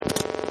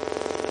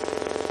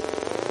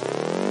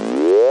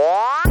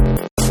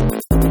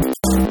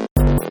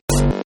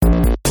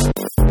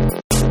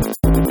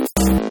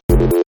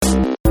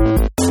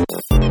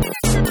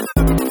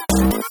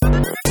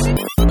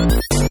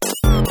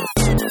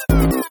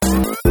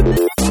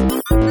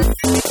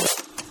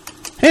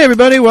Hey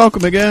everybody,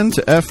 welcome again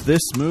to F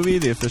This Movie,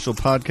 the official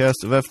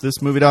podcast of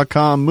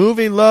fthismovie.com.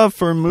 Movie love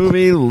for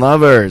movie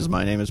lovers.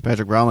 My name is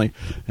Patrick Bromley,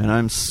 and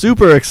I'm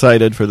super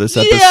excited for this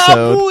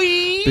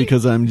episode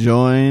because I'm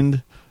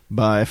joined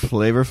by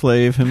Flavor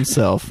Flav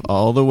himself,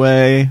 all the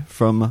way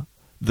from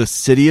the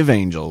City of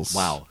Angels.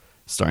 Wow.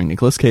 Starring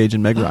Nicolas Cage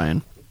and Meg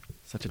Ryan.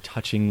 Such a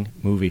touching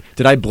movie.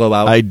 Did I blow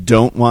out? I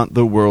don't want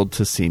the world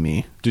to see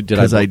me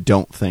because I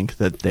don't think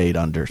that they'd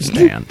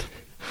understand.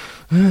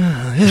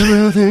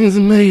 Everything's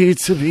made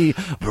to be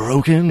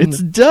broken. It's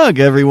Doug,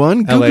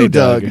 everyone. Goo LA Goo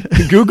Doug.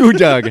 Goo Goo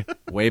Doug.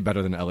 Way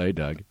better than LA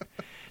Doug.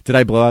 Did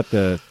I blow out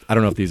the... I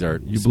don't know if these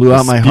are... You blew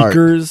out my heart.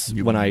 Speakers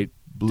You when I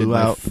blew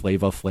out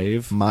Flava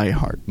Flav. my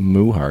heart.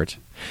 Moo heart.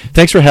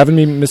 Thanks for having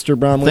me, Mr.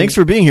 Bromley. Thanks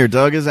for being here.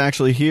 Doug is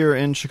actually here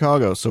in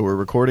Chicago, so we're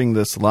recording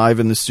this live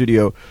in the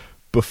studio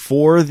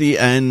before the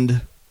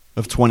end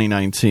of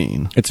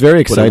 2019. It's very But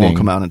exciting. it won't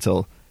come out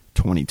until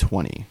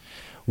 2020.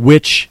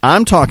 Which...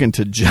 I'm talking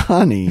to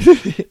Johnny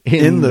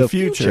in the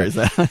future. Is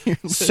that how you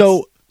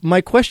So, my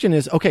question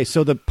is, okay,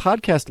 so the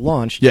podcast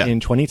launched in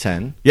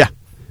 2010. Yeah.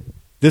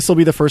 This will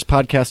be the first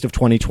podcast of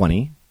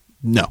 2020.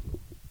 No.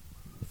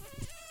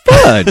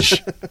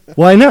 Fudge!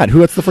 Why not?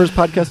 What's the first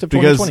podcast of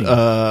 2020?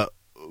 Because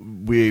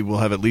we will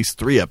have at least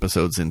 3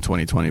 episodes in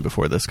 2020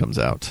 before this comes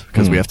out.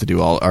 Because we have to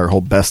do our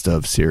whole best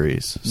of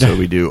series. So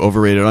we do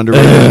overrated,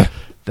 underrated.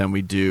 Then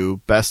we do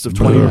best of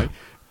 2019.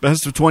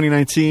 Best of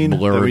 2019.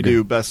 Blurg. Then we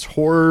do best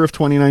horror of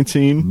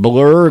 2019.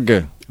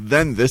 Blurg.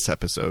 Then this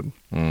episode.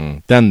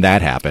 Then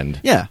that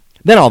happened. Yeah.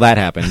 Then all that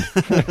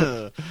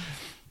happened.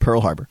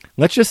 Pearl Harbor.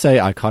 Let's just say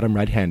I caught him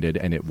red-handed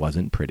and it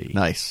wasn't pretty.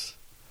 Nice.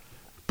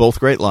 Both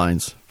great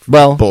lines.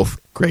 Well, Both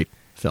great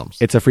films.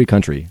 it's a free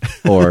country.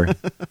 Or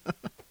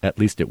at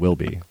least it will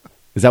be.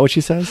 Is that what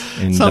she says?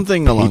 In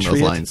Something The along those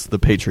Patriot? lines. The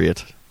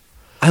Patriot.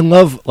 I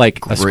love, like,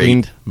 a Great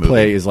screenplay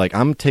movie. is like,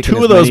 I'm taking 2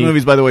 as of those many-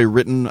 movies, by the way,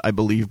 written, I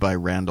believe, by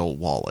Randall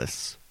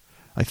Wallace.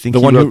 I think The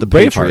he one wrote who The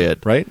Braveheart, Patriot.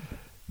 right?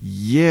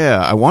 Yeah,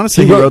 I want to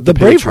say He he wrote wrote The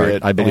Braveheart,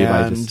 Patriot, I believe.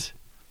 and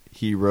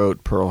he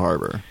wrote Pearl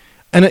Harbor.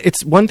 And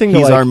it's one thing He's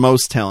to, like, our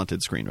most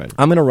talented screenwriter.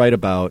 I'm going to write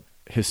about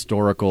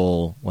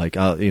historical, like,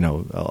 I'll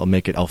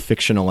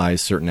fictionalize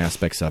certain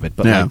aspects of it.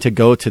 But Yeah. like, to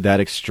go to that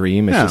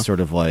extreme is Yeah. just sort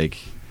of like,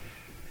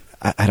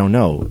 I don't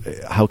know.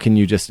 How can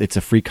you just, it's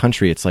a free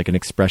country. It's like an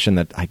expression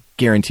that I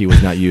guarantee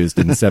was not used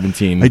in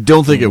 17. I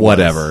don't think it was.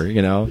 whatever,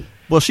 you know?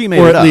 Well, she made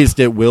Or it at up. least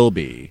it will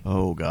be.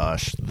 Oh,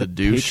 gosh. The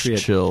douche Patriot.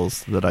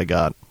 chills that I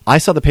got. I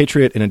saw The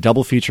Patriot in a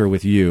double feature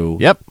with you.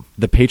 Yep.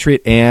 The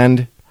Patriot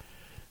and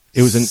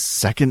it was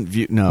Second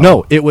view. No.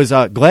 no, it was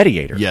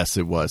Gladiator. Yes,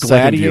 it was.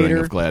 Second viewing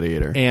Gladiator of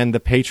Gladiator. and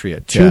The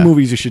Patriot. 2 Yeah.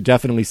 movies you should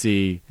definitely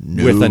see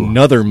No. with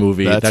another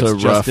movie That's that's a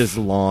just rough- as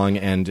long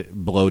and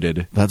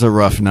bloated. That's a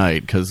rough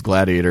night because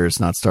Gladiator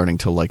is not starting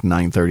till like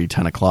 9:30,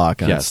 10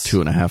 o'clock, and Yes. it's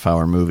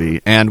 2.5-hour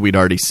movie, and we'd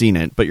already seen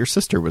it. But your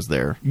sister was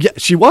there. Yeah,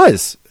 she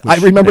was. I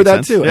Which remember makes that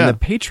sense, too. yeah. And The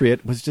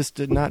Patriot was just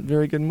a not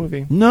very good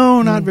movie.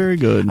 No, not very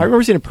good. I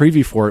remember seeing a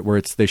preview for it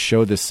where they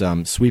show this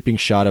sweeping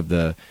shot of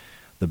the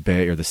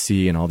bay or the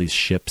sea and all these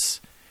ships.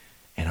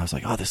 And I was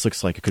like, "Oh, this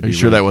looks like it could Are be." you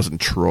sure really- that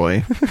wasn't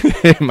Troy?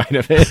 It might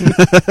have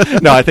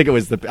been. No, I think it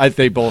was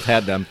they both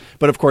had them.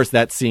 But of course,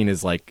 that scene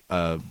is like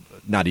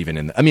not even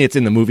in. I mean, it's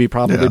in the movie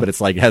probably, Yeah. but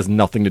it's like it has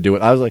nothing to do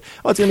with. I was like,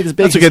 "Oh, it's gonna be this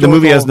big." That's okay. The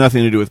movie has historical-"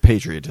 nothing to do with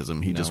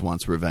patriotism. He No. just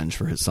wants revenge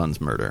for his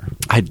son's murder.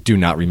 I do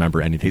not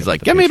remember anything. He's about like,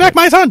 The "Give me Patriot." back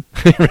my son!"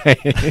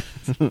 Right.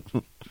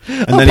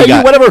 And I'll then pay he got,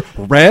 you whatever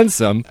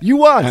ransom you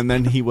want. and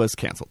then he was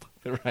canceled.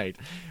 Right.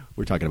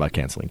 We're talking about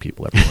canceling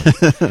people,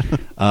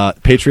 everyone.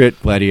 Patriot,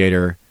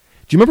 Gladiator.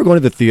 Do you remember going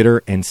to the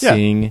theater and Yeah.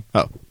 seeing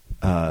Oh,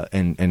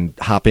 and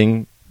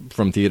hopping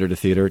from theater to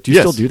theater? Do you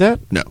Yes. still do that?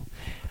 no.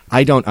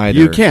 I don't either.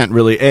 You can't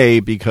really,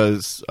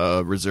 because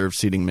reserved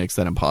seating makes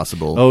that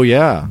impossible. Oh,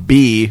 yeah.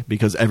 B,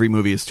 because every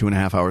movie is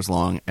 2.5 hours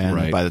long, and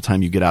Right. by the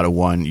time you get out of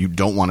one, you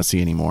don't want to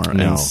see anymore.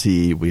 No. And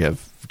C, we have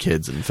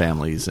kids and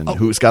families, and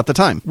who's got the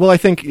time? Well, I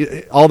think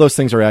all those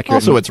things are accurate.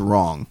 Also, it's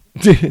wrong.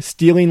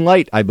 stealing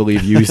light, I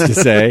believe you used to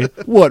say.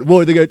 What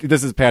are they going to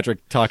This is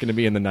Patrick talking to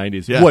me in the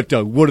 90s. Yeah. What,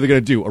 Doug? What are they going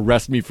to do?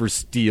 Arrest me for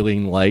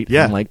stealing light?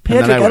 Yeah. I'm like, And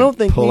then Patrick, I would don't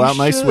think pull we out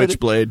my should."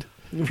 switchblade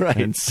Right.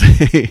 and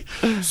say,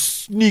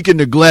 "Sneak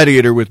into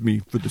Gladiator with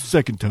me for the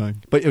second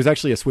time." But it was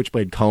actually a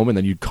switchblade comb, and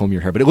then you'd comb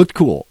your hair. But it looked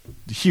cool.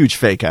 Huge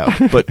fake out,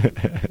 but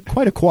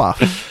quite a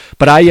quaff.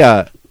 But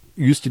I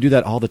used to do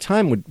that all the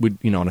time. Would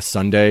on a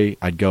Sunday,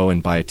 I'd go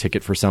and buy a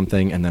ticket for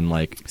something, and then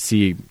like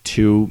see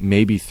 2,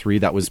 maybe 3.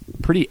 That was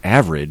pretty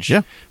average.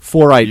 Yeah.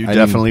 4, You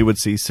definitely would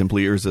see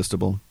Simply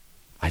Irresistible.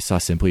 I saw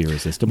Simply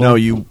Irresistible. No,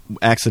 you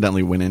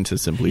accidentally went into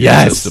Simply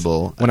Yes!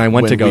 Irresistible When I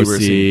went to go we were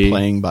see- seeing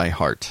Playing by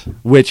Heart.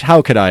 Which,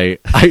 how could I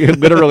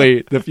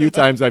literally, the few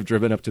times I've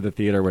driven up to the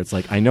theater where it's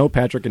like, I know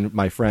Patrick and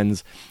my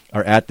friends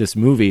are at this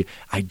movie.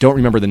 I don't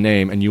remember the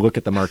name. And you look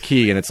at the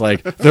marquee and it's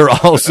like, they're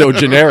all so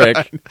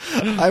generic.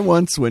 I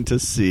once went to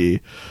see,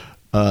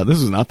 this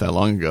was not that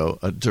long ago,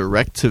 a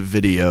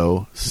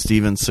direct-to-video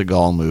Steven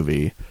Seagal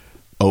movie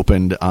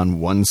opened on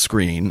one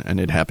screen, and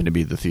it happened to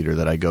be the theater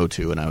that I go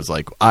to, and I was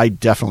like, I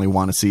definitely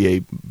want to see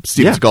a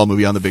Steven Seagal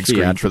movie on the big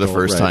screen for the Theatrical,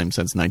 first right. time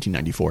since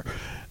 1994.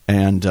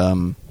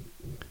 And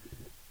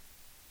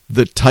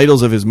the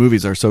titles of his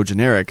movies are so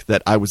generic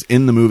that I was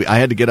in the movie. I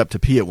had to get up to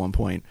pee at one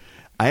point.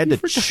 I had to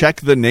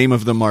check the name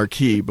of the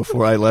marquee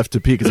before I left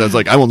to pee because I was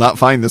like, I will not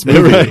find this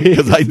movie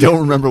because I don't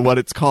remember what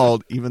it's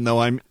called, even though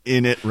I'm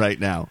in it right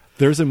now.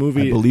 There's a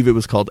movie. I believe it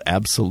was called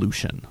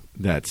Absolution.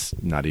 That's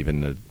not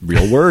even a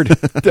real word.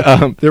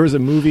 There was a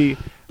movie.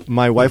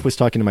 My wife was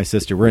talking to my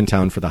sister. We're in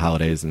town for the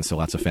holidays, and so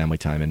lots of family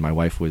time. And my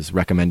wife was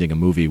recommending a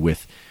movie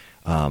with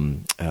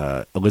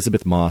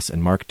Elizabeth Moss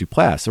and Mark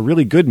Duplass, a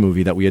really good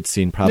movie that we had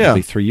seen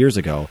probably 3 years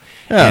ago.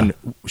 Yeah. And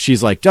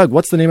she's like, Doug,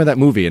 what's the name of that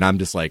movie? And I'm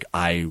just like,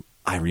 I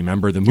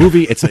remember the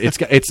movie.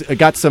 It's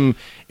got some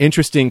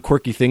interesting,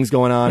 quirky things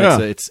going on.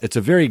 Yeah.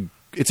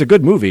 It's a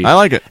good movie. I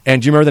like it.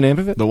 And do you remember the name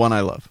of it? The One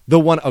I Love. The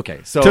One.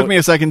 Okay, so took me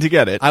a second to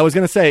get it. I was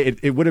going to say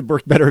it would have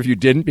worked better if you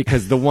didn't,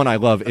 because The One I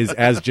Love is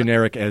as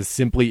generic as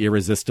Simply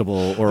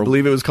Irresistible, or I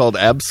believe it was called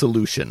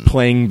Absolution.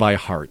 Playing by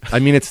Heart. I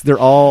mean, they're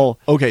all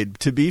okay.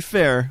 To be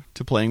fair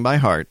to Playing by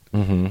Heart,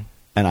 and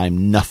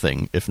I'm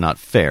nothing if not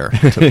fair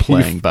to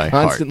Playing by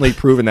Heart. Constantly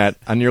proven that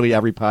on nearly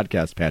every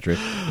podcast, Patrick.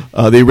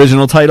 The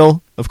original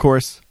title, of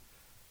course.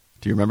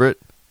 Do you remember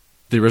it?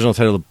 The original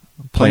title of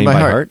Playing by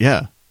Heart?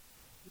 Yeah.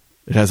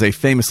 It has a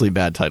famously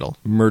bad title.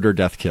 Murder,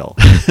 Death, Kill.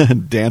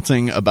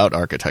 Dancing About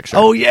Architecture.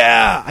 Oh,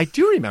 yeah. I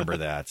do remember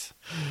that.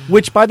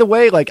 Which, by the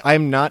way,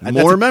 I'm not...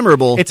 More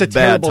memorable. It's a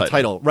terrible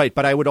title. Right,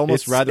 but I would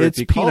almost rather it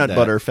be called Peanut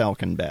Butter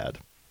Falcon bad.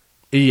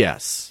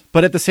 Yes.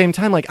 But at the same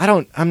time,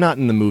 I'm not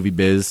in the movie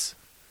biz.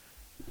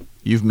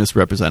 You've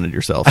misrepresented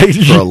yourself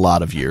for a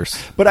lot of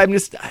years. But I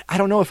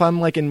don't know if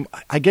I'm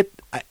I get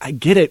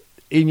it.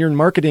 In your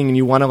marketing, and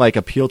you want to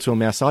appeal to a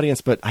mass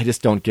audience, but I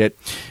just don't get.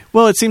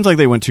 Well, it seems like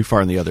they went too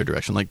far in the other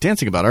direction. Like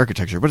Dancing About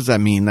Architecture. What does that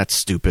mean? That's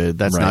stupid.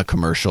 That's not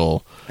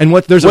commercial. And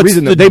there's a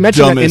reason that they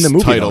mention that in the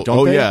movie, title?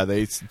 Don't they? Oh yeah,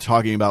 they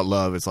talking about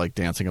love. It's like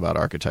Dancing About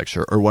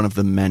Architecture, or one of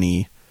the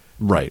many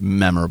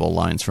memorable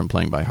lines from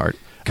Playing by Heart.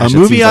 Gosh, a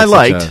movie I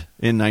liked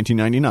in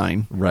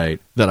 1999,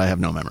 that I have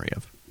no memory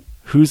of.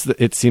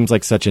 It seems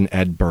like such an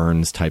Ed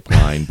Burns type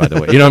line, by the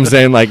way. You know what I'm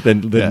saying? Like the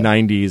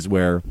 90s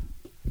where.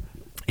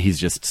 He's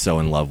just so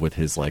in love with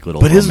his little.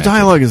 But his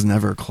dialogue is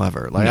never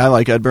clever. I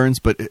like Ed Burns,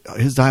 but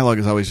his dialogue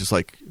is always just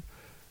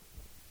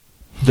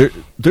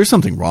there's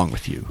something wrong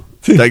with you.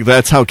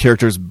 That's how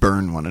characters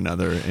burn one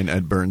another in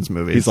Ed Burns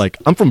movies. He's like,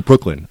 I'm from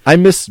Brooklyn. I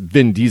miss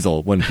Vin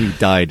Diesel when he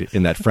died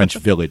in that French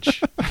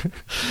village.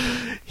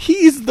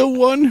 He's the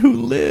one who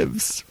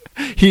lives.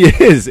 He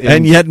is.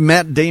 And yet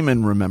Matt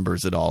Damon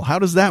remembers it all. How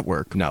does that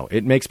work? No,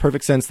 it makes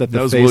perfect sense that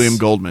was William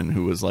Goldman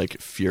who was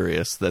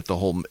furious that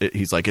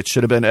he's like, it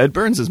should have been Ed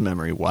Burns'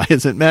 memory. Why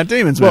isn't Matt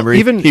Damon's memory?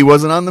 Even he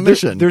wasn't on the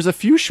mission. There's a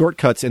few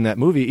shortcuts in that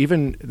movie.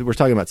 Even we're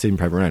talking about Saving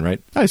Private Ryan,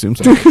 right? I assume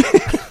so.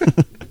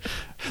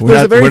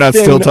 We're not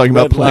still talking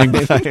about Playing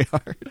by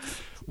Heart.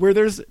 Where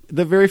there's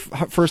the very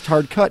first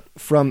hard cut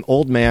from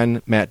old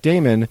man Matt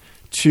Damon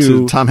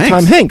to Tom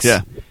Hanks.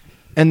 Yeah.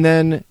 And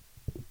then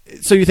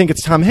so you think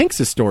it's Tom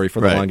Hanks' story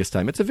for the longest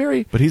time. It's a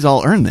very... But he's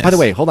all earned this. By the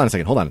way, hold on a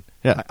second. Hold on.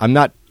 Yeah. I'm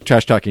not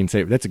trash-talking.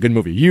 That's a good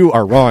movie. You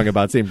are wrong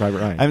about Saving Private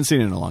Ryan. I haven't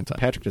seen it in a long time.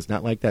 Patrick does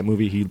not like that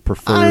movie. He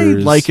prefers... I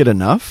like it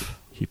enough.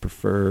 He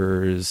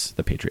prefers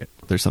The Patriot.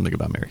 There's something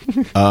about Mary.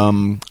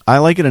 I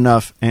like it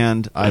enough,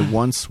 and I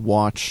once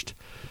watched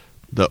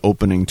the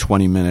opening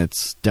 20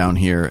 minutes down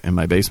here in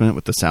my basement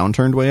with the sound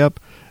turned way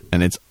up,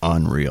 and it's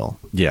unreal.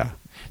 Yeah.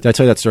 Did I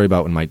tell you that story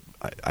about when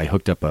I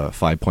hooked up a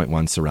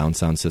 5.1 surround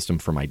sound system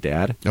for my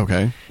dad?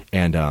 Okay.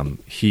 And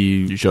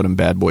You showed him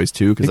Bad Boys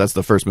 2? Because that's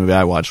the first movie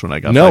I watched when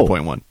I got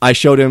 5.1. I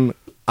showed him...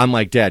 I'm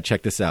like, Dad,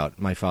 check this out.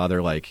 My father,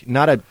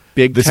 not a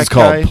big This tech is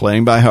called guy.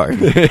 Playing by Heart.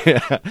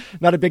 Yeah.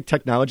 Not a big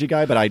technology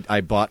guy, but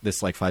I bought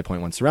this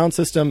 5.1 surround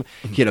system.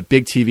 He had a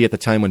big TV at the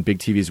time when big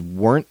TVs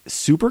weren't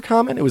super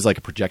common. It was like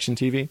a projection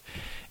TV.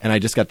 And I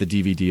just got the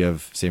DVD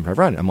of Saving Private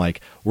Ryan. I'm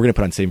like, we're going to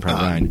put on Saving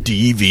Private Ryan.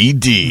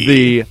 DVD.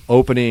 The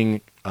opening...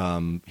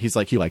 he's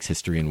like, he likes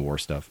history and war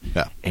stuff.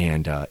 Yeah.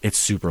 And it's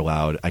super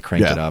loud. I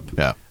cranked it up.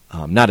 Yeah.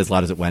 Not as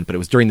loud as it went, but it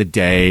was during the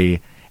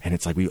day. And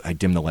it's like I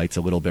dim the lights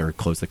a little bit or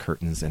close the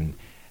curtains. And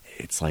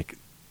it's like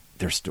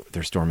they're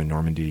storming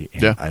Normandy.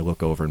 And I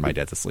look over and my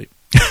dad's asleep.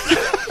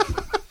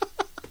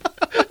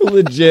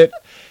 Legit.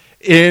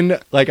 In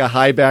a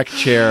high back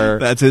chair.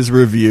 That's his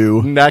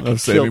review neck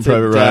of Saving tilted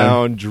Private down,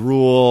 Ryan.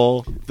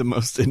 drool. The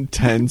most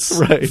intense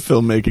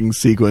filmmaking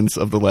sequence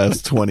of the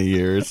last 20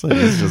 years. And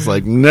he's just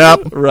like,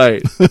 nope.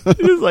 Right.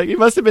 He was like, he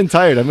must have been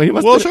tired. I mean, he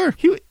must have, sure.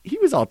 He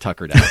was all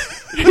tuckered out.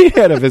 He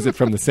had a visit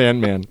from the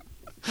Sandman.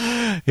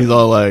 He's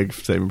all like,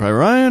 Saving Private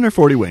Ryan or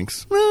 40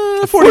 Winks?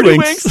 40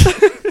 Winks.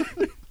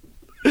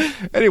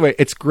 Anyway,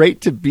 it's great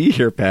to be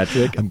here,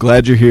 Patrick. I'm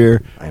glad you're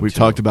here. We've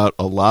talked about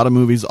a lot of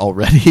movies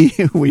already.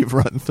 We've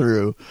run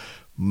through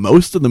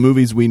most of the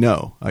movies we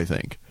know, I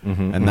think.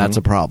 And that's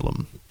a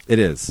problem. It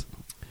is.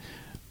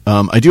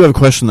 I do have a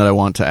question that I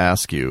want to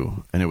ask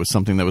you, and it was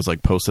something that was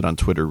posted on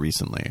Twitter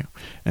recently,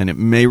 and it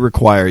may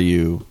require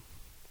you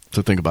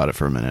to think about it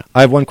for a minute.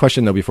 I have one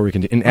question, though, before we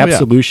continue. In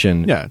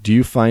Absolution, Yeah. do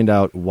you find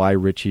out why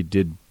Richie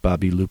did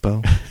Bobby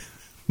Lupo?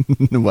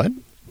 What?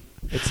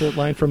 It's a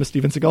line from a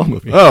Steven Seagal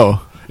movie.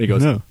 Oh. he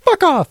goes, No.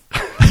 fuck off.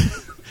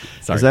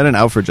 Sorry. Is that an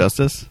Out for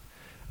Justice?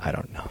 I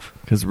don't know.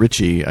 Because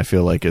Richie, I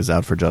feel like, is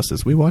Out for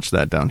Justice. We watched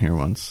that down here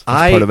once. It's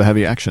I- part of a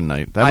heavy action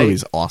night. That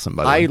movie's awesome,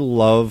 by the I way.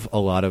 love a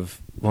lot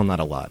of, well, not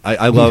a lot.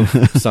 I love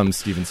some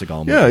Steven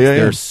Seagal movies. Yeah, yeah, yeah.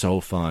 They're so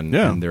fun.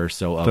 Yeah. And they're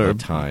so of The the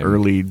time.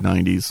 early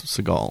 90s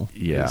Seagal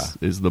Yeah.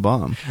 is the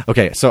bomb.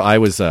 Okay, so I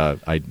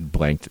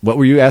blanked. What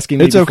were you asking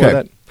me It's before okay.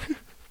 that?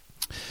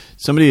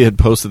 Somebody had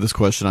posted this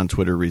question on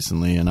Twitter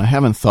recently, and I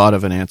haven't thought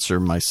of an answer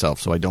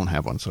myself, so I don't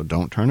have one. So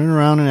don't turn it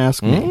around and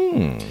ask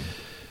me.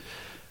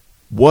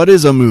 What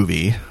is a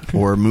movie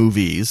or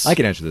movies? I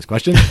can answer this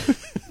question.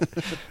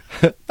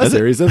 A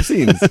series of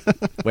scenes.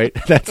 Wait,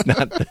 that's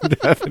not the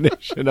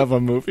definition of a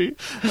movie.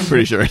 I'm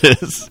pretty sure it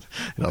is.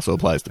 It also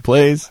applies to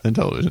plays and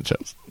television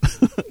shows.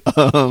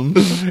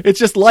 It's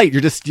just light.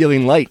 You're just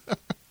stealing light.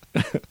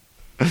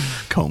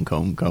 Comb.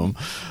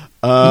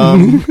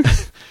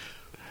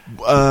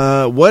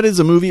 What is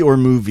a movie or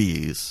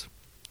movies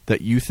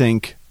that you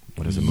think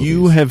What is a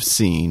you movies? have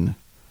seen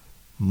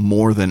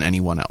more than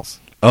anyone else?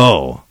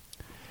 Oh.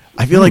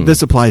 I feel like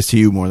this applies to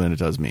you more than it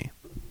does me.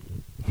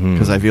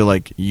 Because I feel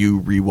like you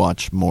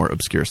rewatch more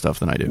obscure stuff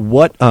than I do.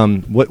 What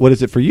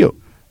is it for you?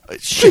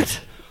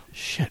 Shit.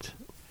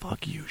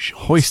 Fuck you,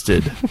 Schultz.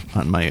 Hoisted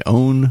on my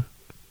own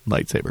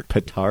lightsaber.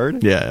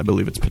 Petard? Yeah, I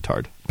believe it's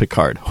Picard.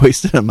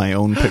 Hoisted on my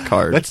own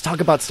Picard. Let's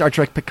talk about Star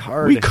Trek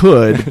Picard. We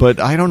could, but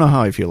I don't know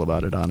how I feel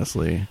about it,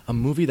 honestly. A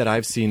movie that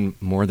I've seen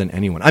more than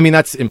anyone. I mean,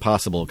 that's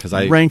impossible because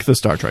I Rank the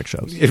Star Trek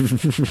shows.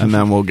 And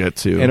then we'll get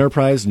to...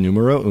 Enterprise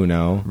numero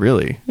uno.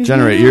 Really?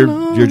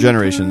 Your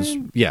generation's...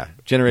 Yeah,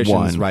 Generations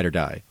One. Ride or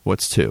Die.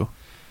 What's two?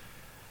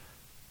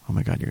 Oh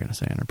my God, you're going to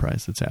say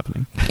Enterprise. It's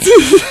happening.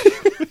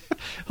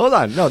 Hold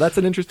on, no, that's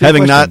an interesting.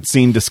 Having question. not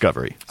seen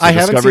Discovery. So I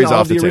haven't seen Discovery's all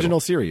off of the table. original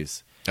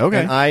series.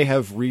 Okay. And I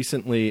have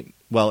recently,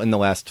 well, in the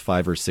last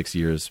 5 or 6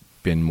 years,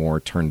 been more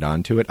turned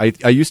on to it.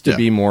 I used to Yeah.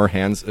 be more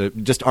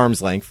just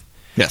arm's length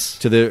Yes.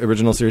 to the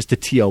original series, to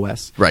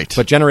TOS. Right.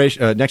 But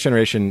Next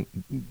Generation,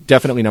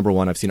 definitely number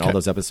one. I've seen all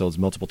those episodes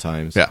multiple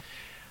times. Yeah.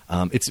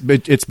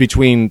 It's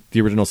between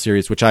the original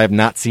series, which I have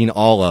not seen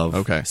all of.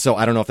 Okay. So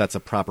I don't know if that's a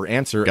proper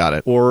answer. Got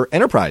it. Or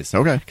Enterprise.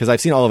 Okay. Because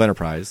I've seen all of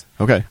Enterprise.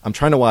 Okay. I'm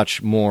trying to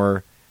watch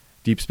more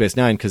Deep Space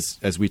Nine because,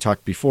 as we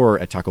talked before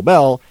at Taco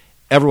Bell,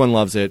 everyone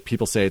loves it.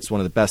 People say it's one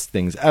of the best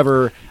things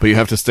ever. But you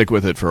have to stick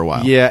with it for a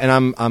while. Yeah,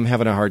 and I'm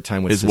having a hard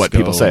time with Is what Cisco.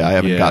 people say. I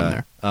haven't Yeah. gotten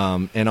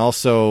there. And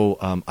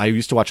also, I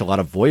used to watch a lot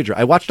of Voyager.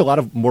 I watched a lot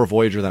of more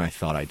Voyager than I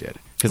thought I did.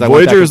 Because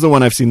Voyager is the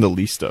one I've seen the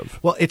least of.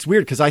 Well, it's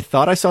weird because I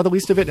thought I saw the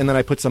least of it, and then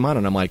I put some on,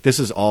 and I'm like, this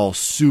is all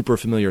super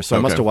familiar. So I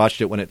must Okay. have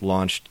watched it when it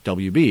launched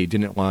WB.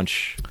 Didn't it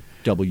launch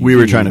WB? We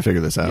were trying to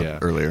figure this out Yeah.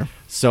 earlier.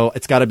 So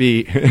it's got to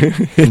be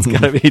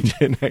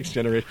Next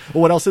Generation.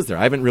 Well, what else is there?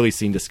 I haven't really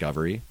seen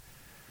Discovery.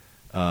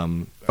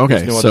 Okay,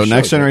 There's no so other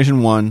Next shows, right?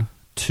 Generation 1,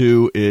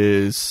 2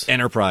 is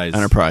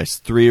Enterprise.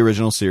 3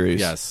 original series.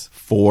 Yes.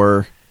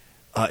 4.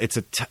 It's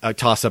a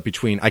toss-up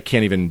between, I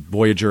can't even,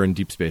 Voyager and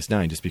Deep Space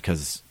Nine, just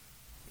because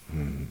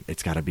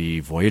it's got to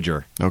be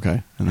Voyager.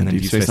 Okay, and And then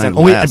Deep Space Nine. Nine.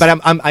 Oh, wait, last.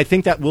 but I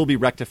think that will be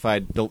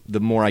rectified the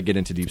more I get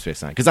into Deep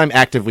Space Nine, because I'm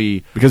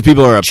actively... Because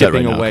people are upset right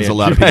chipping now. away Because a at-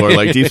 lot of people are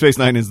like, Deep Space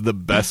Nine is the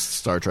best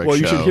Star Trek Well,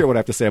 show. you should hear what I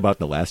have to say about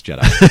The Last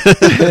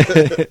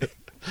Jedi.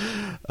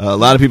 A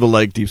lot of people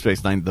like Deep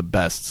Space Nine the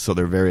best, so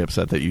they're very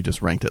upset that you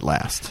just ranked it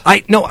last. I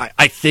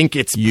think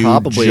it's You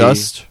probably...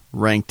 just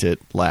ranked it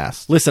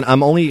last. Listen,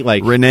 I'm only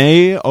like...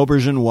 Rene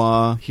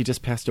Aubergenois He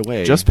just passed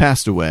away. just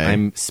passed away.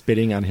 I'm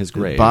spitting on his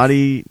grave.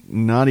 Body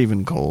not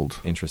even cold,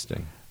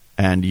 Interesting.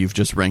 and you've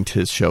just ranked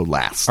his show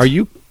last. Are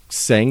you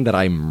saying that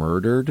I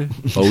murdered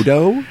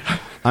Odo?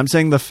 I'm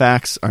saying the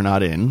facts are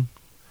not in.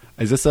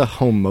 Is this a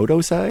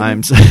homodo sign?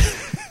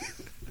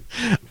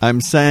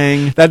 I'm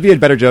saying That'd be a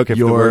better joke if the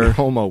Your- word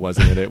homo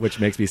wasn't in it, which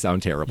makes me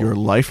sound terrible. your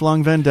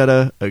lifelong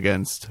vendetta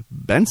against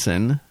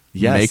Benson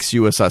Yes. makes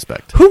you a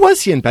suspect. Who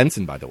was he in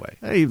Benson, by the way?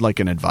 Hey, like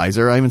an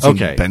advisor. I haven't seen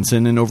Okay.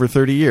 Benson in over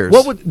 30 years.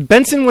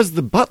 Benson was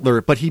the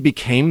butler, but he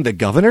became the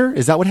governor?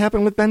 Is that what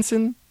happened with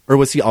Benson? Or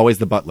was he always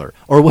the butler?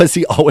 Or was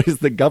he always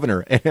the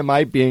governor? And am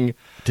I being...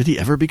 Did he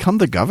ever become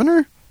the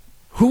governor?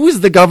 Who is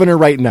the governor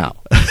right now?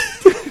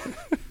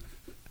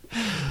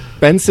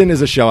 Benson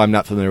is a show I'm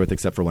not familiar with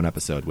except for one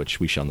episode, which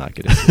we shall not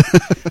get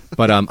into.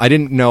 But I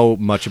didn't know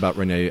much about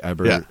Rene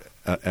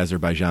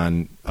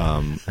Azerbaijan.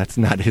 That's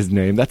not his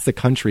name. That's the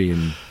country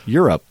in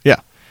Europe.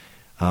 Yeah.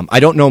 I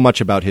don't know much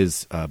about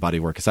his body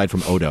work aside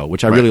from Odo,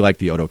 which I Right. really like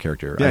the Odo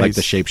character. Yeah, I like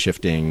the he's-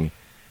 shape-shifting.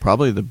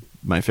 Probably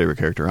my favorite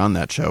character on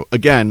that show.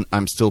 Again,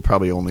 I'm still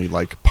probably only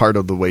like part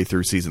of the way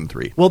through season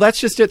 3. Well, that's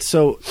just it.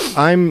 So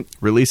I'm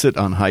Release it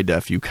on high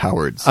def, you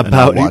cowards. and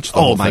about not watch the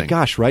oh whole my thing.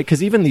 gosh, right?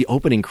 Because even the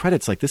opening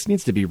credits, like this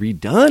needs to be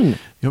redone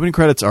The opening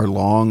credits are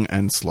long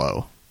and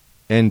slow.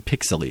 and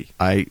pixely.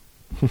 I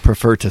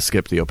prefer to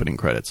skip the opening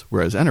credits,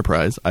 whereas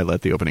Enterprise, I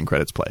let the opening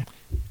credits play.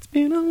 It's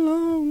been a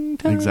long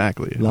time.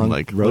 Exactly. Long I'm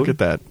like, road? look at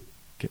that.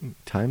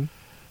 Time.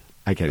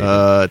 I can't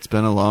even. It's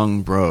been a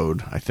long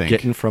road, I think.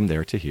 Getting from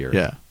there to here.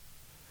 Yeah.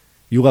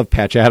 You love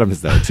Patch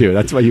Adams though too.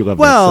 That's why you love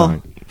Well,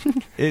 that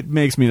song. it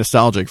makes me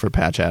nostalgic for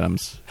Patch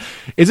Adams.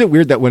 Is it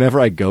weird that whenever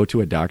I go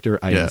to a doctor,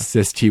 I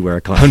insist he wear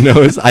a clown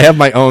nose? I have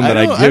my own that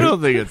I give. I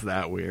don't think it's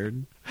that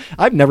weird.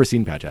 I've never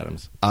seen Patch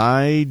Adams.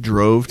 I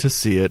drove to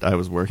see it. I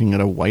was working at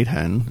a White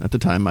Hen at the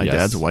time. My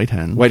dad's White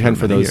Hen. White Hen,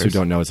 for those who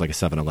don't know, is like a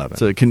 7-Eleven.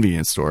 It's a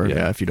convenience store.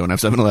 Yeah. If you don't have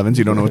 7-Elevens,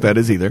 you don't know what that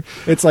is either.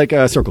 It's like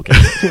a Circle K.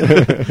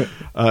 It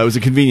was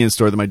a convenience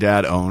store that my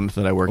dad owned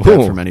that I worked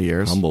at for many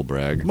years. Humble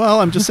brag.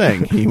 Well, I'm just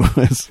saying he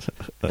was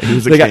a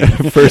they king.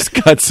 Got first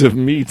cuts of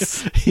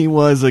meats. He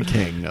was a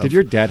king. Did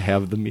your dad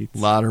have the meats?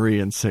 Lottery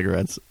and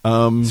cigarettes.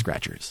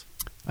 Scratchers.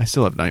 I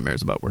still have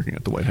nightmares about working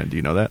at the White Hen. Do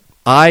you know that?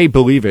 I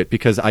believe it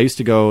because I used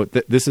to go.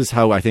 This is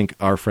how I think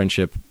our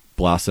friendship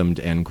blossomed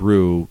and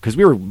grew because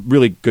we were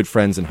really good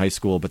friends in high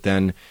school. But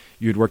then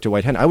you'd worked at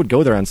White Hen. I would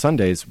go there on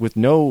Sundays with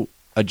no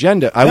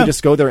agenda. I would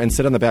just go there and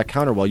sit on the back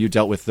counter while you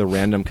dealt with the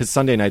random. Because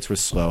Sunday nights were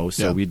slow,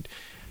 so we'd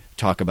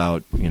talk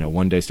about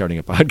one day starting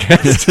a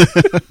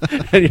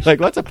podcast. And you're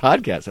like, "What's a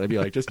podcast?" And I'd be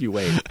like, "Just you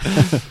wait,"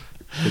 because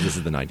this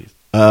is the '90s.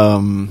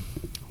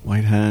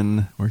 White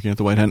Hen, working at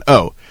the White Hen.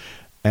 Oh,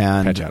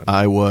 and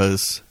I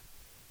was.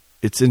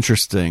 It's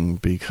interesting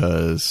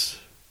because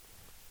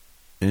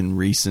in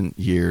recent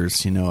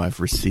years, I've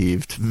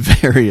received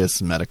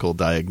various medical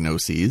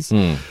diagnoses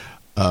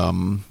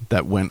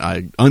that went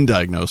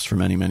undiagnosed for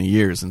many, many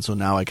years. And so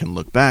now I can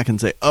look back and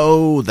say,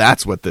 oh,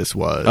 that's what this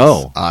was.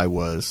 Oh. I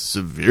was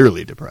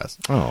severely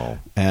depressed. Oh.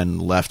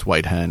 And left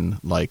White Hen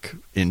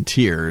in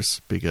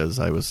tears because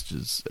I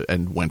was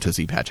and went to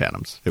see Patch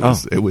Adams.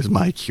 It was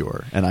my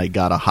cure. And I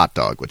got a hot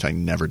dog, which I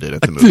never did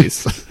at the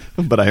movies.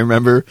 But I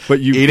remember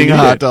eating a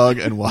hot dog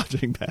and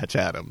watching Patch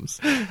Adams,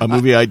 a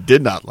movie I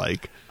did not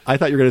like. I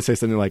thought you were going to say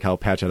something like how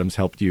Patch Adams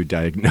helped you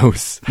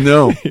diagnose.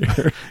 No.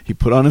 He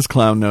put on his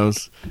clown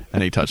nose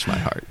and he touched my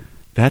heart.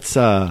 That's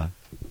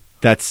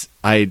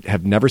I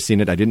have never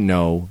seen it. I didn't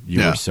know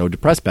you were so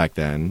depressed back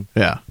then.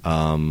 Yeah.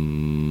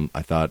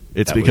 I thought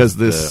it's because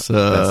this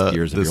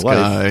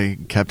guy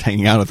kept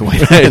hanging out at the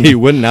White Hen. He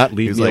would not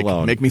leave me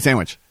alone. Make me a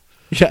sandwich.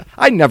 Yeah,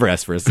 I never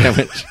asked for a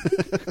sandwich.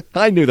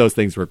 I knew those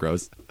things were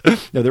gross.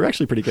 No, they're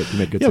actually pretty good. You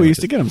made good sandwiches. We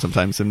used to get them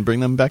sometimes and bring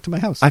them back to my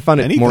house. I found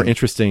it more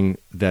interesting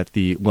that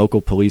the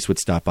local police would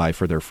stop by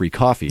for their free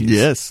coffees.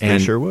 Yes, they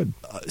sure would.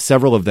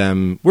 Several of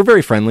them were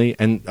very friendly,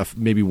 and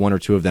maybe one or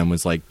two of them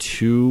was like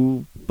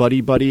too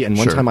buddy-buddy. And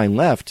one time I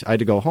left, I had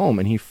to go home,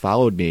 and he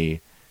followed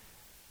me.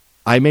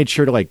 I made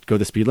sure to go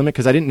the speed limit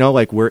because I didn't know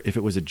if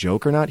it was a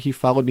joke or not. He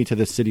followed me to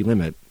the city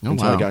limit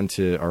until I got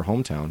into our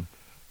hometown.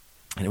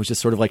 And it was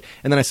just sort of and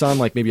then I saw him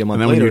maybe a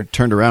month later. And then when you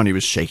turned around, he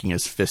was shaking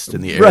his fist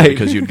in the air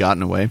because you'd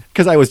gotten away.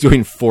 Because I was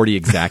doing 40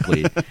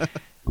 exactly.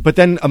 But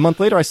then a month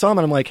later, I saw him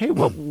and I'm like, hey,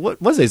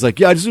 what was it? He's like,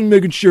 yeah, just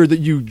making sure that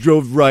you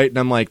drove right. And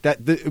I'm like,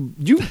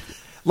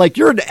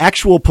 you're an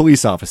actual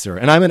police officer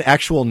and I'm an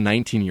actual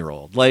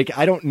 19-year-old.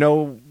 I don't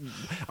know.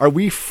 Are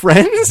we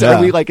friends? Yeah.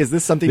 Are we is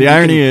this something? The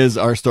irony is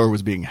our store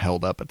was being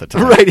held up at the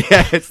time. Right.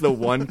 Yeah. It's the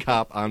one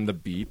cop on the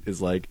beat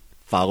is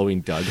following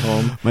Doug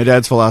home. My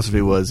dad's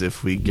philosophy was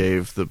if we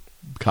gave the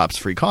cops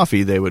free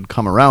coffee, they would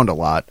come around a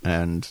lot,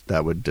 and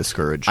that would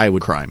discourage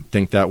crime.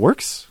 Think that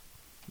works?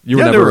 You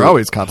were never there were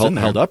always cops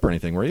held up or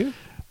anything, were you?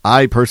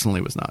 I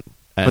personally was not,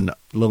 and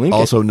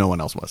also no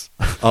one else was.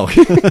 Oh,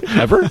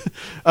 ever?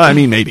 I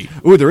mean, maybe.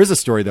 Ooh, there is a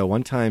story though.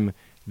 One time,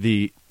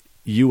 the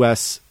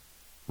U.S.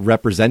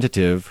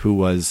 representative who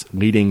was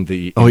leading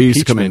the he used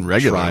to come in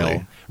regularly.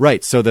 Trial,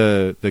 right? So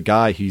the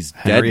guy, he's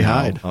Henry dead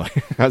Hyde. Now.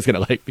 Oh, I was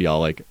gonna be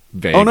all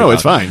vague. Oh no,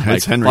 it's fine.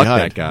 It's Henry fuck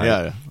Hyde. That guy.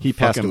 Yeah, he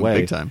passed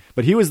away big time.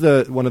 But he was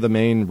one of the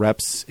main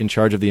reps in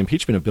charge of the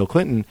impeachment of Bill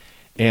Clinton,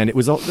 and it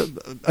was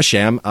a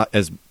sham,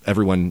 as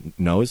everyone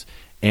knows.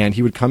 And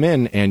he would come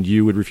in, and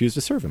you would refuse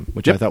to serve him,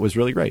 which I thought was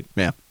really great.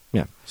 Yeah.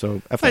 Yeah,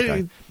 so F that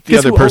guy. The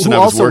other person I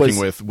was working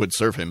with would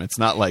serve him. It's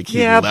not like he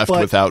left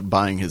without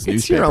buying his newspaper.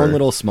 It's your own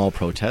little small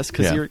protest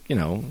because you're,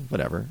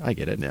 whatever. I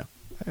get it. Yeah.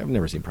 I've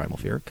never seen Primal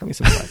Fear. Cut me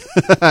some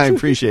slack. I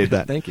appreciate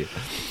that. Thank you.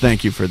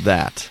 Thank you for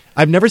that.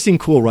 I've never seen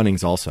Cool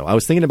Runnings also. I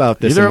was thinking about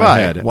this Neither in my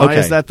head. Why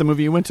is that the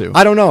movie you went to?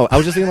 I don't know. I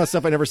was just thinking about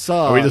stuff I never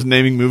saw. Are we just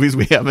naming movies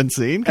we haven't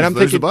seen? And I'm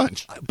there's thinking, a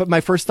bunch. But my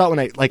first thought when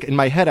in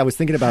my head, I was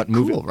thinking about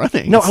Cool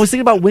Runnings. No, I was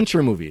thinking about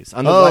winter movies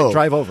on the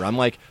drive over. I'm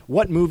like,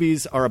 what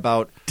movies are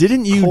about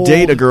Didn't you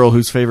date a girl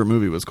whose favorite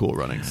movie was Cool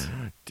Runnings?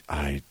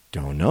 I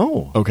don't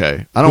know.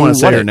 Okay. I don't want to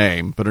say her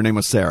name, but her name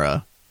was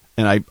Sarah.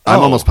 And I'm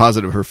almost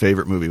positive her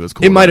favorite movie was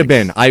Cool Runnings. It might have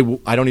been. I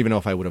don't even know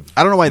if I would have.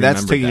 I don't know why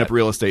that's taking up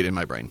real estate in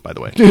my brain, by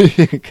the way.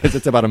 Because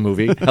it's about a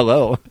movie.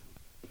 Hello.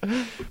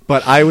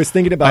 But I was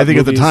thinking about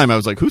at the time, I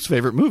was like, whose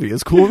favorite movie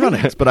is Cool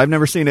Runnings? But I've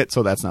never seen it,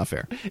 so that's not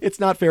fair. It's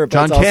not fair, but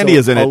John it's Candy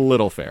is in it. A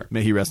little fair.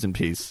 May he rest in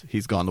peace.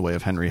 He's gone the way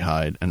of Henry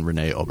Hyde and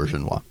Renee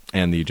Aubergenois.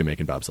 And the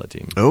Jamaican bobsled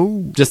team.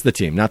 Oh. Just the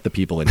team, not the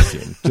people in the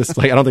team. Just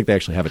I don't think they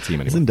actually have a team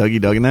anymore. Isn't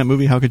Dougie Doug in that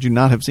movie? How could you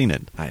not have seen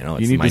it? I know.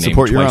 You need to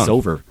support your own.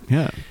 Over.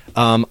 Yeah.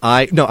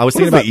 I was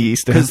thinking about the E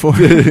stand for.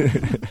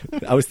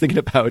 I was thinking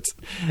about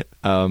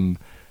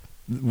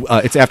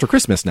it's after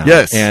Christmas now,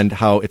 yes, and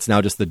how it's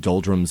now just the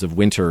doldrums of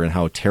winter and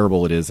how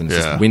terrible it is, and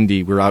it's just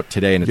windy. We're out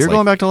today, and it's you're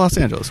going back to Los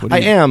Angeles.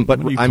 I am, but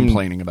what are you I'm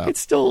complaining about. It's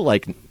still I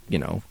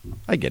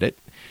get it,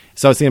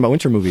 So I was thinking about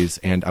winter movies,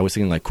 and I was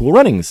thinking like Cool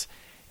Runnings,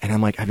 and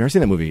I'm like, I've never seen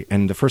that movie.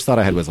 And the first thought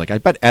I had was like, I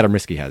bet Adam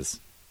Risky has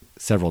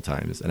several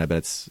times, and I bet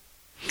it's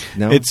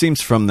no. It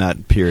seems from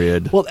that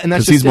period. Well, and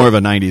that's because he's just more it. of a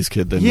 '90s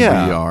kid than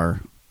Yeah. we are.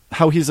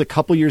 How he's a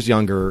couple years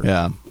younger,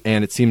 Yeah.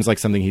 and it seems like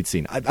something he'd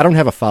seen. I don't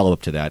have a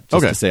follow-up to that,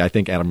 just Okay. to say I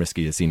think Adam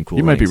Risky has seen Cool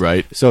You might Runnings. be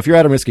right. So if you're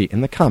Adam Risky,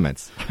 in the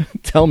comments,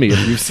 tell me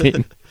if you've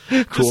seen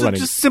Cool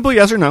Runnings. Just simple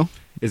yes or no.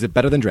 Is it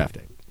better than Draft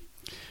Day?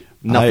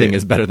 Nothing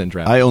is better than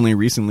Draft Day. I only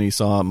recently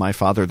saw My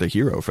Father the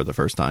Hero for the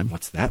first time.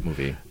 What's that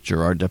movie?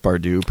 Gerard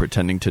Depardieu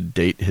pretending to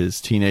date his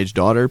teenage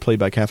daughter, played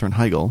by Katherine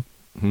Heigl.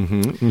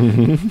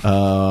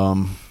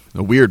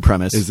 A weird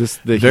premise. Is this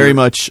the very hero-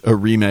 much a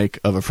remake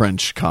of a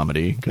French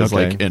comedy? Because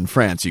Okay. like in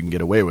France, you can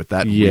get away with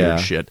that Yeah. weird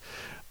shit.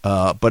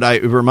 But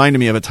it reminded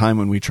me of a time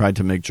when we tried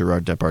to make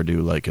Gerard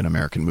Depardieu like an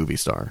American movie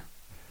star,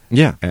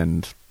 Yeah.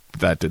 and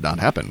that did not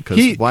happen.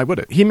 Because why would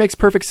it? He makes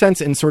perfect sense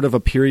in sort of a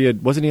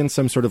period. Wasn't he in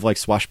some sort of like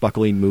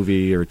swashbuckling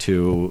movie or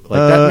two? Like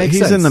that makes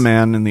he's sense. in The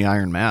Man in the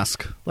Iron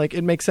Mask. Like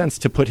it makes sense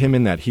to put him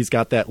in that. He's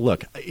got that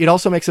look. It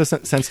also makes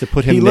sense to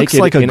put him. He looks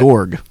naked like a in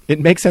Gorg. It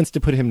makes sense to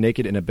put him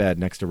naked in a bed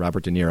next to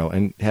Robert De Niro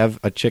and have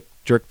a chick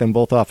jerk them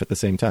both off at the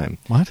same time.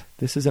 What?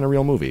 This isn't a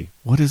real movie.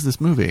 What is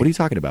this movie? What are you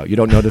talking about? You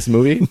don't know this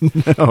movie?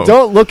 No.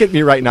 Don't look at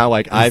me right now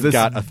like Is I've this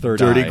got a third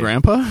Dirty eye.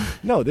 Grandpa?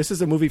 No, this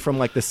is a movie from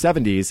like the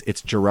 70s.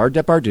 It's Gerard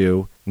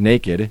Depardieu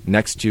naked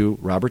next to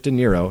Robert De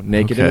Niro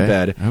naked in a Okay,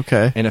 bed.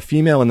 okay. And a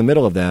female in the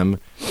middle of them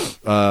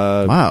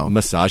Wow.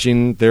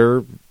 massaging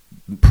their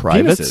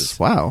Privates? penises.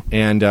 Wow.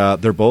 And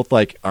they're both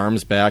like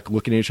arms back,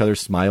 looking at each other,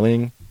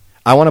 smiling.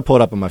 I want to pull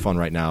it up on my phone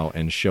right now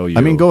and show you.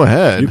 I mean, go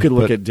ahead. You could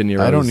look but at De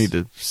Niro's. I don't need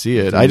to see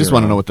it. De I just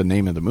want to Niro. know what the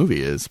name of the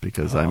movie is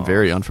because I'm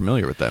very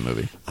unfamiliar with that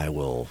movie. I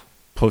will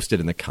post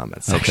it in the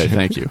comments Okay, section.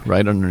 thank you.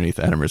 Right underneath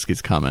Adam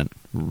Risky's comment,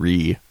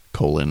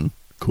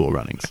 Cool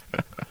Runnings.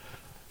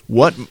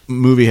 What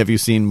movie have you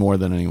seen more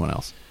than anyone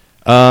else?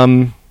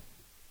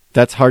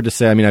 That's hard to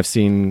say. I mean, I've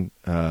seen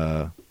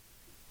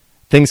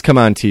things come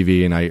on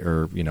TV, and I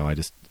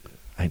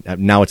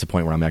now it's a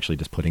point where I'm actually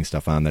just putting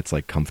stuff on that's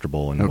like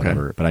comfortable and Okay.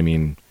 whatever. But I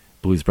mean,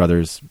 Blues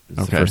Brothers is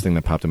the Okay. first thing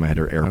that popped in my head,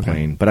 or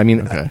Airplane. Okay. But I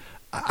mean, Okay.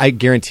 I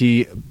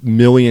guarantee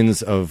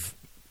millions of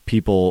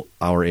people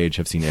our age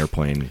have seen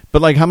Airplane.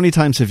 But like, how many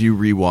times have you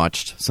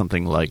rewatched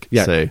something like,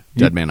 Yeah. say,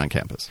 Dead Man on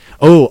Campus?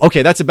 Oh,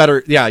 okay, that's a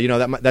better. Yeah,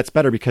 that's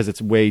better because it's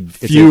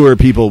Fewer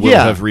people will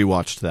Yeah. have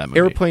rewatched that movie.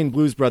 Airplane,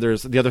 Blues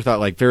Brothers. The other thought,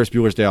 like Ferris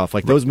Bueller's Day Off,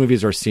 like those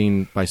movies are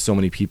seen by so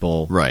many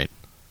people. Right.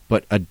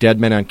 But a Dead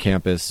Man on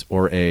Campus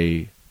or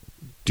a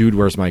Dude,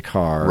 Where's My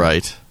Car?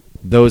 Right.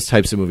 Those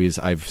types of movies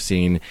I've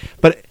seen.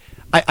 But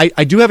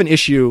I do have an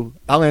issue.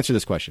 I'll answer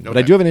this question. But I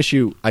Okay. do have an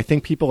issue. I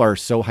think people are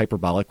so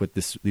hyperbolic with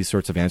these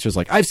sorts of answers.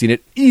 Like, I've seen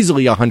it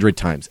easily 100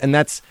 times. And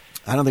that's...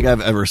 I don't think I've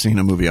ever seen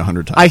a movie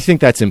 100 times. I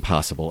think that's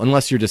impossible.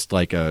 Unless you're just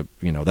like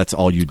that's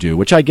all you do.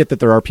 Which I get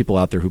that there are people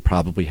out there who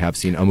probably have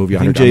seen a movie I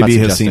think 100 times. I'm JB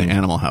not has seen suggesting-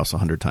 Animal House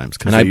 100 times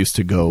because And I I- used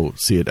to go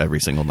see it every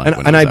single night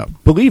when and it was I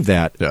out. believe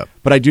that. Yeah.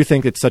 But I do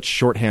think it's such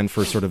shorthand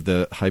for sort of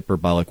the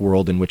hyperbolic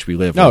world in which we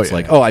live. Where Oh, it's yeah,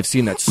 like, yeah. oh, I've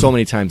seen that so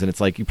many times, and it's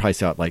like you probably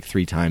saw it like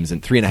 3 times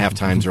and 3.5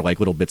 times, or like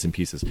little bits and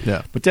pieces.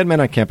 Yeah. But Dead Man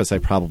on Campus,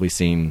 I've probably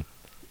seen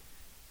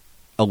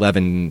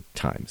 11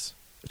 times,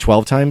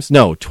 12 times.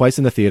 No, twice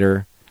in the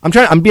theater. I'm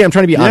trying to be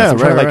honest. Yeah, I'm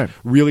trying right, to right.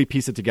 really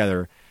piece it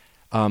together.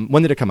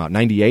 When did it come out?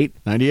 98.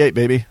 98,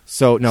 baby.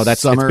 So no,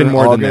 Summer, it's been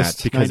more August,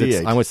 than that because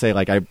 98. I would say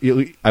like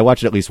I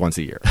watch it at least once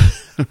a year.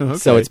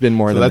 So it's been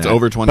more So than that's that.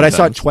 over 20 But I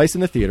saw it times. twice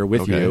in the theater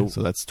with Okay, you.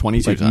 so that's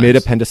 22 like times. mid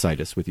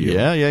appendicitis with you.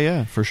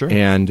 Yeah, for sure.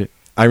 And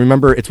I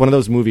remember it's one of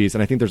those movies,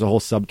 and I think there's a whole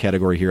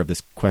subcategory here of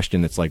this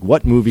question that's like,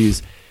 what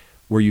movies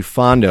were you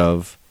fond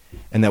of,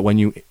 and that when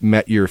you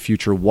met your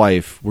future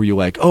wife, were you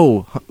like,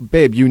 oh,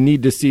 babe, you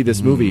need to see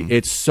this movie.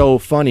 It's so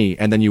funny.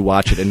 And then you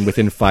watch it, and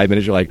within 5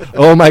 minutes, you're like,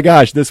 oh my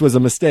gosh, this was a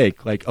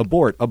mistake. Like,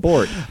 abort. I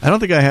don't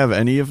think I have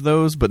any of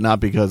those, but not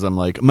because I'm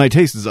like, my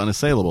taste is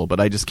unassailable, but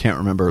I just can't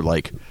remember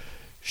like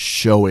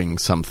showing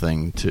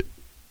something to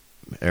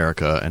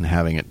Erica and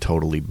having it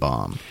totally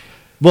bomb.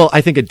 Well,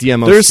 I think a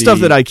DMOC. There's stuff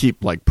that I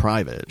keep like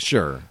private.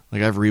 Sure.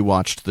 Like I've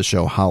rewatched the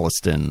show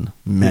Holliston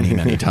many,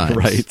 many times.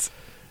 Right.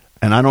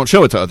 And I don't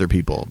show it to other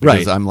people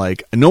because Right. I'm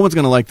like, no one's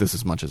going to like this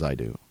as much as I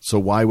do. So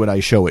why would I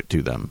show it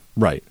to them?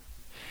 Right.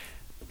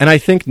 And I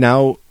think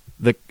now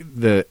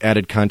the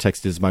added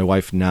context is my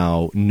wife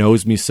now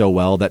knows me so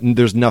well that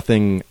there's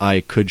nothing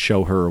I could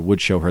show her or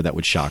would show her that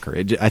would shock her.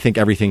 I think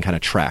everything kind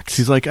of tracks.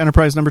 She's like,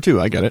 Enterprise number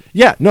 2. I get it.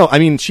 Yeah, no, I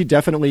mean, she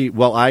definitely,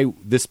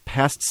 this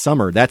past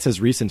summer, that's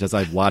as recent as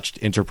I've watched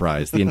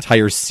Enterprise, the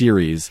entire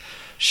series,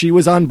 she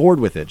was on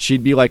board with it.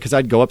 She'd be like, because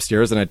I'd go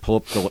upstairs and I'd pull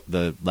up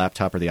the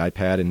laptop or the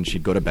iPad and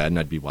she'd go to bed and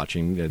I'd be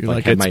watching. You're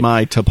like it's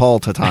my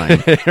Tapalta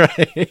time.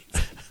 Right.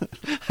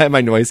 I had my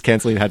noise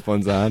canceling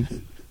headphones on.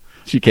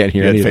 She can't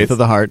hear You had any faith of of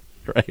the heart.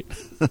 Right.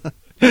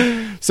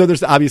 So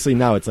there's obviously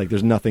now it's like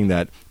there's nothing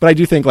that, but I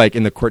do think like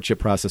in the courtship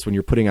process when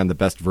you're putting on the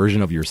best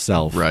version of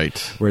yourself, Right.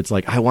 where it's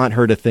like I want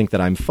her to think that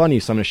I'm funny,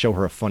 so I'm going to show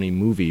her a funny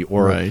movie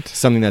or Right.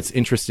 something that's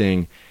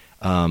interesting.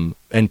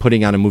 and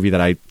putting on a movie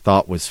that I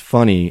thought was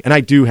funny. And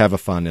I do have a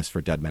fondness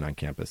for Dead Men on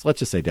Campus. Let's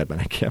just say Dead Men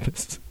on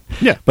Campus.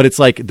 Yeah. But it's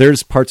like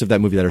there's parts of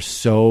that movie that are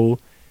so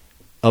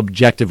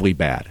objectively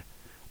bad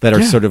that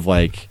are sort of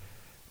like,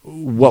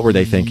 what were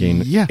they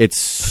thinking? Yeah. It's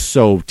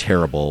so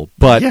terrible.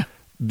 But Yeah.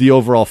 the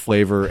overall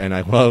flavor, and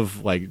I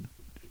love like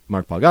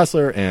Mark Paul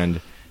Gosselaar and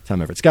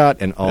Tom Everett Scott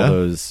and all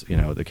those,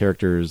 the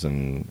characters,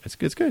 and it's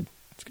good.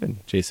 It's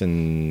good.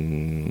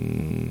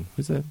 Jason,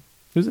 who's it?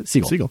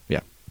 Segel. Yeah.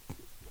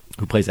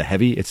 Who plays a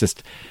heavy. It's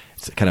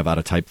kind of out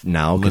of type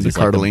now because Linda he's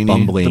like the Cardellini.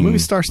 bumbling. The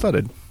movie's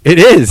star-studded. It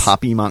is.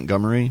 Poppy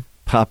Montgomery.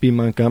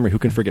 Who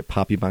can forget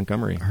Poppy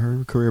Montgomery?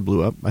 Her career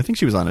blew up. I think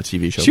she was on a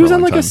TV show. She was for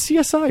on like time. a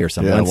CSI or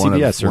something Yeah, on one of-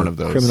 CBS one or of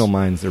those Criminal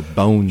Minds or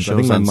Bones. I shows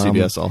think my on mom,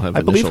 CBS all have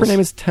I believe her initials. name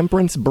is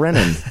Temperance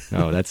Brennan.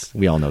 No,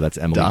 we all know that's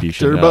Emily B. Dr.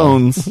 Chanel.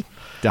 Bones.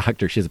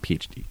 Doctor. She has a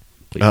PhD.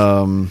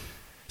 Please.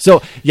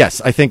 So yes,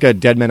 I think a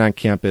Dead Men on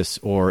Campus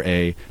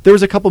there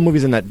was a couple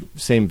movies in that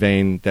same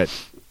vein that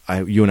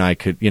you and I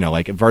could,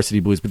 like Varsity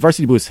Blues, but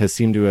Varsity Blues has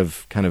seemed to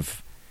have kind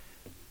of,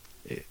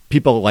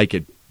 people like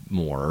it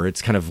more. It's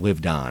kind of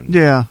lived on.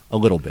 Yeah. A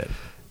little bit.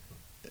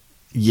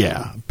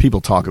 Yeah. People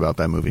talk about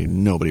that movie.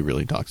 Nobody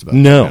really talks about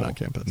Dead Men on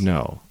Campus.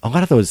 No. A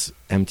lot of those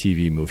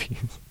MTV movies.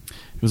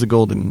 It was a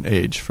golden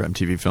age for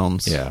MTV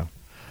films. Yeah.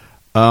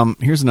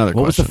 Here's another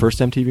What was question. the first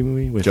MTV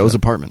movie? With Joe's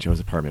Apartment. Joe's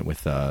Apartment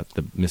with the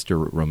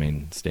Mr.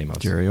 Romaine Stamos.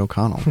 Jerry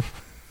O'Connell.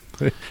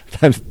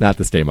 That's not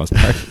the Stamos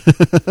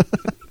part.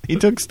 He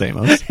took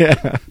Stamos.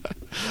 Yeah.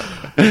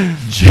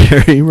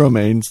 Jerry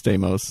Romaine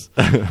Stamos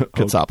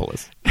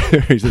Katsopoulos.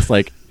 He's just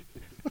like,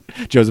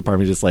 Joe's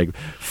Apartment just like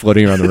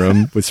floating around the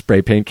room with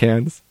spray paint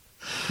cans.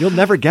 You'll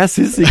never guess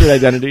his secret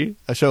identity.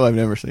 A show I've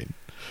never seen.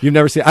 You've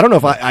never seen. I don't know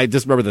if I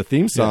just remember the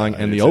theme song I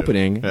and do the too.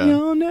 opening. Yeah.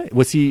 No.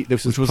 Was he?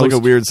 This Which was like a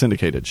weird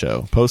syndicated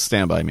show. Post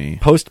Stand By Me.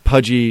 post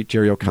pudgy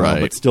Jerry O'Connell,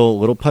 Right. but still a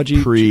little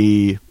pudgy.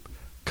 Pre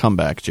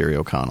comeback Jerry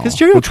O'Connell. 'Cause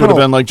Jerry which would have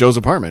O'Connell- been like Joe's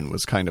Apartment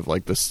was kind of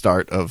like the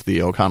start of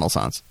the O'Connell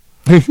Sans.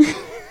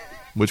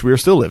 Which we are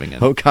still living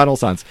in. O'Connell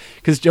songs,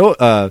 because Joe.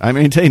 I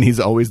maintain he's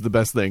always the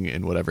best thing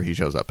in whatever he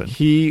shows up in.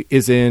 He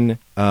is in.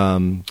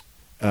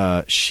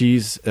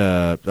 She's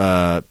Can't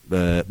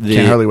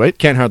Hardly Wait?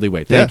 Can't Hardly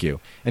Wait. Thank Yeah. you.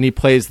 And he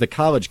plays the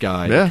college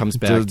guy that comes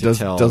back does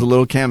to tell. a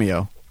little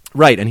cameo.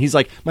 Right, and he's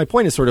like, my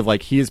point is sort of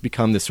like he has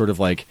become this sort of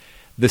like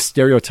the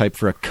stereotype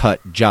for a cut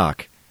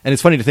jock, and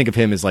it's funny to think of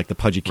him as like the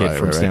pudgy kid Right,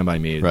 from right, Stand By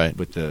Me, right.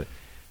 With the,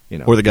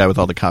 Or the guy with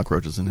all the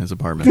cockroaches in his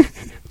apartment.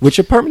 which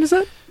apartment is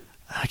that?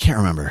 I can't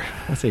remember.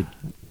 I say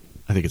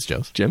I think it's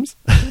Joe's. Jim's.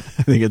 I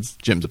think it's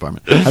Jim's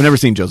apartment. I've never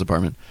seen Joe's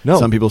apartment. No.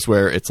 Some people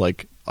swear it's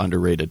like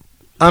underrated.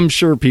 I'm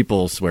sure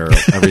people swear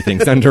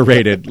everything's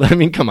underrated. I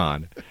mean, come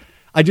on.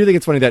 I do think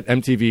it's funny that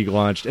MTV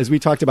launched, as we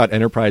talked about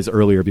Enterprise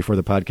earlier before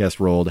the podcast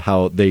rolled,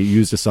 how they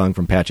used a song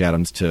from Patch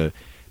Adams to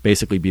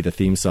basically be the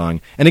theme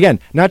song. And again,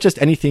 not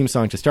just any theme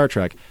song to Star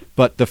Trek,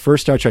 but the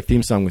first Star Trek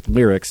theme song with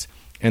lyrics,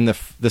 and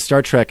the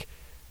Star Trek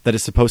that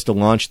is supposed to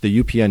launch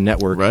the UPN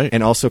network, Right.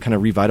 and also kind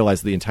of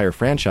revitalize the entire The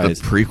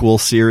franchise. prequel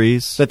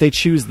series. That they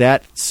choose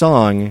that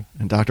song.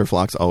 And Dr.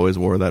 Phlox always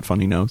wore that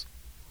funny nose.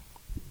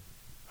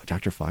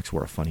 Dr. Fox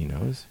wore a funny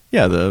nose.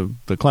 Yeah, the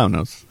clown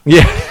nose.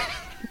 Yeah.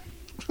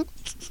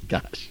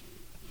 Gosh.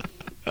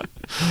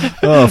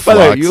 Oh, By the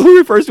way, Phlox. who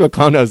refers to a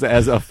clown nose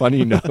as a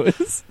funny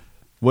nose?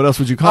 What else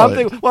would you call I'm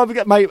it?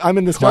 thinking, I'm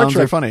in the Star Clowns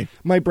Trek. are funny.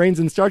 My brain's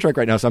in Star Trek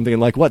right now, so I'm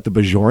thinking like, what? The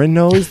Bajoran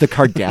nose, the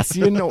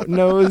Cardassian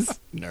nose.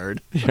 Nerd.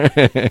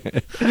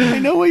 I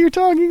know what you're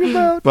talking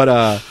about.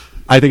 But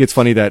I think it's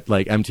funny that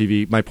like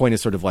MTV. My point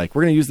is sort of like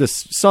we're going to use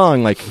this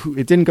song. Like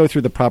it didn't go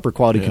through the proper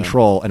quality Yeah.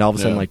 control, and all of a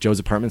sudden, Yeah. like Joe's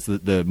Apartment's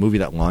the movie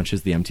that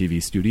launches the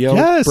MTV Studio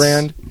Yes.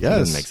 brand. Yes. That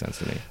doesn't make sense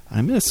to me.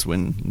 I miss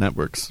when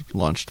networks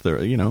launched their,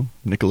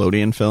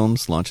 Nickelodeon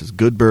films launches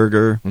Good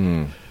Burger.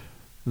 It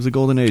was a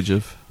golden age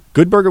of.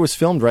 Good Burger was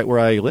filmed right where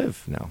I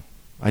live now.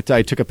 I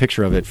took a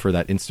picture of it for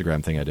that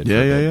Instagram thing I did.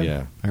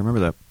 Yeah. I remember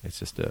that. It's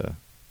just a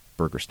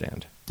burger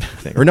stand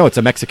thing. Or no, it's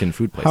a Mexican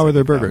food place. How I are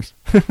their think now. burgers?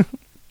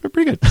 They're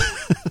pretty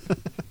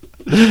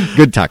good.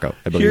 Good taco.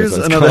 I believe Here's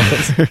that's what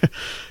it's another. called.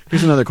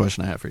 Here's another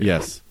question I have for you.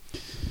 Yes.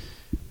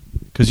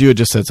 Because you had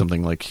just said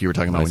something like you were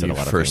talking I about said when a you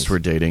lot of first things. were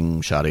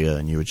dating Shadia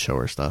and you would show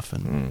her stuff.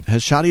 And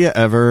has Shadia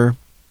ever,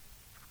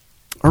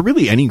 or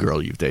really any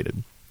girl you've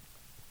dated,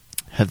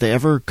 have they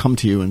ever come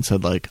to you and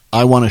said like,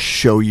 "I want to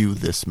show you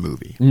this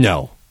movie"?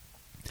 No.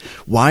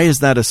 Why is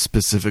that a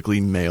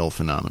specifically male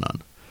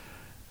phenomenon?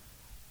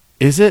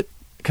 Is it?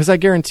 Because I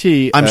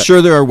guarantee. I'm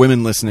sure there are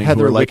women listening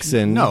Heather who are like,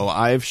 Wixon. "No,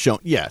 I've shown."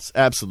 Yes,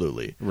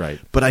 absolutely. Right.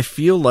 But I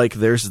feel like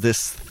there's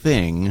this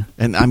thing,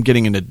 and I'm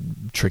getting into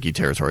tricky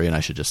territory, and I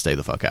should just stay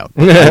the fuck out.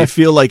 I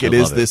feel like it I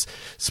is love it. this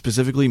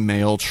specifically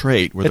male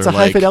trait where It's they're a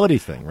high like, fidelity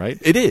thing, right?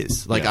 It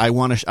is like Yeah. I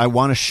want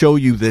to show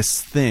you this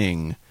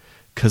thing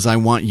because I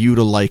want you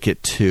to like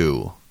it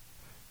too.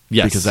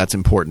 Yes. Because that's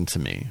important to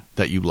me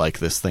that you like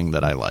this thing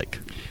that I like.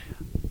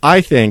 I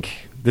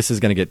think this is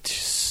going to get.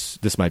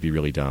 This might be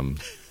really dumb.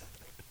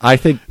 I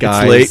think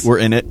guys It's late. We're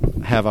in it.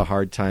 have a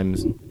hard time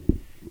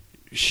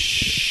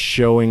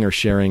showing or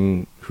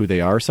sharing who they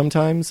are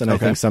sometimes. And I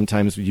Okay. think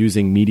sometimes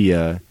using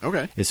media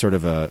Okay. is sort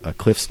of a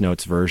Cliff's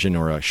Notes version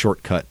or a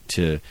shortcut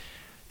to,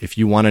 if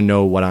you want to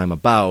know what I'm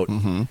about,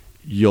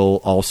 you'll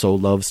also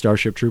love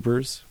Starship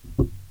Troopers.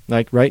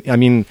 Like, right? I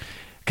mean,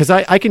 because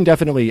I can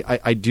definitely,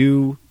 I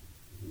do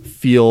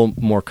feel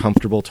more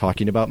comfortable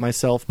talking about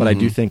myself, but I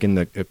do think in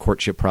the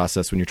courtship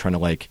process when you're trying to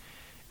like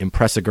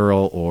impress a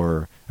girl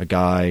or a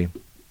guy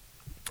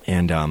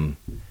and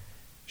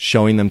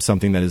showing them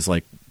something that is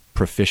like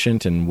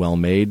proficient and well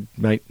made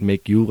might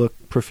make you look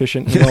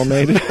proficient and well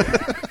made.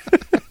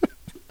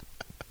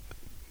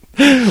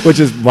 Which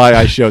is why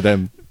I show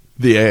them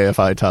The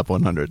AFI Top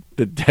 100.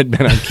 the dead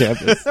men on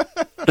campus.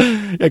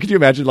 Yeah, could you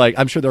imagine? Like,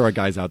 I'm sure there are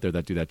guys out there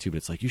that do that too, but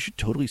it's like you should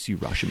totally see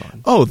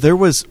Rashomon. Oh, there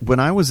was, when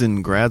I was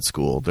in grad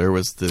school, there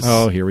was this.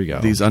 Oh, here we go.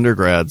 These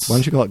undergrads. Why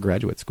don't you call it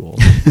graduate school?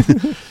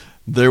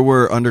 There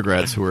were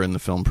undergrads who were in the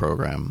film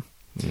program,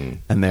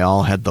 and they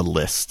all had the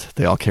list.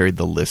 They all carried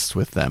the list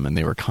with them, and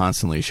they were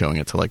constantly showing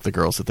it to like the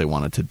girls that they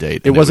wanted to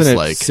date. It And wasn't was a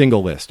like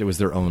single list. It was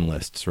their own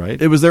lists, right?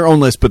 it was their own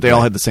list, but they all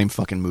Right. had the same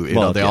fucking movie. You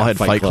Well, know, they yeah, all had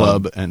Fight Fight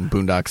Club. Club and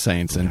Boondock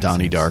Saints and Boondock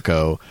Donnie Saints.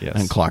 Darko Yes.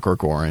 and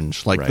Clockwork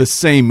Orange. Like Right. the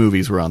same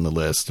movies were on the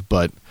list,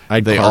 but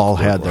I'd they all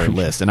Clockwork had their Orange.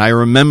 list. And I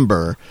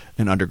remember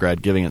an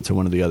undergrad giving it to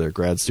one of the other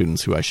grad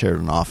students who I shared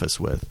an office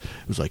with.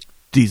 It was like,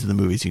 these are the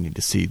movies you need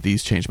to see.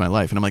 These changed my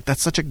life. And I'm like,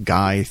 that's such a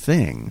guy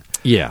thing.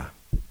 Yeah,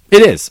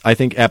 it is. I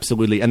think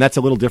absolutely, and that's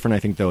a little different. I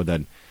think though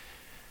than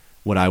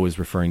what I was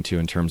referring to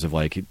in terms of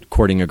like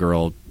courting a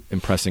girl,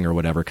 impressing her,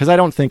 whatever. Because I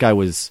don't think I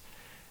was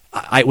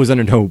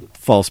under no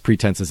false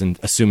pretenses in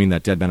assuming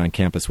that Dead Men on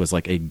Campus was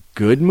like a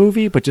good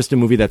movie, but just a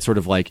movie that's sort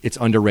of like it's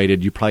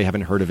underrated. You probably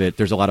haven't heard of it.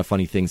 There's a lot of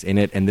funny things in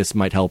it, and this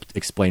might help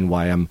explain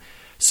why I'm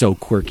so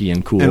quirky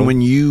and cool. And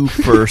when you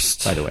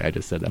first by the way, I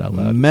just said that out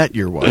loud. met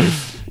your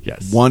wife,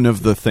 Yes. one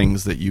of the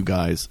things that you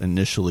guys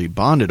initially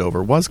bonded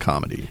over was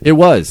comedy. It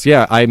was,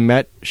 yeah. I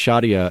met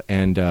Shadia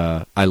and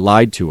I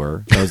lied to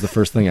her. That was the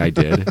first thing I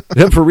did.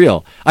 For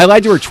real. I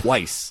lied to her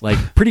twice, like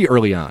pretty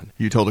early on.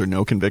 You told her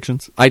no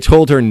convictions? I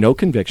told her no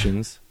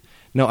convictions.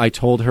 No, I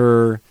told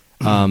her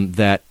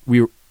that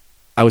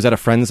I was at a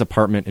friend's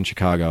apartment in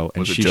Chicago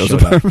and Was it she Joe's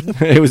showed up.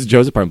 It was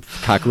Joe's apartment.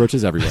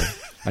 Cockroaches everywhere.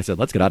 I said,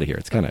 let's get out of here.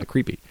 It's kind of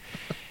creepy.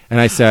 And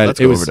I said, Let's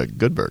it go was over to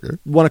Good Burger.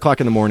 1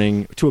 o'clock in the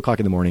morning, 2 o'clock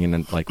in the morning, and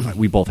then like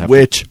we both have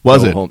Which to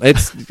was go it? home.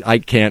 I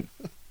can't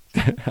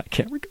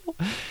recall.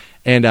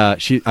 And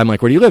I'm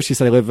like, where do you live? She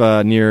said, I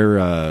live near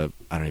I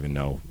don't even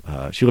know.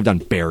 She lived on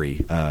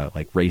Barry,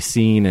 like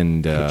Racine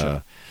and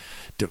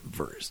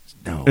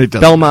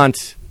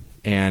Belmont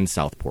and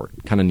Southport,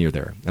 kind of near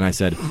there. And I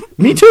said,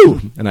 me too.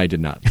 And I did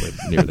not live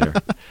near there.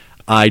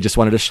 I just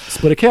wanted to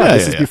split a cab. Yeah,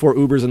 This yeah, is before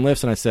Ubers and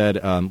Lyfts, and I said,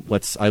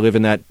 I live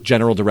in that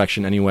general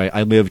direction anyway.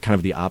 I live kind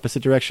of the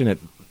opposite direction at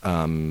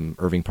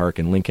Irving Park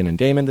and Lincoln and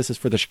Damon. This is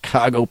for the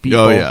Chicago people.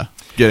 Oh, yeah.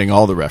 Getting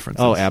all the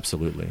references. Oh,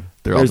 absolutely.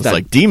 They're all There's just that-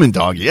 like, Demon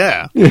Dog,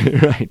 yeah.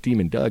 right,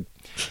 Demon Doug.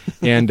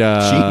 And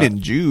Gene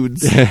and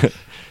Jude's.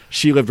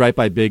 she lived right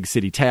by Big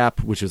City Tap,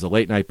 which is a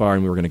late night bar,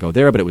 and we were going to go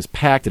there, but it was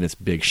packed, and it's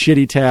Big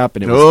Shitty Tap,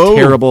 and it was Oh.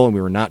 terrible, and we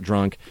were not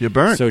drunk. You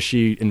burnt. So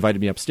she invited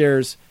me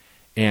upstairs,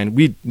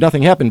 and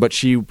nothing happened, but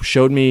she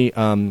showed me,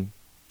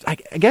 I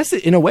guess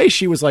in a way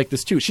she was like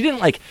this too. She didn't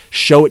like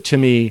show it to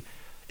me.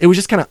 It was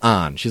just kind of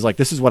on. She's like,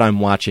 this is what I'm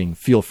watching.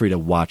 Feel free to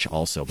watch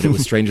also. But it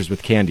was Strangers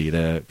with Candy,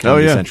 the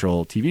Comedy yeah.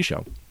 Central TV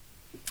show.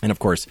 And of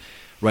course,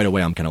 right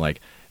away I'm kind of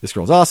like, this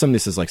girl's awesome.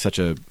 This is like such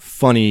a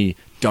funny,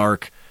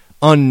 dark,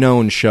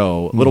 unknown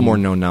show. A little more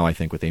known now, I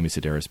think, with Amy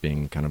Sedaris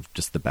being kind of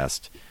just the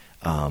best.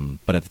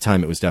 But at the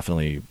time, it was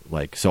definitely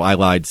like, so I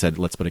lied, said,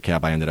 let's put a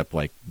cab. I ended up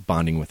like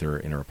bonding with her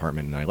in her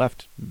apartment, and I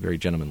left very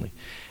gentlemanly.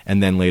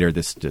 And then later,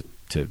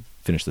 to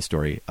finish the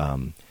story,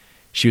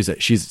 she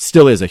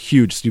still is a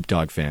huge Snoop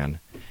Dogg fan,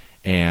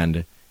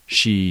 and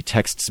she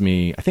texts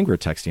me. I think we were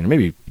texting, or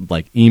maybe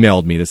like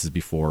emailed me. This is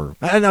before,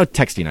 I don't know,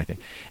 texting, I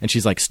think. And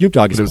she's like, Snoop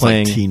Dogg is It was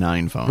playing like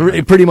T9 phone.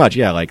 Right? pretty much,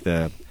 yeah. Like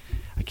I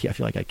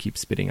feel like I keep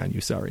spitting on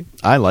you. Sorry.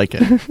 I like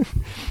it.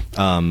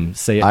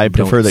 Say it. I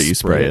prefer don't that you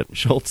spray it.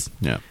 Schultz.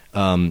 Yeah.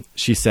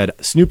 She said,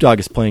 Snoop Dogg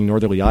is playing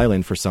Northerly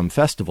Island for some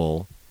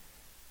festival.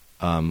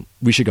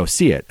 We should go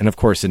see it. And of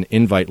course, an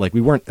invite, like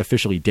we weren't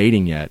officially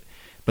dating yet,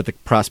 but the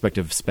prospect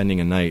of spending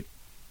a night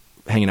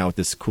hanging out with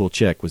this cool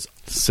chick was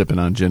Sipping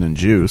on gin and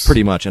juice.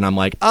 pretty much. And I'm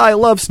like, I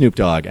love Snoop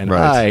Dogg. And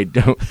Right. I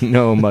don't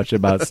know much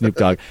about Snoop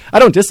Dogg. I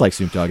don't dislike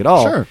Snoop Dogg at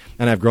all. Sure.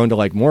 And I've grown to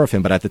like more of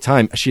him. But at the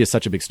time, she is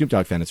such a big Snoop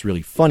Dogg fan. It's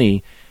really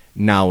funny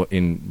now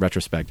in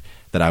retrospect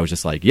that I was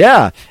just like,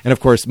 yeah. And of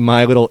course,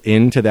 my little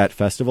into that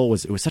festival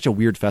was, it was such a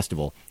weird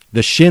festival.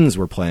 The Shins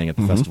were playing at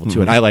the festival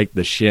too. And I like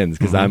the Shins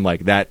because I'm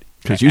like that.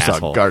 Because you asshole.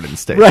 saw Garden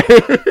State.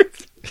 Right.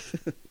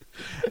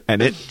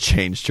 And it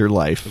changed your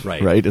life.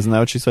 Right. Isn't that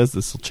what she says?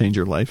 This will change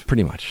your life?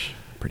 Pretty much.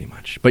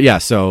 But yeah,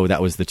 so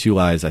that was the two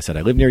lies. I said,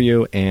 I live near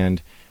you,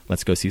 and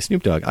let's go see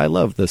Snoop Dogg. I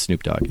love the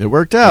Snoop Dogg. It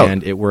worked out.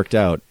 And it worked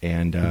out.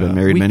 And You've been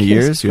married we many kissed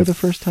years. for You the have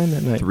first time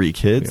that night. 3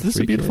 kids. We have This is a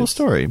 3 beautiful kids.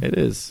 story. It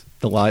is.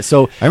 The lie.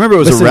 So I remember it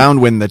was listen,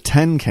 around when the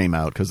 10 came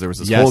out because there was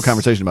this Yes. whole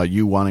conversation about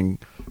you wanting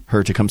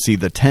her to come see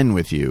the 10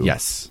 with you.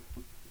 Yes.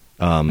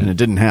 And it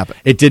didn't happen.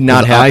 It did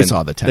not happen. I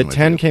saw the 10. The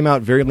 10 came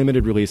out very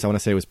limited release. I want to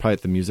say it was probably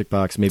at the Music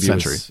Box. Maybe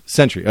Century. It was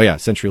Century. Oh yeah,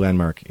 Century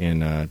Landmark in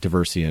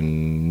Diversey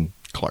and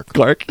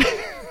Clark.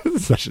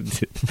 Such a,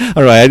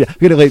 all right, I'm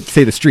gonna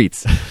say the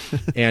streets.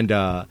 And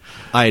I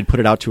had put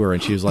it out to her,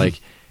 and she was like,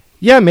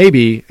 "Yeah,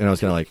 maybe." And I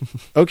was kind of like,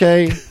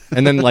 "Okay."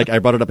 And then like I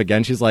brought it up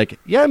again. She's like,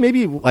 "Yeah,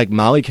 maybe like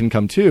Molly can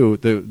come too."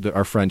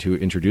 Our friend who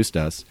introduced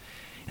us.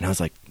 And I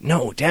was like,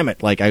 "No, damn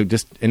it!" Like it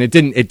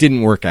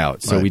didn't work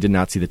out. So Right. we did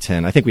not see the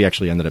 10. I think we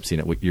actually ended up seeing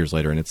it years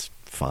later, and it's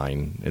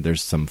fine.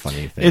 There's some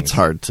funny things. It's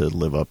hard to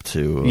live up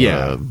to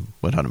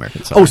Wet Hot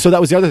American Summer. Oh, so that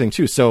was the other thing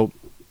too. So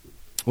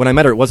when I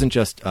met her, it wasn't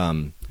just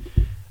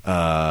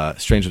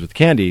Strangers with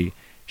Candy.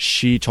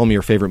 She told me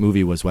her favorite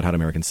movie was Wet Hot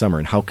American Summer,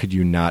 and how could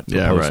you not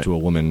propose to a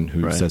woman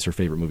who says her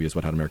favorite movie is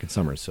Wet Hot American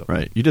Summer? So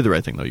Right. You did the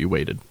right thing, though. You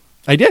waited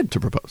I did. to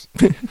propose.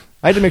 I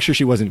had to make sure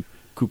she wasn't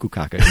cuckoo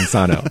caca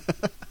insano,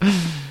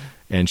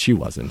 and she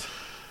wasn't.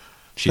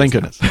 Thank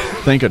goodness.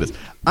 Thank goodness.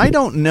 I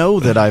don't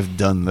know that I've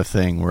done the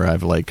thing where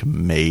I've like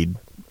made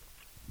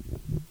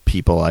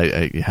people.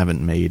 I haven't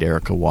made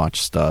Erica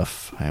watch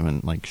stuff. I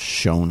haven't like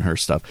shown her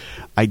stuff.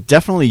 I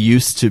definitely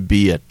used to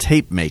be a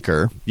tape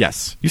maker.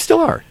 Yes, you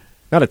still are.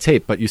 Not a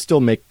tape, but you still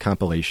make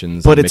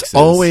compilations. But and it's mixes.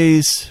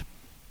 always.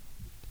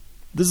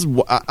 I'm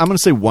going to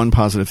say one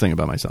positive thing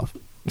about myself,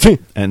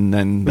 and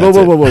then that's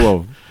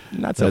whoa!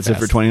 Not so That's it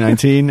fast. for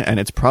 2019, and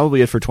it's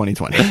probably it for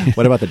 2020.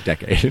 What about the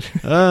decade?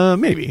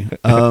 Maybe.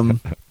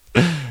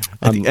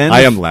 At the end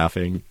I am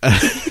laughing.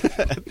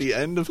 at the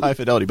end of High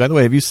Fidelity. By the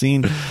way, have you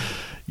seen?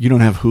 You don't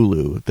have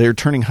Hulu. They're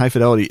turning High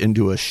Fidelity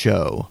into a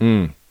show,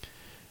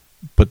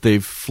 but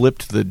they've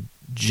flipped the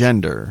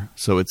gender,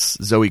 so it's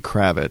Zoe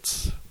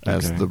Kravitz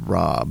as the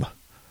Rob.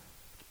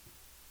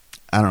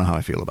 I don't know how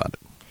I feel about it.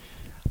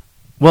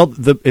 Well,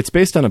 it's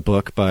based on a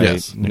book by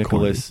Yes, Nick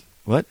Nicholas.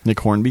 What? Nick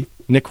Hornby.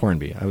 Nick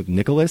Hornby.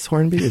 Nicholas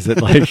Hornby? Is it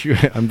like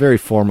I'm very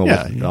formal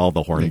with all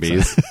the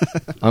Hornbys.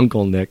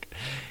 Uncle Nick.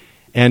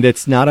 And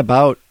it's not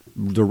about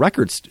the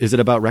records. Is it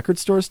about record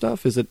store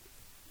stuff? Is it?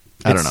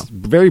 I don't know.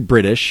 Very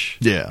British.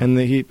 Yeah. And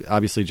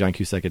obviously John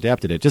Cusack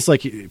adapted it. Just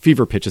like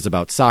Fever Pitch is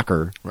about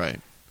soccer. Right.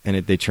 And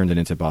they turned it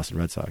into Boston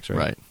Red Sox, right?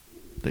 Right.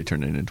 They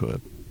turned it into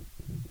a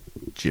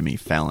Jimmy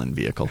Fallon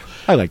vehicle.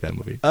 I like that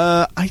movie.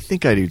 I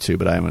think I do too,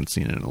 but I haven't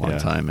seen it in a long Yeah.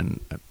 time, and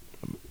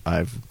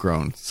I've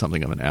grown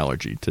something of an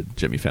allergy to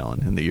Jimmy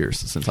Fallon in the years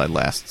since I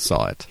last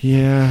saw it.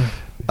 Yeah.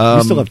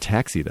 You still have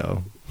Taxi,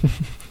 though.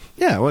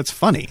 Yeah, well, it's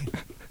funny.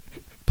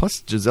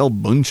 Plus, Giselle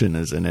Bundchen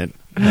is in it,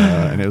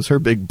 and it was her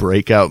big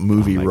breakout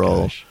movie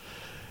role. Gosh.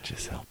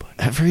 Giselle Bundchen.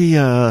 Every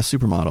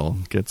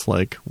supermodel gets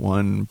like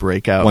one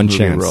breakout One movie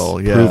chance.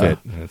 role. Yeah. Prove it.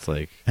 And it's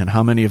like, And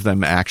how many of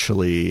them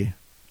actually?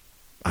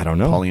 I don't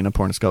know. Paulina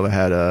Porniskova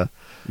had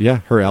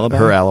Her Alibi.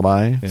 Her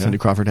Alibi. Yeah. Cindy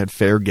Crawford had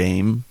Fair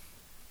Game.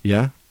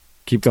 Yeah.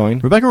 Keep going.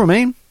 Rebecca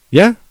Romijn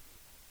Yeah.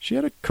 She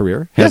had a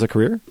career. Has a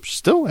career.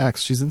 still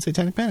acts. She's in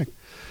Satanic Panic.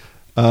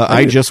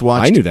 I just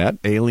watched I knew that.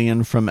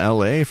 Alien from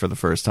L.A. for the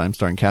first time,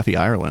 starring Kathy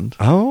Ireland.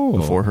 Oh.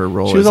 Before her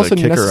role She was as also a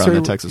kicker on Necessary-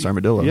 the Texas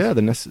Armadillos. Yeah,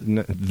 the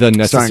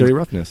Necessary Starring-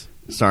 Roughness.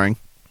 Starring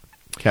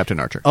Captain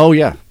Archer. Oh,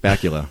 yeah.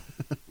 Bakula.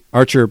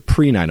 Archer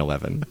pre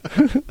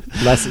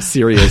 9/11. Less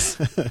serious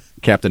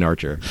Captain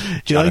Archer.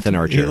 Jonathan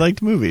Archer. He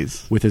liked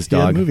movies. With his He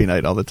had dog. movie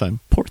night all the time.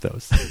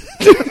 Porthos.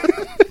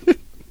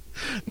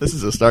 This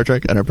is a Star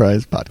Trek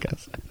Enterprise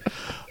podcast.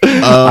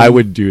 I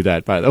would do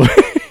that, by the way.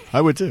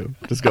 I would too.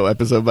 Just go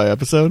episode by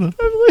episode.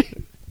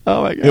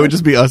 Oh, my God. It would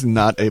just be us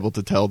not able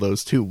to tell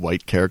those two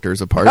white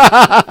characters apart.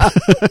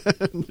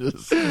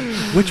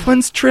 Which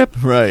one's Trip?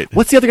 Right.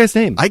 What's the other guy's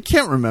name? I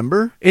can't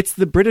remember. It's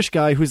the British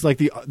guy who's like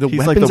the He's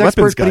weapons like the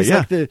expert, weapons but guy, he's yeah.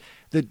 like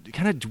the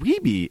kind of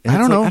dweeby. And I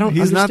don't it's know. like,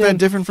 He's not that understand.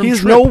 different from He's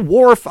Trip. no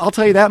Worf, I'll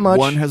tell you that much.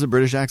 One has a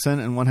British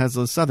accent and one has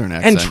a Southern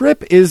accent. and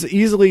Trip is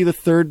easily the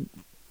third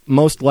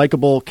most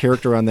likable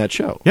character on that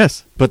show.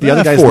 Yes. But the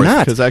other guy's fourth,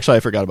 not. Because actually I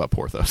forgot about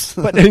Porthos.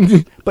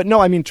 But no,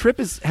 I mean Trip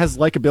has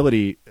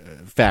likability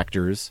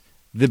factors.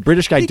 The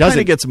British guy He kind doesn't.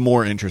 of gets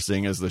more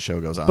interesting as the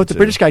show goes on. But the too.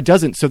 British guy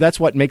doesn't, so that's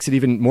what makes it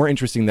even more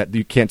interesting that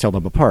you can't tell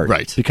them apart.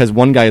 Right. Because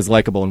one guy is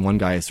likable and one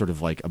guy is sort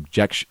of like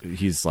objection.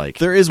 He's like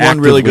There is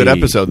one really good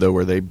actively- episode though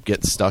where they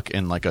get stuck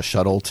in like a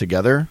shuttle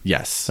together.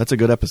 Yes. That's a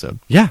good episode.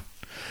 Yeah.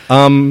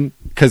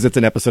 Because it's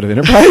an episode of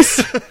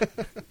Enterprise,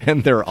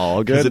 and they're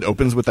all Because good. it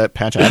opens with that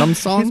Patch Adams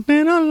song. It's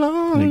been a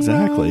long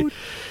Exactly. road.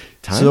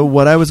 Time? So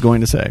what I was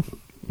going to say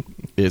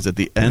is at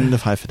the end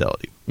of High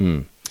Fidelity,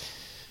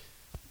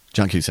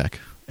 John Cusack,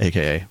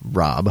 a.k.a.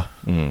 Rob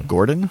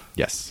Gordon.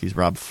 Yes. He's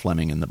Rob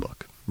Fleming in the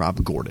book.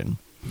 Rob Gordon.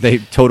 They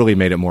totally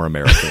made it more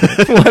American.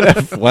 What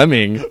a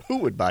Fleming. Who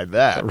would buy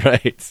that?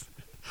 Right.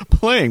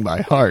 Playing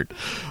by heart.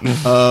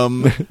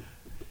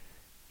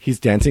 He's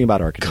dancing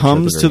about architecture.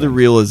 Comes at to the very end.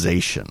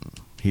 realization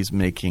he's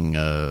making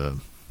a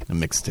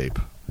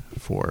mixtape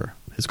for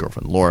his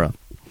girlfriend Laura,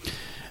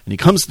 and he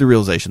comes to the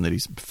realization that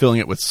he's filling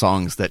it with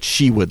songs that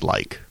she would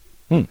like.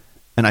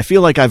 And I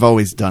feel like I've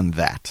always done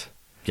that.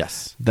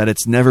 Yes. That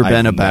it's never I've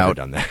been never about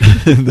done that.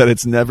 that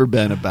it's never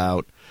been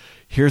about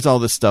here's all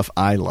the stuff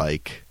I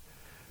like.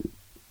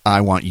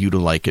 I want you to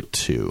like it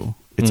too.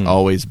 It's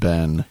always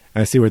been.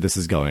 I see where this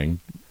is going.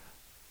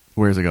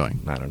 Where's it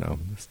going? I don't know.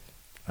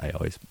 I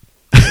always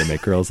try to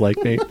make girls like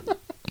me.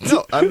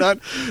 No, I'm not.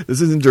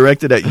 This isn't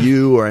directed at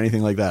you or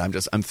anything like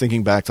that. I'm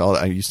thinking back to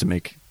I used to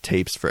make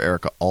tapes for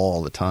Erica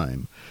all the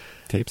time.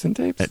 Tapes and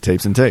tapes? At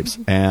tapes and tapes.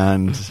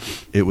 And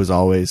it was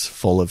always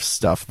full of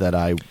stuff that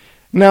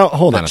Now,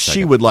 hold on a second.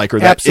 she would like, or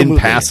that Absolutely. in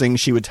passing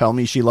she would tell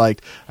me she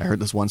liked. I heard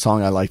this one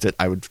song, I liked it.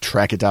 I would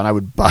track it down. I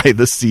would buy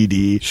the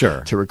CD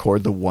Sure. to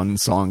record the one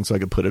song so I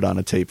could put it on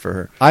a tape for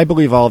her. I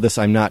believe all of this.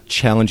 I'm not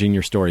challenging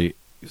your story.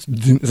 It's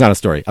not a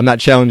story. I'm not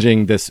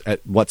challenging this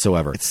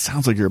whatsoever. It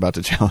sounds like you're about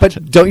to challenge But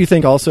it. don't you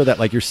think also that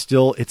like it's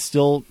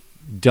still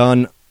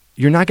done?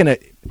 You're not going to.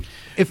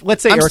 If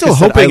let's say I'm Erica still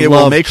said, hoping I it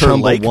will love make her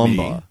like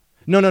Chumbawamba. me.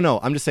 No.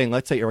 I'm just saying.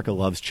 Let's say Erica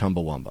loves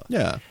Chumbawamba.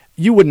 Yeah.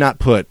 You would not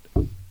put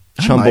might.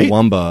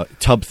 Chumbawamba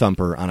Tub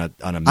Thumper on a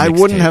mixtape. I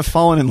wouldn't have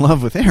fallen in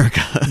love with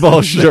Erica.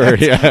 Well, sure,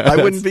 yeah. I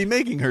wouldn't be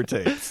making her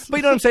tapes. But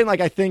you know what I'm saying?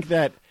 Like, I think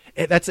that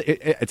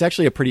it's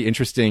actually a pretty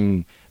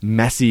interesting,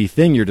 messy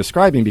thing you're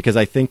describing because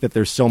I think that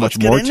there's so much Let's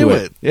get more into to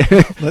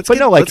it. Let's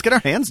Let's get our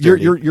hands You're,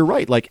 dirty. you're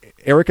right. Like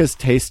Erica's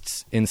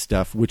tastes in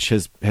stuff, which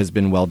has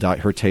been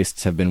her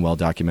tastes have been well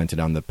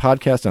documented on the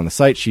podcast, on the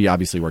site. She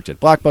obviously worked at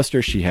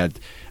Blockbuster.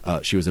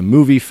 She was a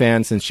movie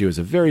fan since she was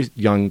a very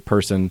young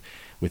person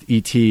with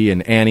E.T.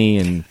 and Annie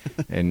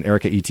and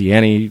Erica E.T.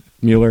 Annie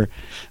Mueller.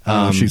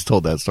 She's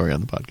told that story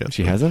on the podcast.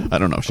 She hasn't? I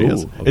don't know if she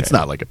has. Okay. It's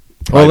not like a.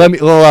 Well,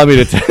 allow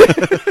me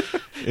to.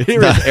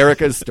 Here is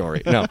Erica's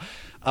story. No,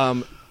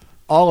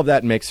 all of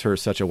that makes her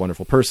such a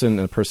wonderful person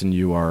and a person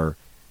you are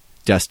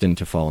destined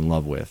to fall in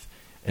love with,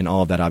 and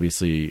all of that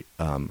obviously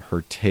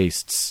her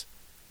tastes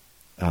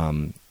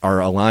are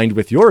aligned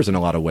with yours in a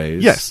lot of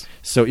ways. Yes.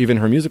 So even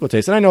her musical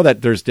taste, and I know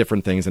that there's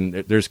different things, and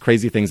there's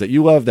crazy things that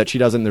you love that she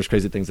doesn't. There's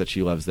crazy things that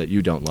she loves that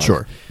you don't love.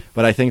 Sure.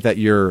 But I think that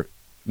your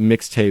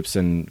mixtapes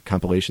and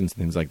compilations and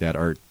things like that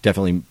are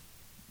definitely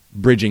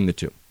bridging the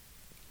two.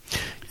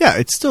 Yeah,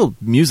 it's still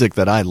music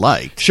that I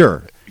liked.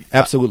 Sure,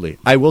 absolutely.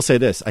 I will say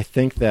this. I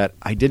think that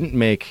I didn't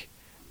make...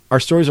 Our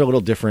stories are a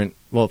little different,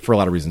 well, for a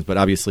lot of reasons, but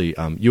obviously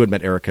you had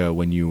met Erica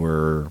when you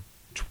were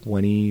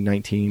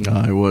 19.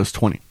 I was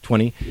 20.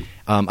 20.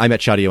 I met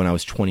Shadia when I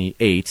was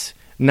 28.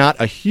 Not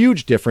a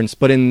huge difference,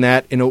 but in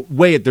a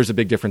way, there's a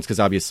big difference because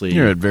obviously...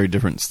 You're at very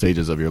different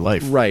stages of your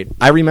life. Right.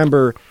 I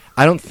remember,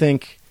 I don't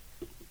think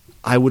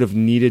I would have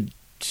needed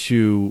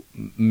to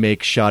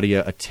make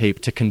Shadia a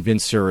tape to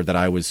convince her that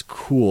I was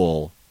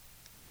cool,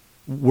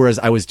 whereas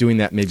I was doing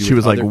that maybe She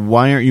was with like,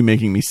 why aren't you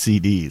making me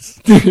CDs?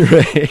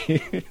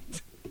 right.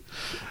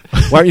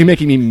 Why aren't you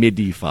making me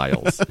MIDI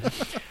files?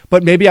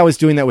 But maybe I was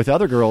doing that with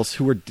other girls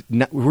who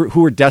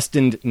were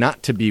destined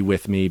not to be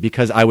with me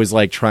because I was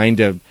like trying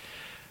to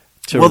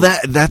well,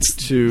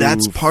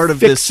 that's part of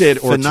fix this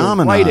it or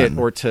phenomenon. to write it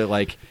or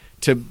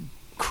to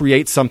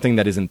create something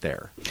that isn't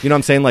there. You know what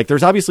I'm saying? Like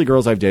there's obviously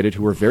girls I've dated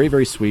who were very,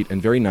 very sweet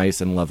and very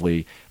nice and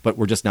lovely, but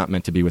were just not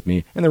meant to be with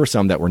me. And there were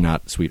some that were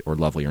not sweet or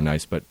lovely or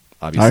nice, but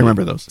obviously I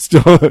remember those.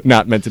 still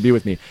not meant to be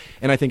with me.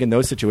 And I think in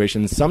those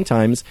situations,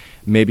 sometimes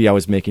maybe I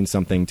was making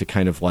something to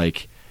kind of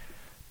like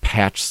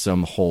patch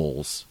some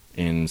holes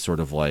in sort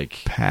of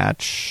like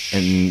Patch.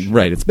 and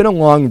right. It's been a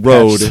long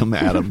road. Patch some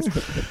atoms.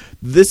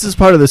 This is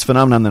part of this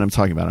phenomenon that I'm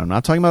talking about. I'm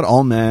not talking about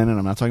all men and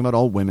I'm not talking about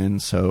all women.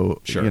 So,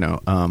 Sure. you know,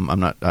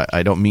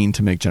 I don't mean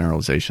to make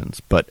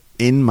generalizations, but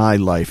in my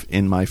life,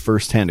 in my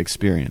firsthand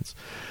experience,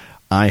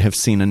 I have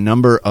seen a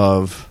number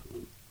of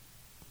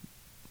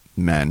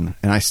men,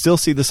 and I still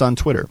see this on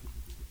Twitter,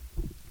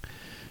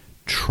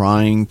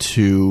 trying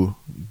to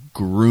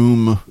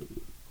groom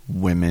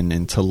women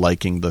into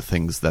liking the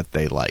things that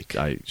they like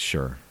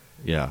Sure.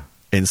 Yeah.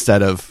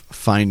 instead of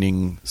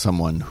finding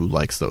someone who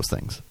likes those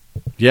things.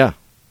 Yeah.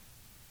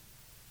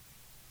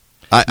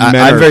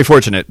 I'm very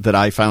fortunate that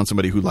I found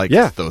somebody who liked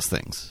Yeah. those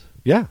things,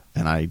 Yeah.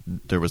 and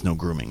there was no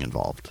grooming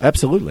involved.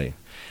 Absolutely.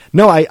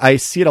 No, I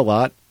see it a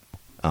lot.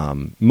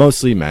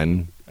 Mostly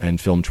men, and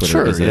film Twitter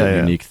Sure, is a yeah.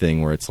 unique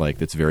thing where it's like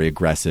it's very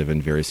aggressive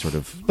and very sort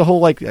of the whole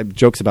like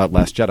jokes about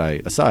Last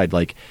Jedi aside,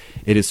 like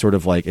it is sort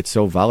of like it's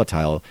so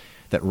volatile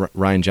that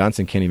Ryan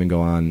Johnson can't even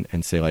go on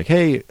and say like,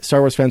 "Hey, Star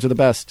Wars fans are the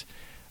best,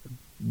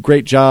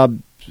 great job."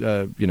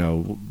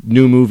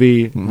 New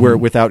movie where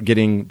without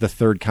getting the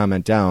third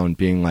comment down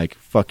being like,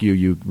 fuck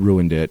you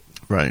ruined it.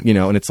 Right.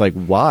 And it's like,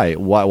 why?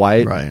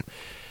 Right.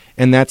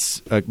 And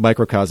that's a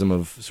microcosm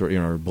of sort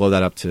of, blow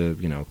that up to,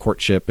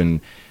 courtship. And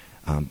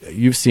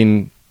you've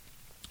seen,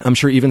 I'm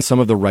sure even some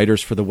of the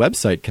writers for the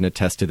website can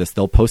attest to this.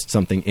 They'll post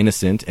something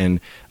innocent and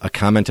a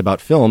comment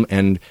about film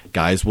and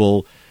guys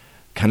will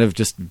kind of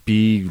just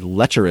be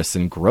lecherous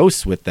and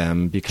gross with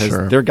them because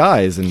Sure. they're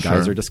guys and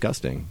guys Sure. are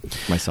disgusting.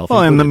 Myself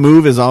Well, and the included.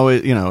 move is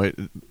always,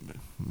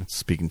 it's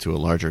speaking to a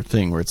larger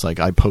thing where it's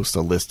like I post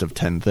a list of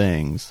 10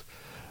 things,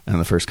 and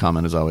the first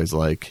comment is always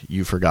like,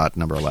 "You forgot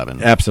number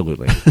 11."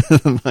 Absolutely.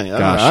 Like,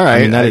 Gosh, all right.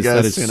 I mean, that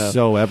guess, is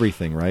so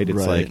everything, right? It's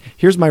Right. like,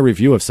 here's my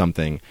review of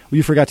something. Well,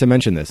 you forgot to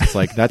mention this. It's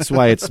like, that's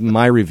why it's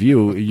my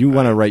review. You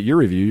want to write your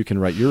review, you can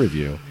write your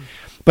review.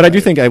 But I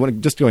do think,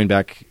 just going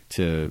back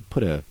to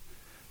put a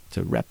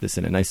to wrap this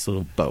in a nice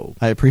little bow.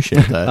 I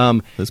appreciate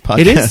that. This it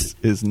podcast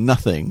is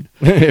nothing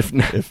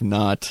if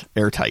not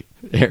airtight.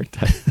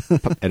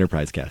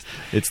 Enterprise Cast.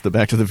 It's the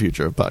Back to the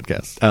Future of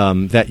podcasts.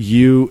 That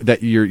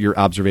your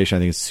observation, I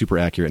think, is super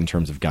accurate in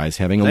terms of guys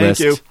having a Thank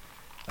list. you.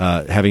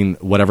 Having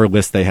whatever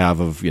list they have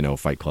of,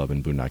 Fight Club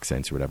and Boondock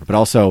Saints or whatever, but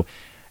also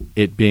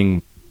it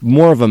being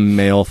more of a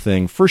male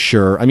thing for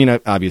sure. I mean,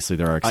 obviously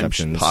there are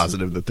exceptions. I'm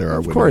positive that there are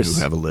women course.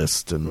 who have a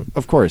list, and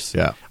of course,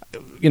 yeah.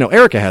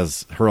 Erica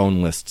has her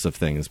own lists of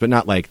things, but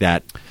not like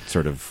that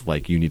sort of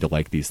like you need to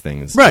like these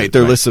things. Right,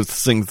 they're lists of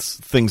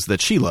things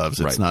that she loves.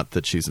 It's Right. not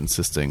that she's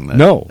insisting that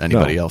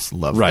anybody No. else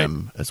love Right.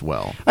 them as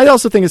well. I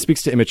also think it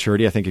speaks to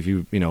immaturity. I think if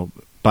you,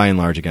 by and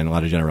large, again, a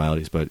lot of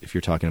generalities, but if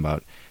you're talking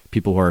about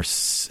people who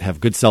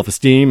have good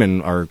self-esteem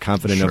and are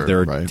confident Sure, of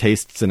their right.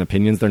 tastes and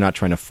opinions, they're not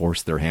trying to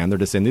force their hand. They're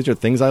just saying, these are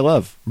things I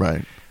love.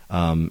 Right.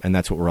 And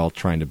that's what we're all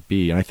trying to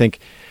be. And I think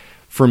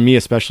for me,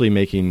 especially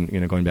making,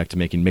 going back to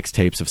making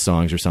mixtapes of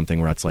songs or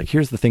something where it's like,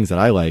 here's the things that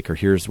I like, or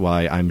here's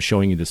why I'm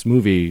showing you this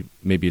movie.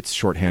 Maybe it's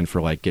shorthand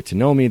for like, get to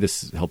know me.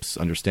 This helps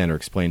understand or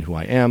explain who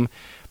I am,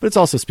 but it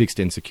also speaks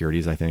to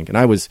insecurities, I think. And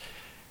I was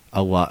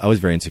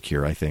very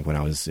insecure, I think, when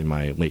I was in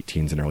my late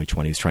teens and early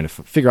 20s, trying to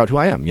figure out who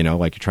I am,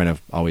 like you're trying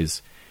to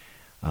always,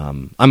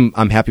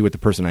 I'm happy with the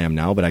person I am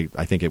now, but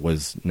I think it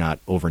was not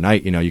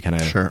overnight. You kind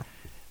of, Sure.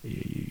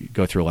 You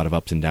go through a lot of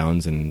ups and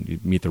downs, and you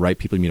meet the right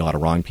people, you meet a lot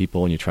of wrong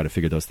people, and you try to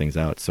figure those things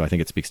out. So I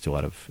think it speaks to a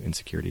lot of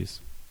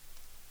insecurities.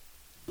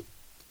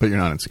 But you're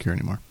not insecure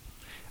anymore.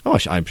 Oh,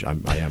 I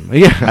am.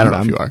 Yeah, I don't know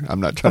if you are. I'm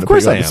not trying of to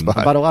course put you I on the am spot.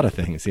 about a lot of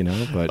things,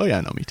 But Oh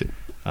yeah, no, me too.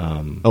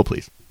 Oh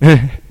please.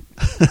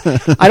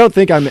 I don't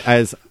think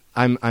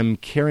I'm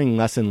caring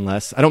less and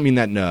less. I don't mean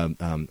that.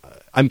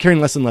 I'm caring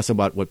less and less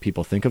about what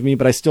people think of me,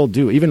 but I still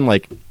do. Even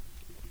like,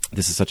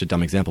 this is such a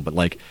dumb example, but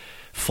like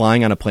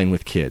flying on a plane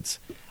with kids.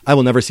 I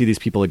will never see these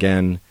people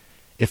again.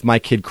 If my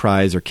kid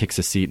cries or kicks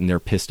a seat and they're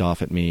pissed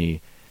off at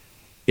me,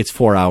 it's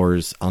 4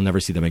 hours. I'll never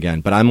see them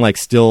again. But I'm like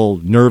still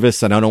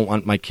nervous, and I don't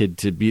want my kid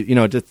to be.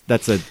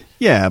 That's a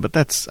Yeah, but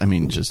that's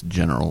just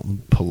general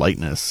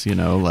politeness.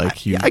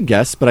 Like you. I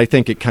guess, but I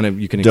think it kind of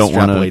you can Don't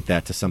extrapolate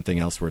that to something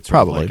else where it's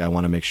sort of Probably. like I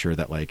want to make sure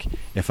that like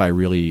if I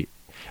really.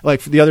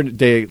 Like the other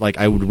day, like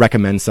I would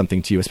recommend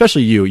something to you,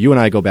 especially you. You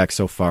and I go back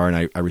so far,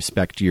 and I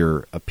respect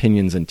your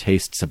opinions and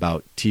tastes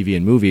about TV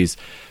and movies.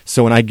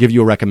 So when I give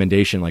you a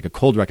recommendation, like a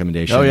cold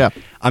recommendation, Oh, yeah.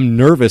 I'm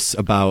nervous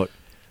about,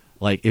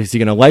 like, is he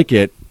going to like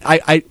it?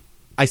 I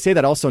say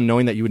that also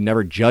knowing that you would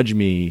never judge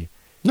me.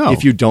 No.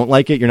 If you don't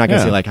like it, you're not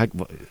going to Yeah. say, like,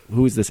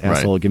 who is this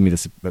asshole? Right. Give me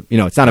this.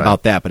 It's not Right.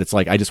 about that, but it's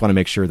like I just want to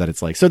make sure that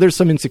it's like. So there's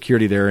some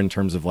insecurity there in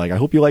terms of, like, I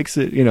hope he likes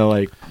it, I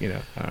don't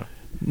know.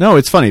 No,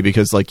 it's funny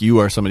because like you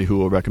are somebody who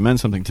will recommend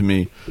something to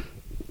me,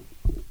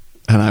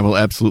 and I will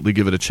absolutely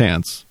give it a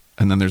chance.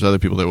 And then there's other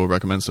people that will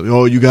recommend something.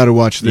 Oh, you got to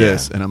watch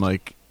this, Yeah. and I'm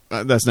like,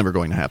 that's never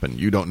going to happen.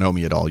 You don't know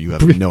me at all. You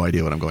have no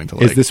idea what I'm going to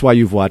like. Is this why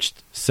you've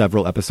watched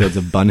several episodes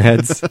of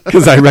Bunheads?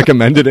 Because I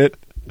recommended it.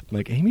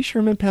 Like Amy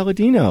Sherman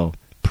Palladino,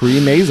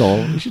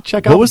 pre-Maisel. You should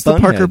check out. What was the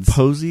Parker Bunheads.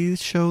 Posey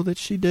show that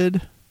she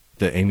did?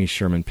 The Amy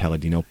Sherman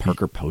Palladino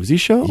Parker Posey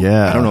show?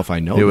 Yeah, I don't know if I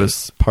know. It this.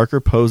 was Parker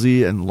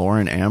Posey and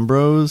Lauren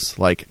Ambrose,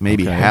 like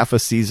maybe Okay. half a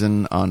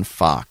season on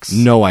Fox.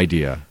 No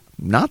idea.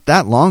 Not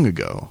that long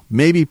ago.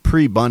 Maybe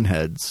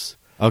pre-Bunheads,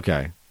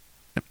 Okay.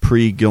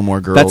 pre-Gilmore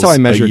Girls. That's how I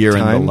measured A Year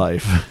in time. the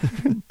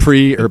Life.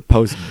 Pre or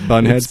post It's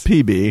Bunheads?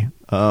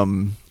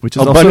 PB, which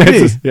is also Bunheads B.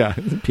 is, yeah,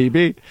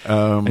 PB.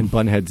 And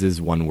Bunheads is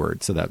one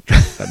word, so that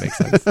makes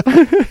sense.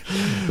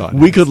 Bunheads.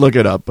 We could look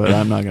it up, but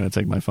I'm not going to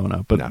take my phone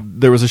out. But No.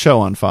 there was a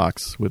show on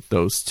Fox with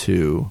those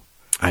two,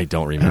 I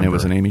don't remember. and it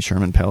was an Amy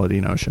Sherman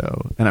Palladino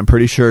show. And I'm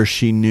pretty sure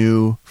she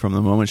knew from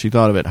the moment she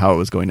thought of it how it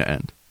was going to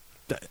end.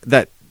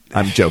 that.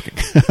 I'm joking.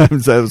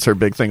 That was her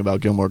big thing about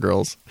Gilmore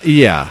Girls.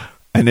 Yeah.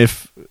 And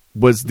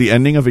was the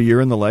ending of A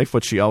Year in the Life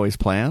what she always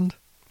planned?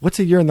 What's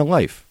a year in the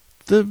life?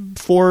 The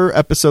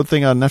 4-episode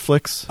thing on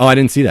Netflix. Oh, I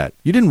didn't see that.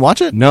 You didn't watch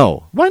it?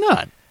 No. Why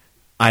not?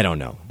 I don't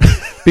know.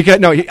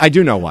 Because I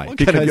do know why. What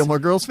because kind of Gilmore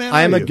Girls fan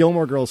I am are a you?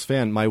 Gilmore Girls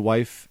fan. My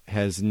wife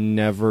has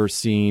never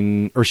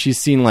seen, or she's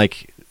seen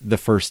like the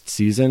first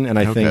season, and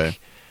I Okay. think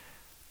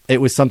it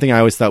was something I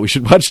always thought we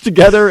should watch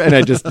together, and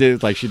I just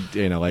did. Like, like, It's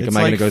am I like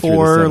going to go through the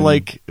 4 seven?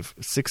 like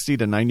 60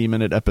 to 90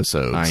 minute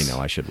episodes. I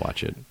know I should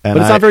watch it, And but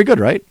it's I- not very good,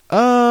 right?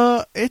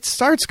 It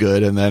starts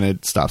good and then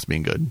it stops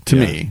being good to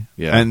Yeah. me.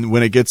 Yeah. And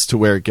when it gets to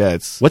where it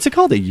gets, What's it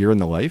called? A Year in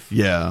the Life?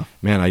 yeah,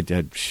 Man, I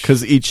did.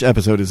 because each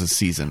episode is a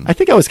season. I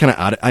think I was kind of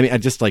out. I mean, I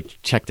just like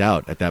checked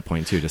out at that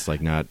point too. Just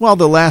like not. Well,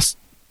 the last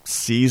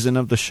season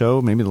of the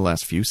show, maybe the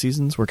last few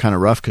seasons, were kind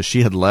of rough because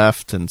she had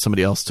left and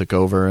somebody else took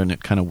over, and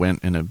it kind of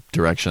went in a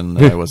direction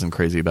that I wasn't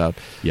crazy about.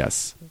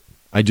 Yes,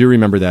 I do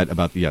remember that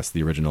about the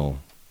original.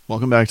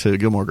 Welcome back to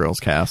Gilmore Girls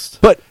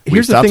cast. But we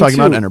here's the stopped thing talking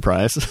too. about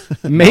Enterprise.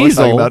 Now we're talking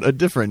Maisel about a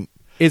different.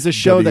 Is a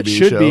show that WB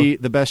should show. be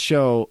the best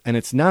show, and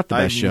it's not the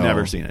best I've show.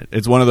 never seen it.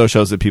 It's one of those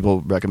shows that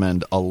people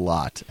recommend a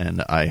lot,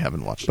 and I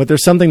haven't watched But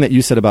there's something that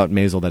you said about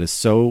Maisel that is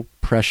so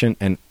prescient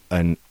and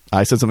it.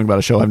 I said something about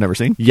a show I've never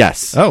seen.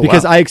 yes, Oh,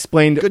 because wow. I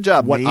explained Good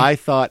job, what me. I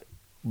thought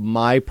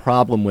my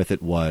problem with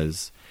it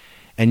was,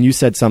 and you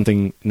said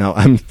something. No,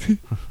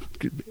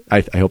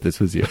 I hope this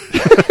was you.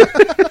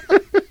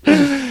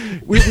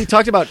 we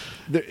talked about.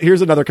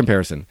 Here's another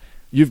comparison.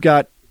 You've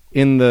got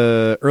in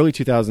the early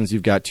 2000s.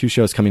 You've got two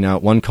shows coming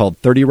out. One called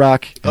 30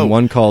 Rock and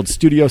one called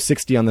Studio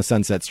 60 on the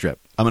Sunset Strip.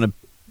 I'm going to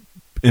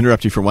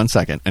interrupt you for 1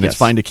 second, and Yes. it's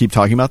fine to keep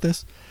talking about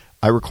this.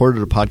 I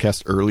recorded a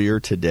podcast earlier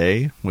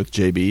today with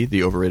JB,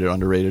 the overrated,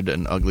 underrated,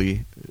 and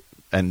ugly,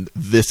 and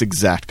this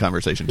exact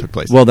conversation took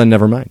place. Well, then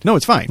never mind. No,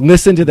 it's fine.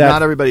 Listen to that.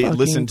 Not everybody fucking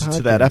listened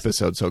to that podcast.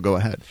 episode, so go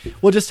ahead.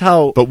 Well, just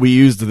how. But we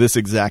used this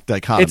exact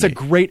dichotomy. It's a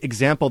great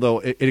example, though.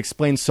 It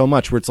explains so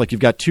much. Where it's like you've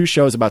got two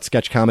shows about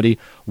sketch comedy.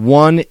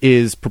 One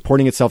is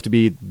purporting itself to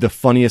be the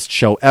funniest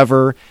show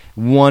ever.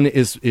 One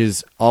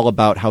is all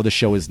about how the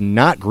show is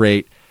not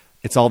great.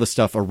 It's all the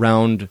stuff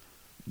around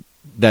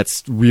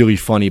that's really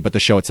funny, but the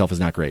show itself is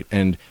not great.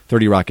 And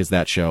 30 Rock is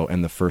that show,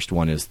 and the first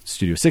one is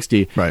Studio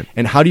 60. Right.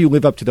 And how do you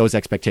live up to those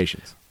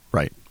expectations?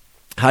 Right.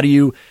 How do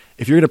you,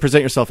 if you're going to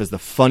present yourself as the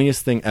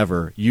funniest thing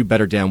ever, you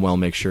better damn well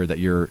make sure that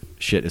your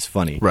shit is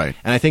funny. Right.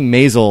 And I think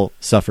Maisel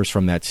suffers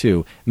from that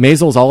too.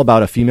 Maisel's all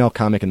about a female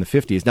comic in the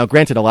 50s. Now,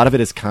 granted, a lot of it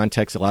is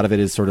context. A lot of it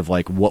is sort of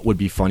like what would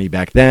be funny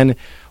back then,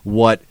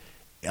 what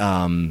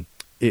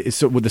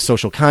so with the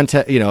social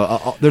content,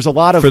 there's a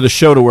lot of... For the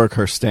show to work,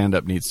 her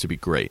stand-up needs to be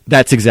great.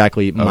 That's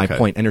exactly my Okay.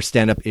 point. And her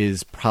stand-up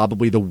is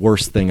probably the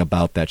worst thing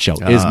about that show,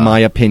 is my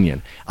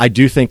opinion. I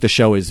do think the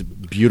show is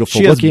beautiful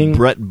She has looking.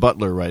 Brett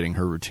Butler writing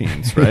her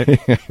routines, right?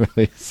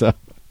 Really, so.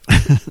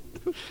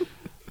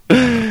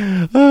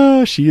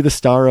 She the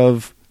star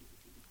of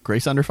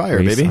Grace Under Fire,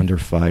 Grace baby. Under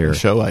Fire. A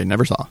show I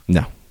never saw.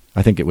 No.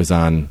 I think it was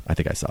on. I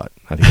think I saw it.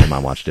 I think my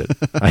mom watched it.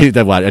 I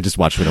just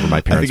watched whatever my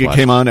I parents think it watched.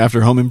 came on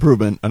after Home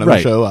Improvement, another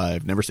Right. show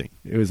I've never seen.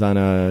 It was on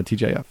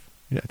TJF.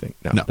 Yeah, I think.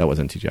 No, No. that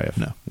wasn't TJF.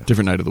 No.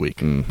 Different night of the week.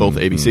 Both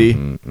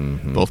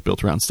ABC, both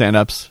built around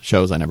stand-ups,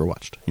 shows I never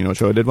watched. You know what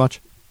show I did watch?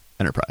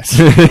 Enterprise.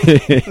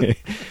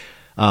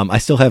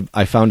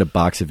 I found a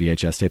box of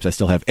VHS tapes. I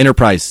still have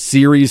Enterprise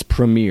series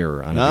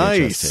premiere on a VHS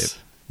Nice. tape.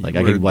 Like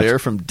I you were could watch there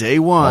from day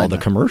one. all the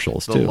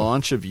commercials the too.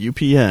 launch of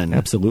UPN.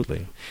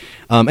 Absolutely.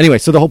 Anyway,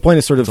 so the whole point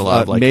is sort of It's a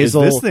lot of like,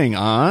 Maisel. is this thing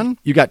on?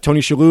 You got Tony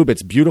Shalhoub.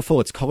 It's beautiful.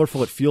 It's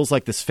colorful. It feels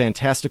like this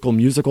fantastical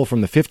musical from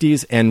the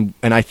 50s. And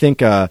I think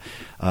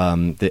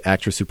the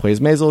actress who plays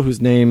Maisel, whose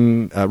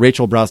name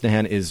Rachel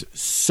Brosnahan, is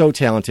so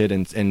talented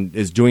and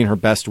is doing her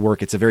best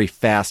work. It's a very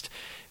fast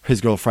His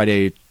Girl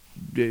Friday,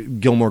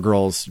 Gilmore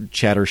Girls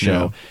chatter show,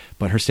 Yeah.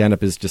 but her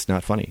stand-up is just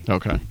not funny.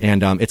 Okay.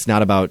 And it's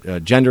not about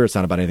gender. It's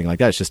not about anything like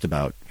that. It's just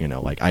about,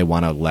 like I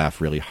want to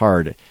laugh really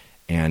hard.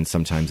 And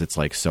sometimes it's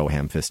like so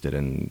ham-fisted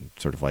and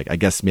sort of like, I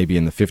guess maybe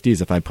in the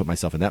 50s if I put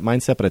myself in that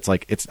mindset, but it's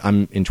like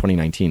I'm in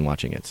 2019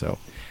 watching it. So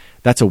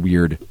that's a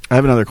weird. I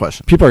have another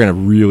question. People are going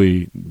to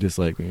really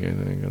dislike me, I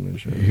think, on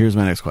this show. Here's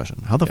my next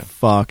question. How the Yeah.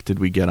 fuck did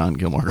we get on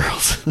Gilmore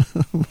Girls?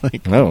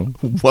 Like, Oh.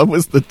 what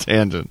was the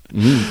tangent?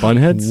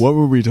 Bunheads? What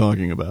were we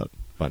talking about?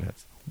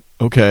 Bunheads.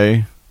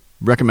 Okay.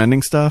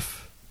 Recommending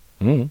stuff?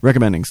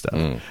 Recommending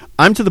stuff.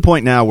 I'm to the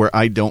point now where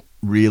I don't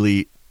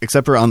really,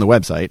 except for on the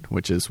website,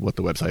 which is what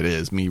the website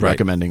is, me Right.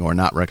 recommending or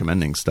not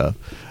recommending stuff.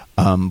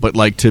 But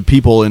like to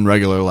people in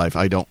regular life,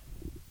 I don't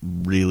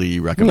really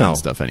recommend No.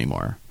 stuff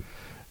anymore.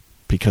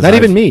 Because Not I've-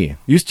 even me.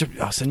 You used to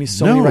send me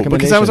so many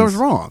recommendations. because I was always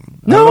wrong. I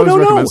would No, always no,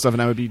 recommend no. stuff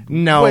and I would be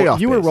No, way off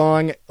you were base.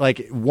 wrong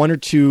like one or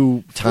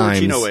two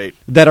times 1408.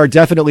 that are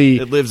definitely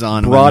It lives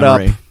on in my brought up.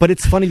 memory. But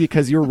it's funny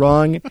because you're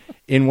wrong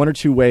in one or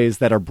two ways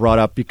that are brought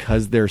up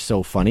because they're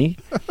so funny,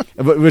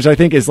 which I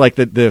think is like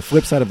the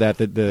flip side of that.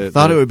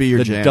 Thought it would be your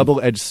the jam.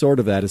 double-edged sword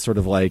of that is sort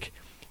of like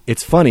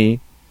it's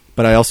funny,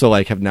 but I also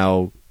like have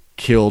now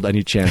killed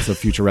any chance of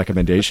future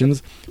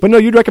recommendations. But no,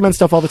 you'd recommend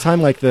stuff all the time,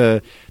 like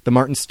the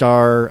Martin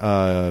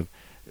Starr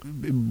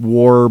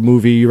war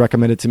movie you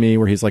recommended to me,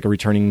 where he's like a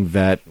returning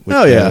vet. With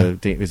Oh, yeah.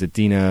 Is it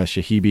Dina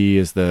Shahibi?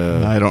 Is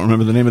the I don't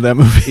remember the name of that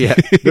movie. yeah?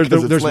 'Cause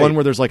it's There's late. one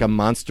where there's like a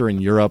monster in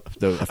Europe,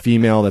 a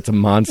female that's a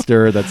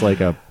monster. That's like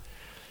a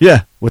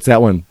Yeah. what's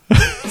that one?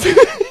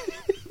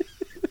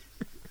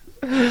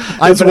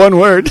 It's one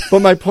word.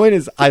 But my point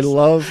is, I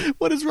love.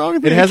 What is wrong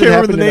with It me? I hasn't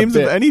can't remember the happened in a names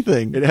of bit.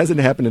 anything. It hasn't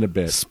happened in a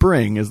bit.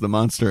 Spring is the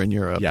monster in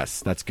Europe.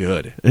 Yes, that's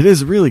good. It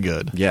is really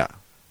good. Yeah.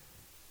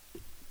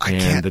 I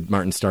And can't. the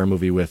Martin Starr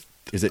movie with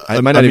is it?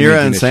 Amira might not even be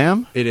and finished.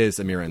 Sam? It is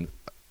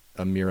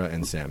Amira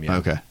and Sam. Yeah.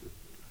 Okay.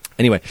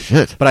 Anyway,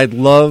 Shit. but I'd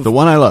love The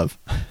one I love.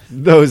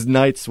 those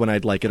nights when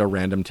I'd like get a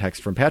random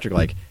text from Patrick,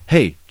 like,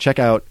 "Hey, check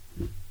out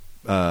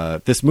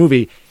this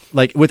movie."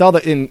 Like with all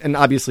the and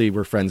obviously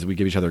we're friends. We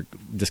give each other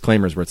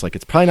disclaimers where it's like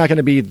it's probably not going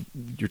to be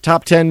your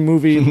top 10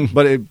 movie,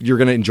 but you're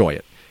going to enjoy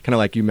it. Kind of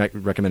like you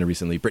recommended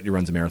recently. Brittany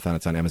Runs a Marathon.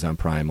 It's on Amazon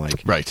Prime.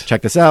 Like, Right.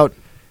 check this out.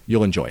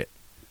 You'll enjoy it.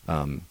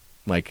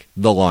 Like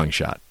The Long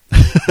Shot.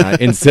 I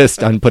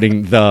insist on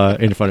putting the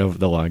in front of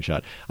The Long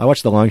Shot. I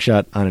watched The Long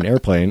Shot on an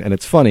airplane, and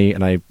it's funny,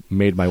 and I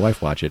made my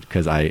wife watch it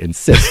because I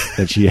insist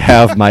that she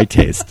have my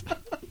taste.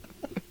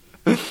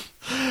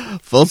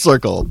 Full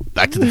circle.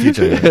 Back to the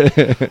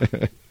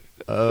future.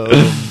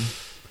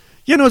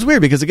 It's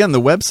weird because again,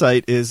 the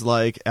website is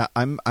like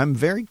I'm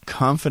very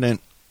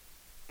confident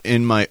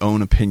in my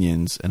own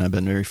opinions, and I've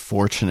been very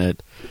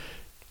fortunate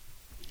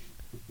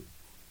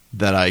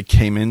that I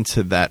came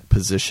into that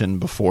position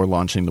before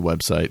launching the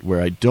website,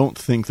 where I don't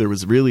think there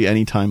was really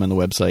any time on the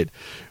website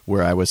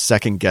where I was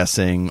second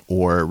guessing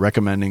or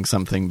recommending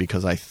something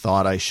because I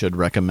thought I should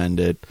recommend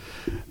it.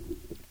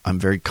 I'm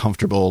very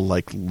comfortable,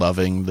 like,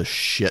 loving the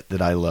shit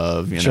that I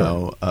love, you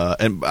know,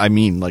 and I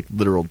mean, like,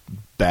 literal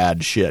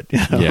bad shit, you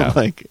know? Yeah.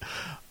 Like,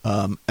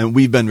 and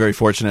we've been very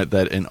fortunate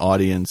that an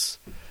audience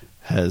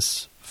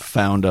has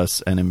found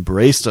us and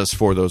embraced us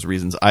for those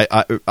reasons.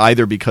 I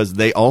either because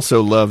they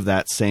also love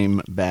that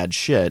same bad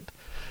shit.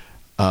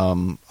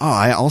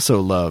 I also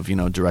love, you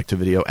know,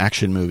 direct-to-video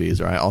action movies,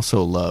 or I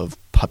also love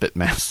Puppet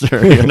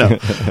Master, you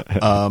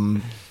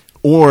know.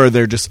 Or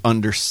they're just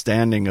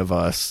understanding of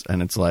us,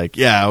 and it's like,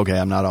 yeah, okay,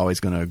 I'm not always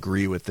going to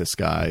agree with this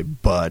guy,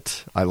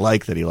 but I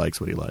like that he likes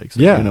what he likes.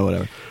 Yeah, you know,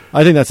 whatever.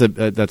 I think that's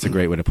a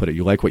great way to put it.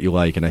 You like what you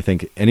like, and I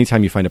think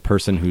anytime you find a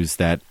person who's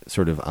that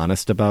sort of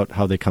honest about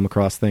how they come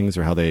across things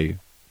or how they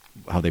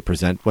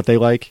present what they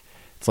like,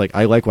 it's like,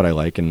 I like what I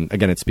like, and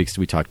again, it speaks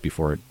to, we talked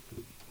before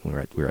we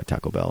were at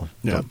Taco Bell.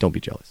 Yeah. Don't be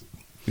jealous.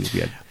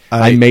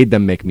 I made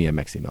them make me a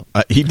Mexi Melt.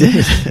 He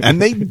did, and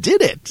they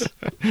did it.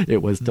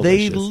 It was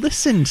delicious. They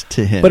listened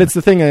to him. But it's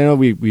the thing, I know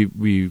we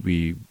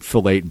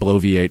fillate,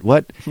 bloviate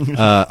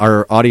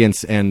our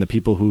audience and the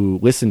people who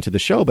listen to the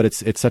show, but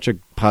it's such a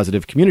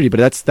positive community. But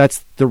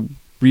that's the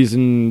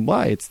reason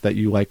why. It's that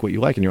you like what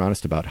you like and you're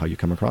honest about how you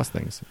come across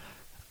things.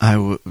 I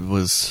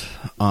was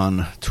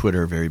on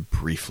Twitter very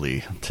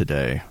briefly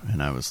today,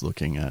 and I was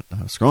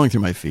scrolling through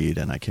my feed,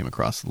 and I came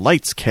across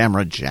Lights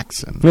Camera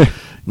Jackson.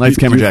 Lights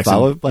Camera Jackson.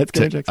 Follow Lights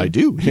Camera Jackson? I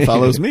do. He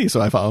follows me, so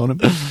I follow him.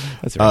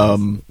 That's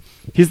right.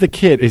 He's the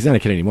kid. He's not a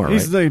kid anymore,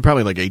 he's right?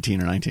 Probably like 18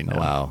 or 19 now. Oh,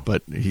 wow.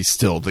 But he's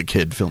still the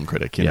kid film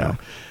critic, you know.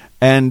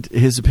 And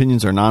his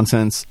opinions are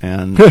nonsense,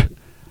 and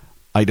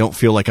I don't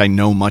feel like I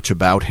know much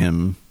about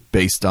him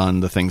based on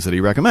the things that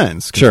he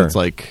recommends. Sure. It's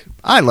like,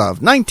 I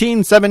love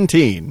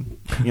 1917.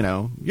 You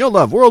know, you'll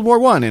love World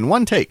War I in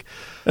one take.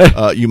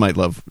 You might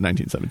love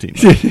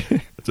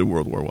 1917. It's a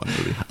World War I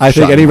movie. I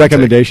think any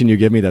recommendation you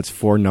give me that's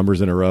 4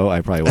 numbers in a row,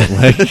 I probably won't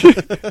like.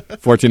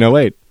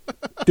 1408.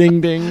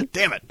 Ding, ding.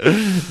 Damn it.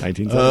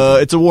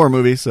 1917. It's a war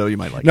movie, so you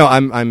might like No, it.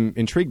 I'm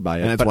intrigued by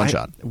it. And it's one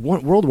shot.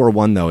 World War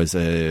I, though, is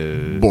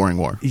a... Boring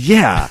war.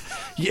 Yeah.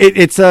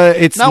 It's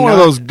not one of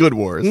those good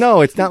wars.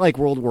 No, it's not like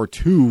World War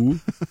II.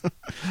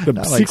 The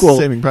Not sequel.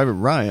 like Saving Private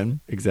Ryan.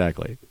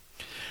 Exactly.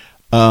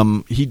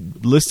 He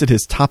listed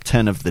his top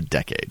 10 of the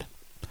decade.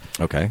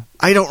 Okay.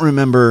 I don't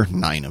remember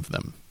 9 of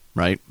them,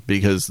 right?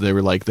 Because they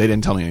were like, they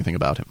didn't tell me anything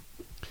about him.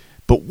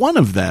 But one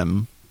of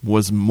them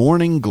was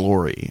Morning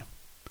Glory.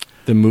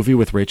 The movie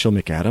with Rachel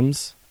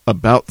McAdams?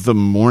 About the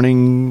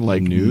morning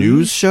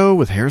news show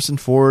with Harrison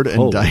Ford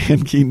and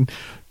Diane Keaton.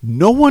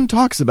 No one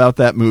talks about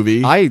that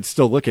movie. I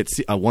still look at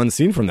one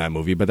scene from that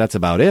movie, but that's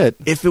about it.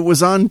 If it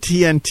was on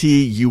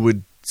TNT, you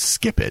would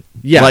skip it.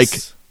 Yes. Like,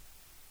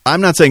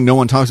 I'm not saying no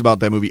one talks about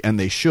that movie, and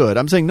they should.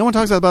 I'm saying no one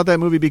talks about that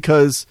movie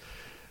because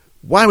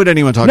why would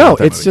anyone talk about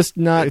that movie? No, it's just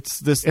not.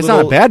 It's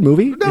not a bad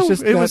movie. No, it's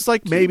just it was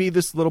like maybe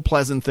this little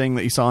pleasant thing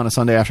that you saw on a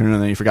Sunday afternoon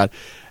and then you forgot.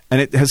 And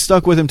it has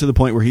stuck with him to the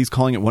point where he's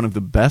calling it one of the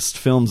best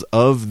films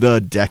of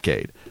the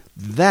decade.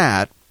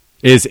 That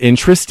is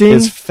interesting.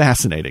 Is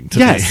fascinating to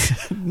me.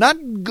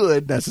 Not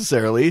good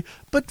necessarily,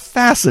 but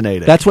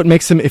fascinating. That's what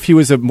makes him, if he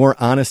was a more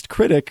honest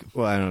critic,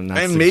 well, I'm not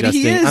and suggesting, maybe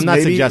he is. I'm not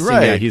suggesting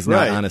right, he's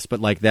right. not honest,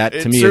 but like that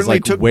it to me is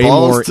like way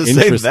more to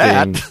interesting. Say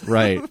that.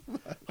 Right.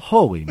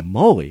 Holy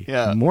moly.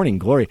 Yeah. Morning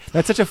Glory.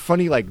 That's such a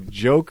funny like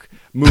joke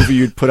movie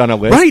you'd put on a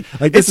list. Right.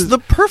 Like it's the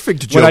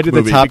perfect joke when I did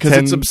movie the top because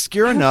 10, it's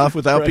obscure enough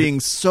without right.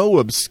 being so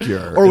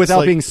obscure. Or without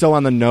like, being so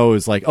on the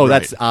nose, like, oh, right.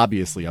 that's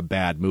obviously a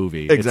bad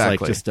movie. Exactly.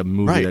 It's like just a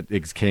movie right.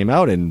 that came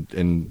out and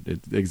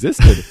it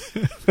existed.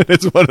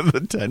 It's one of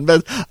the 10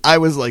 best. I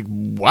was like,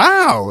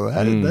 wow,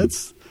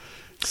 that's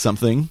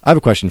something. I have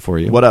a question for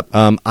you. What up?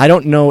 I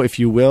don't know if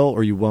you will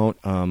or you won't.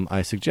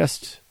 I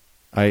suggest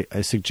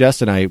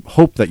and I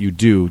hope that you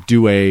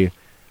do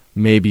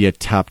maybe a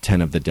top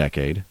 10 of the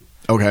decade.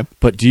 Okay.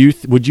 But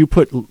would you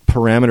put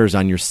parameters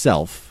on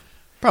yourself?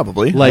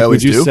 Probably. Like,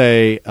 would you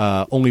say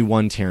only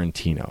one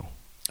Tarantino?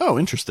 Oh,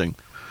 interesting.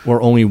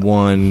 Or only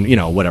one,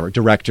 whatever,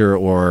 director,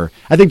 or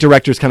I think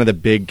director is kind of the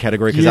big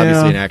category because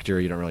obviously an actor,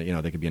 you don't really,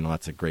 they could be in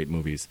lots of great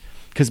movies.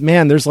 Because,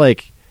 man, there's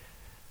like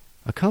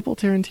a couple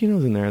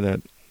Tarantinos in there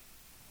that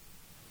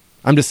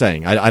I'm just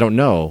saying. I don't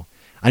know.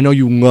 I know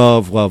you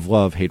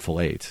love Hateful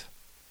Eight.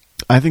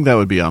 I think that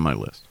would be on my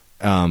list.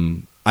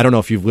 I don't know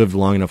if you've lived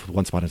long enough with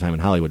Once Upon a Time in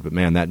Hollywood, but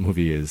man, that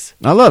movie is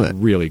I love it.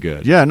 Really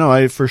good. Yeah, no,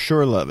 I for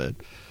sure love it.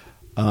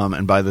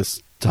 And by the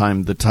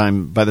time this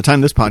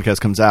podcast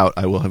comes out,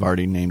 I will have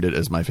already named it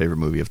as my favorite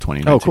movie of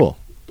 2019. Oh, cool.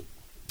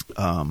 It's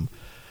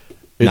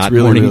not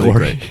really, Morning really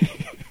Glory. great.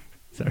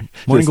 Sorry.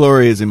 Morning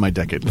Glory is in my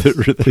decade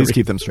list. Please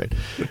keep them straight.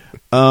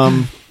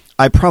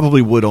 I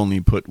probably would only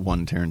put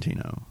one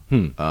Tarantino,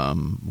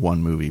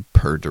 one movie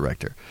per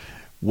director.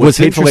 Was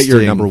Hateful Eight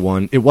your number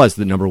one? It was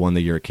the number one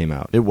the year it came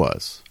out. It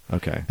was.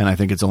 Okay. And I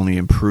think it's only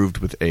improved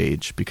with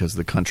age because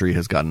the country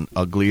has gotten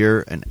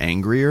uglier and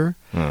angrier.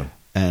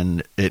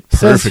 And it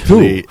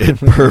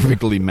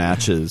perfectly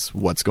matches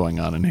what's going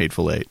on in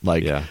Hateful Eight.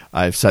 Like,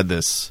 I've said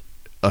this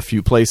a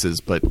few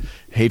places, but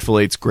Hateful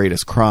Eight's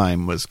greatest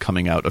crime was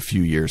coming out a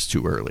few years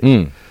too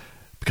early.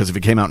 Because if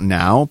it came out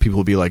now, people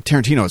would be like,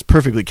 Tarantino has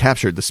perfectly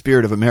captured the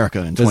spirit of America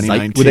in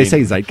 2019. Would they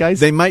say zeitgeist?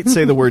 They might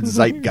say the word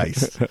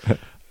zeitgeist.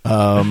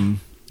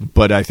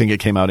 But I think it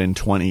came out in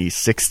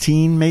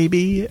 2016,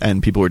 maybe,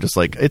 and people were just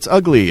like, it's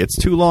ugly, it's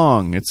too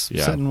long, it's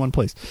set in one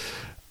place.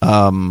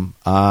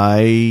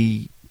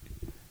 I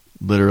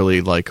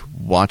literally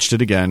watched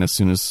it again as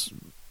soon as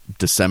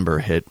December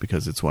hit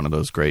because it's one of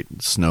those great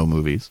snow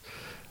movies.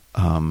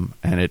 And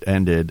it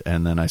ended,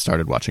 and then I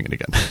started watching it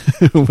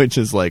again, which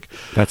is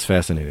that's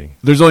fascinating.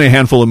 There's only a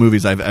handful of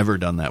movies I've ever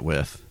done that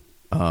with,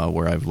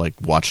 where I've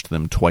watched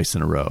them twice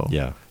in a row.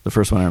 Yeah. The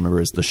first one I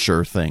remember is The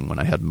Sure Thing when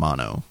I had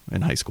mono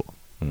in high school.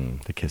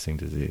 The kissing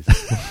disease.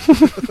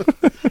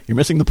 You're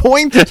missing the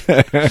point.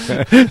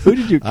 Who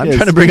did you kiss? I'm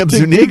trying to bring up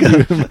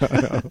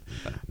Zuniga.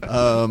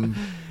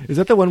 Is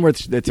that the one where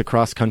it's a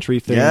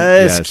cross-country thing?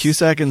 Yes,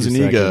 Cusack and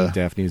Zuniga. And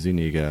Daphne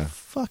Zuniga.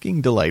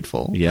 Fucking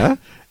delightful. Yeah?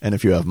 And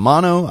if you have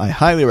mono, I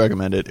highly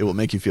recommend it. It will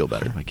make you feel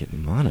better. How am I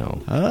getting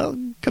mono?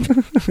 Come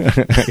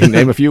I can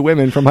name a few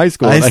women from high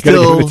school. I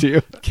still give it to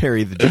you.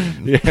 carry the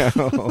gene. Yeah.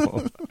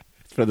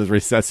 It's for those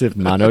recessive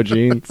mono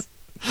genes.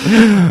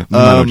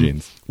 Mono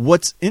genes.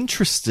 What's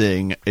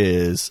interesting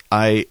is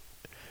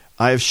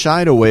I've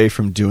shied away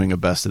from doing a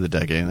best of the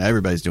decade, and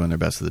everybody's doing their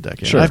best of the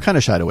decade. Sure. I've kind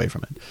of shied away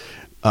from it.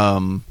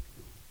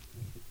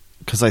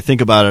 Because I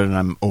think about it and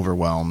I'm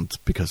overwhelmed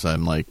because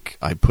I'm I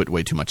put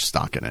way too much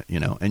stock in it,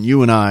 And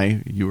you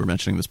and you were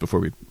mentioning this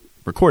before we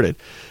recorded.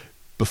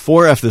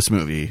 Before F This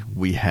Movie,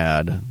 we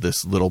had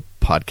this little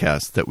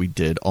podcast that we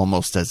did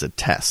almost as a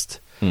test.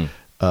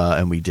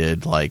 And we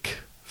did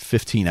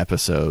 15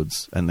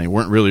 episodes, and they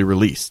weren't really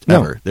released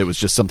ever. It was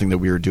just something that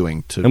we were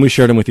doing to, and we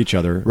shared them with each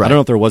other. Right. I don't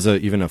know if there was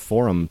even a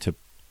forum to.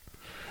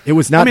 It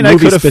was not movie I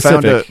could have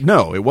specific.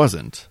 No, it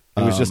wasn't.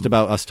 It was just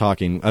about us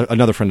talking.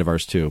 Another friend of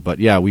ours too, but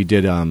yeah, we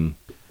did.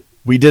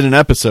 We did an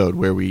episode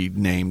where we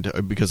named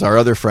because our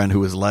other friend who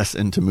was less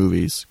into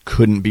movies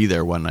couldn't be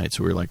there one night,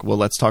 so we were like, "Well,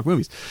 let's talk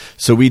movies."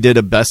 So we did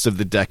a best of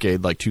the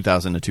decade,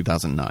 2000 to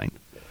 2009.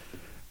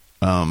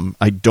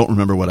 I don't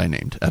remember what I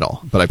named at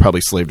all, but I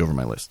probably slaved over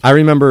my list. I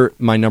remember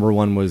my number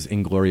one was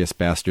Inglourious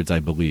Bastards, I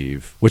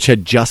believe, which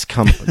had just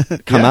come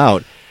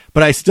out.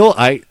 But I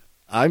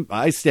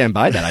stand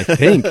by that, I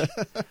think.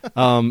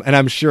 And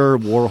I'm sure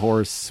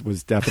Warhorse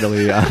was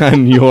definitely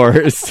on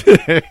yours.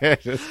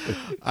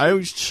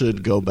 I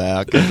should go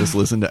back and just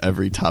listen to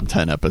every top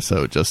 10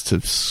 episode just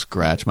to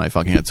scratch my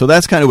fucking head. So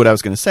that's kind of what I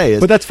was going to say.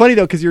 But that's funny,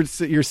 though, because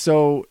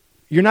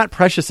you're not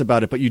precious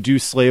about it, but you do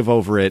slave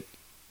over it.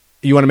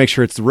 You want to make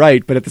sure it's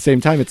right, but at the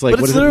same time, it's but what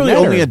it's does it literally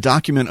matter? only a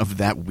document of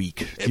that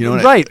week. You know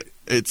what right.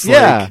 It's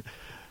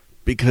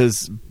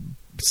because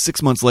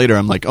 6 months later,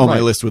 I'm like, my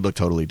list would look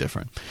totally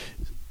different.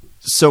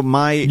 So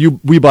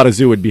We Bought a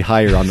Zoo would be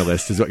higher on the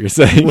list, is what you're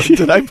saying.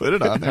 Did I put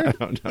it on there? I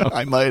don't know.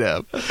 I might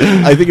have.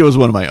 I think it was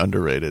one of my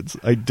underrateds.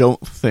 I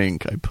don't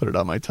think I put it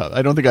on my top.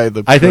 I don't think I had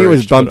the. I think it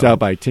was bumped out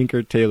by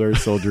Tinker Tailor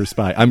Soldier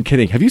Spy. I'm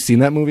kidding. Have you seen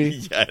that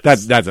movie?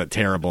 Yes. That's a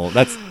terrible.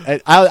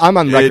 I'm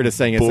on record as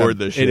saying bored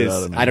the shit it is.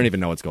 out of me. I don't even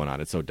know what's going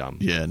on. It's so dumb.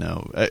 Yeah,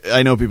 no.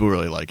 I know people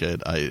really like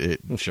it.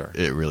 Sure.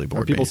 It really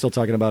bored Are people me. still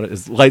talking about it?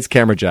 Is Lights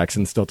Camera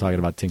Jackson still talking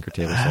about Tinker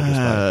Tailor Soldier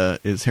Spy?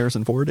 Is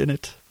Harrison Ford in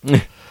it?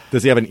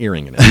 Does he have an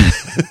earring in it?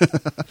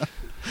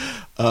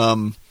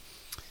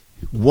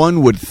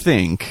 One would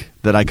think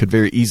that I could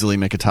very easily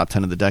make a top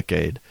 10 of the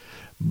decade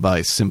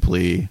by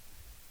simply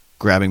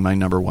grabbing my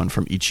number one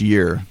from each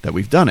year that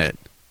we've done it.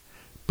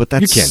 But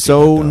that's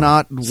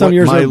not what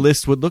my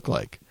list would look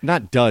like.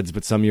 Not duds,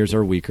 but some years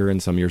are weaker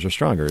and some years are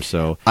stronger.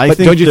 So,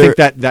 don't you think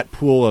that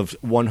pool of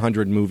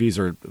 100 movies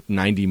or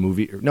 90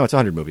 movies? No, it's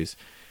 100 movies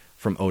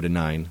from 0 to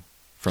 9.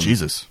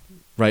 Jesus.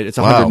 Right? It's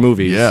 100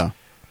 movies. Yeah.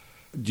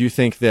 Do you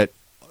think that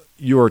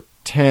your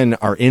 10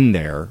 are in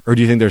there, or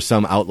do you think there's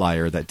some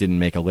outlier that didn't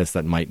make a list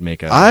that might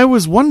make a... I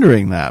was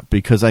wondering that,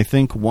 because I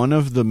think one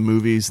of the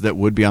movies that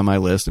would be on my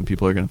list, and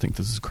people are going to think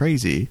this is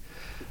crazy,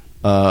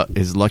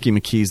 is Lucky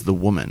McKee's The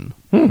Woman.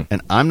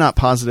 And I'm not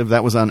positive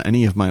that was on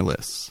any of my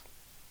lists.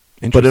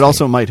 But it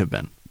also might have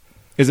been.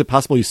 Is it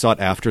possible you saw it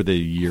after the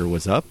year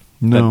was up?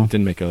 No. That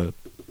didn't make a...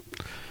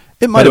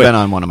 It might have been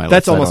on one of my lists.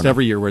 That's almost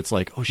every year where it's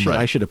like, oh shit, Right.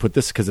 I should have put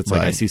this, because it's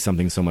like I see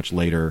something so much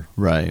later.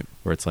 Right.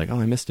 Where it's like, oh,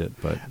 I missed it.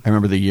 But I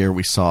remember the year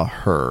we saw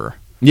Her.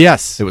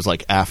 Yes. It was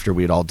after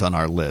we had all done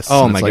our lists.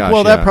 Oh, and my it's gosh,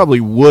 well, yeah. that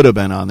probably would have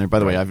been on there. By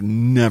the way, I've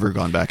never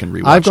gone back and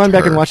rewatched I've gone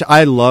back Her. and watched it.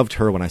 I loved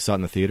Her when I saw it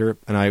in the theater,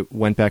 and I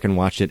went back and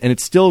watched it, and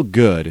it's still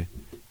good,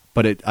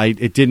 but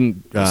it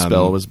didn't... The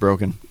spell was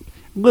broken.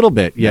 A little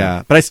bit,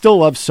 yeah. But I still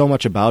love so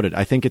much about it.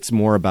 I think it's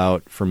more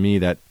about, for me,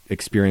 that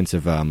experience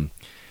of...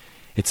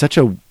 it's such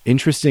a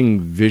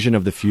interesting vision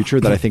of the future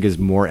that I think is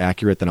more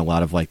accurate than a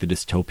lot of the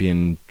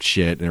dystopian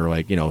shit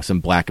or some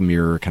Black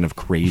Mirror kind of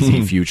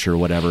crazy future or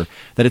whatever.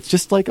 That it's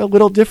just a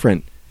little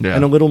different. Yeah.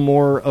 and a little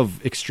more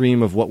of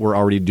extreme of what we're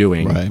already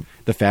doing. Right.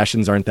 The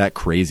fashions aren't that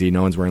crazy.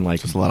 No one's wearing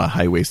like Just a lot of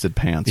high-waisted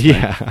pants. right?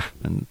 yeah,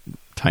 And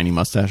tiny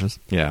mustaches.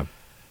 yeah.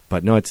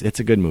 But no, it's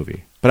a good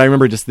movie. But I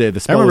remember just the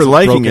spell remember was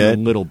liking broken it.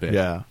 a little bit.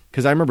 Yeah.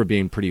 because I remember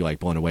being pretty like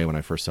blown away when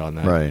I first saw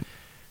that. Right.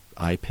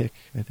 iPic,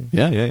 I think.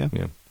 Yeah. Yeah.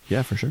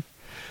 Yeah, for sure.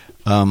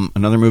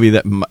 Another movie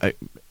that,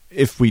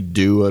 if we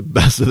do a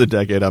best of the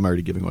decade, I'm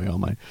already giving away all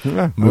my I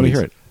want to movies.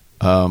 hear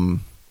it.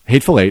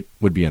 Hateful Eight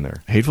would be in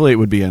there, Hateful Eight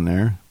would be in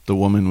there. The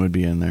Woman would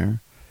be in there.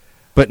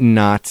 but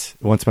not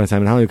Once Upon a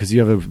Time in Hollywood because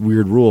you have a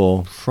weird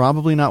rule.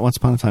 Probably not Once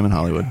Upon a Time in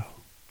Hollywood.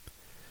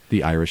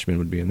 The Irishman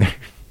would be in there.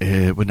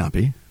 It would not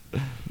be.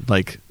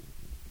 Like,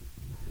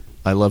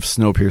 I love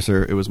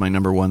Snowpiercer. It was my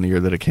number one the year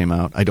that it came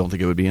out. I don't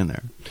think it would be in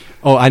there.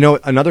 Oh, I know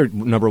another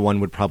number one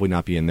would probably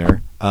not be in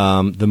there.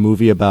 The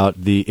movie about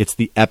it's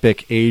the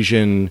epic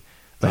Asian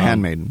The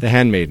Handmaiden. The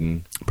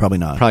Handmaiden. Probably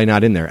not. Probably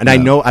not in there.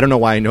 And No. I don't know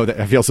why I know that.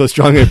 I feel so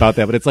strongly about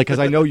that, but it's like because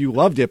I know you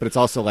loved it, but it's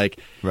also like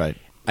Right.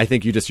 I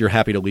think you're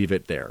happy to leave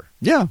it there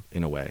Yeah.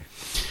 in a way.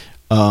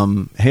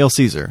 Hail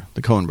Caesar,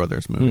 the Coen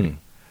Brothers movie.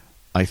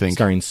 I think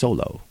Starring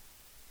Solo.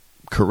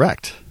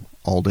 correct.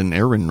 Alden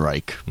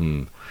Ehrenreich.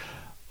 Hmm.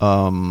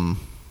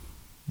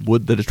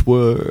 Would that it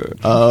were.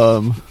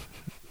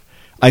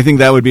 I think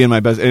that would be in my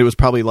best. It was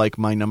probably like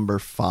my number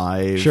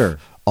 5. Sure.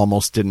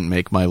 Almost didn't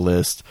make my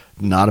list.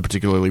 Not a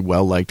particularly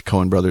well-liked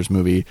Coen Brothers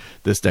movie.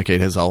 This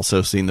decade has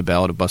also seen The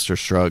Ballad of Buster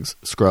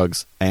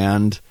Scruggs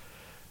and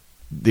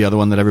the other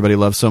one that everybody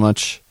loves so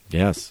much,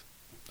 Yes.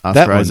 Oscar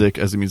That one. Isaac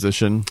as a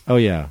musician. Oh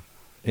yeah.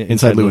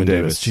 Inside Llewyn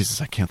Davis. Jesus,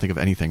 I can't think of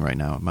anything right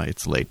now.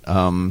 It's late.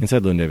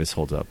 Inside Llewyn Davis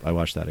holds up. I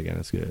watched that again.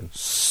 It's good.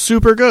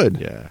 Super good.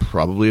 Yeah.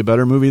 Probably a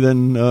better movie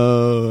than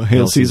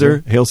Hail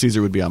Caesar. Hail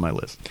Caesar would be on my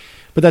list.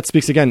 But that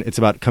speaks again. It's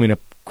about coming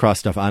across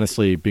stuff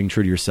honestly, being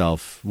true to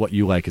yourself. What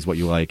you like is what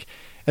you like.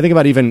 I think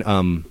about even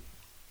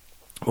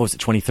what was it?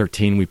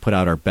 2013. We put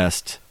out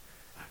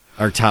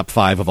our top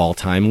 5 of all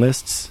time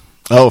lists.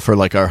 Oh, for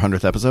like our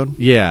 100th episode?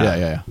 Yeah.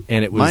 Yeah.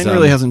 And it was Mine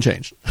really hasn't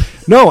changed.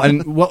 No,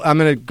 and I'm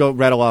going to go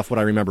rattle off what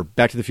I remember.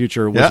 Back to the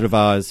Future, Wizard of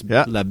Oz,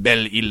 Yeah. La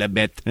Belle et la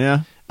Bête.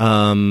 Yeah.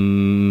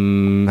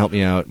 Help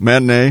me out.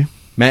 Matinee,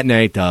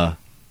 Matinee, duh.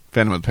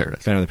 Phantom of the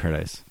Paradise. Phantom of the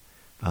Paradise.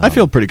 I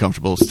feel pretty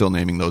comfortable still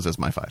naming those as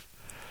my 5.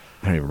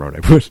 I don't even remember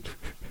what I put.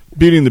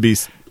 Beauty and the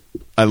Beast,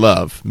 I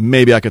love.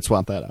 Maybe I could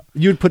swap that out.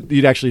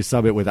 You'd actually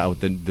sub it without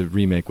the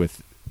remake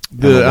with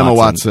The Emma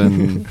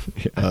Watson,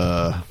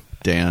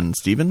 Dan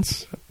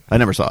Stevens. I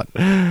never saw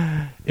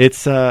it.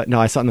 It's no,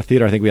 I saw it in the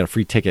theater. I think we had a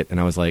free ticket, and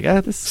I was like,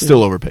 this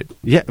Still overpaid.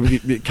 yeah,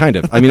 kind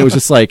of. I mean, it was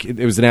just like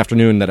it was an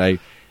afternoon that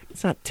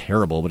it's not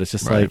terrible, but it's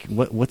just Right.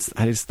 like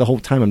the whole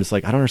time I'm just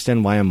like I don't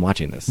understand why I'm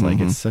watching this. Like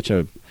it's such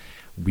a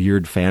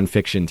weird fan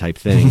fiction type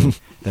thing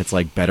that's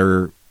like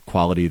better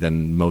quality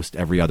than most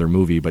every other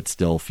movie, but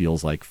still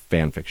feels like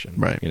fan fiction.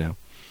 Right. You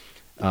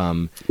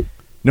know.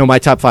 No, my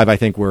top 5 I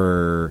think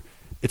were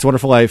It's a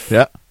Wonderful Life.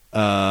 Yeah.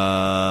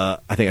 I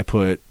think I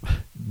put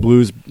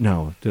Blues.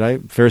 No, did I?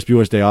 Ferris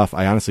Bueller's Day Off.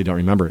 I honestly don't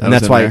remember, and was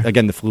that's in why there.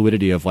 again the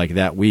fluidity of like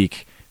that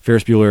week.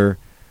 Ferris Bueller,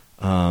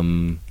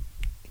 I'm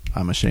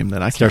ashamed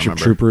that I can't Starship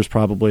remember. Troopers,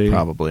 probably,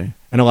 Probably.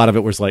 and a lot of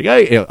it was like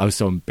I was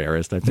so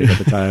embarrassed. I think at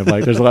the time,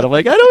 like there's a lot of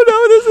like I don't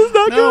know, this is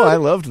not No, good. I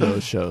loved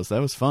those shows.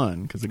 That was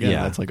fun because again,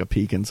 Yeah. that's like a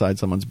peek inside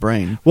someone's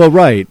brain. Well,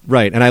 right,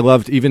 and I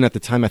loved even at the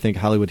time. I think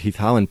Hollywood Heath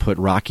Holland put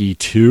Rocky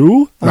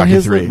 2 on Rocky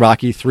his 3.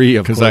 Rocky 3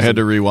 of Because course. I had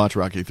to rewatch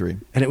Rocky 3.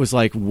 And it was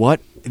like,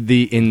 what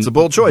it's a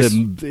bold choice.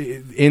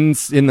 In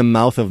the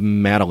mouth of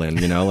Madeline,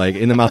 you know, like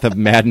in the mouth of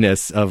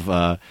madness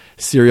of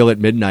Serial at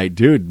Midnight,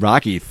 dude.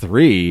 Rocky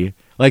 3,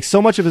 like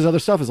so much of his other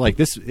stuff is like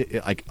this.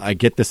 Like I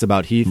get this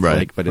about Heath, Right,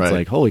 like, but it's right.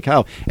 like holy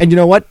cow. And you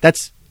know what?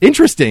 That's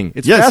interesting.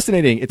 It's Yes.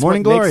 fascinating. It's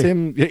Morning what Glory. makes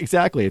him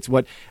exactly. It's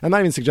what I'm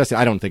not even suggesting.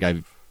 I don't think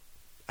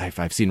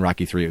I've seen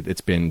Rocky 3. It's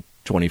been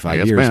 25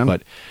 Yes, years, man.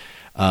 but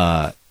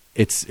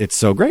it's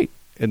so great,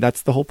 and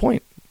that's the whole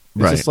point.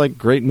 It's Right. just like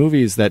great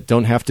movies that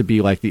don't have to be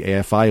like the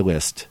AFI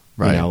list.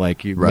 Right. You know,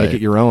 like you Right. make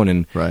it your own,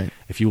 and Right.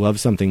 if you love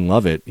something,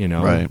 love it. You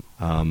know, Right.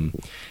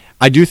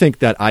 I do think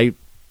that I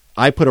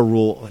put a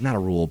rule, not a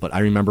rule, but I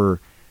remember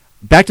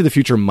Back to the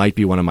Future might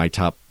be one of my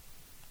top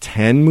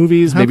 10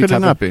 movies. How maybe could it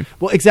top not be?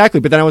 Well, exactly.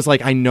 But then I was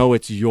like, I know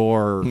it's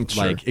your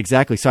Sure. like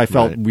exactly. So I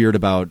felt Right. weird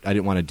about. I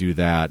didn't want to do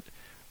that.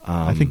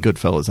 I think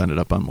Goodfellas ended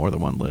up on more than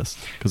one list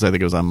because I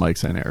think it was on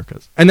Mike's and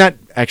Erica's. And that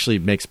actually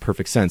makes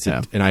perfect sense.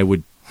 Yeah. And I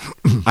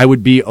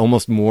would be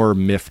almost more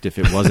miffed if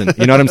it wasn't.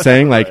 You know what I'm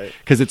saying? Like, Right.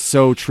 because it's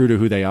so true to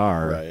who they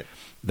are Right.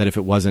 that if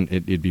it wasn't,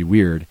 it'd be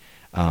weird.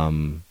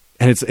 And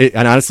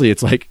honestly,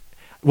 it's like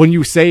when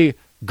you say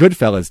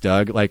Goodfellas,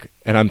 Doug, like,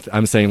 and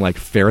I'm saying like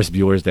Ferris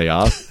Bueller's Day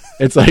Off.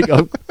 It's like,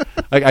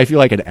 like I feel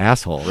like an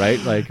asshole,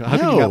 right? Like, how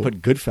can you No. not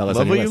put Goodfellas Love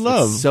on your what you list?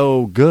 love. It's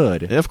so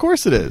good. Of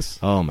course it is.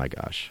 Oh my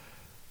gosh.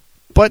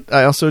 But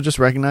I also just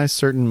recognize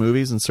certain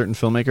movies and certain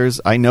filmmakers.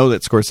 I know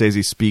that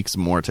Scorsese speaks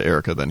more to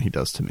Erica than he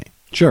does to me.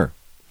 Sure.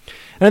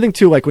 And I think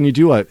too, like when you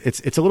do it's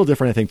a little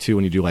different. I think too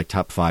when you do like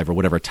top 5 or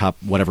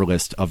whatever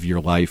list of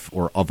your life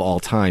or of all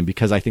time,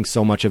 because I think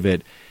so much of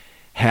it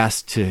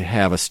has to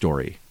have a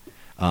story.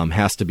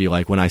 has to be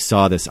like, when I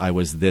saw this, I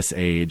was this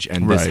age,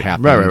 and this Right.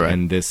 happened, Right.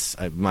 and this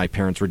my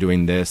parents were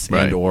doing this,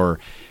 Right. and or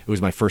it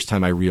was my first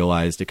time I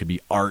realized it could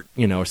be art,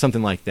 or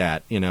something like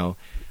that,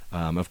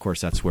 Of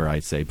course, that's where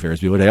I'd say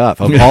Ferris Bueller Day Off.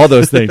 Of all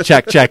those things,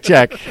 check.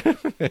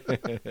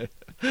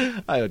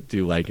 I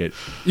do like it,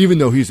 even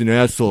though he's an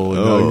asshole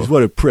and he's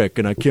what a prick,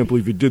 and I can't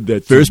believe he did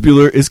that. Ferris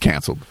Bueller is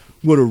canceled.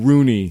 What a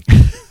Rooney.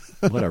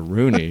 What a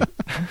Rooney.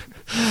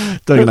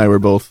 Doug and I were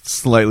both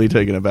slightly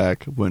taken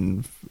aback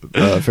when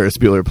Ferris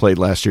Bueller played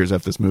last year's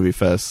F This Movie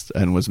Fest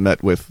and was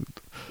met with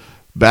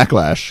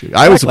backlash.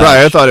 I was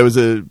surprised. I thought it was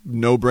a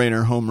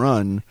no-brainer home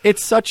run.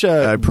 It's such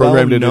a I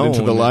programmed it well-known,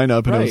 into the lineup,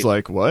 and right. it was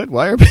like, what?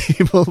 Why are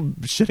people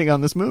shitting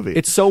on this movie?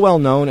 It's so well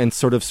known and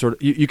sort of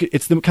you could,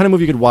 it's the kind of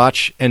movie you could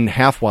watch and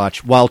half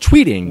watch while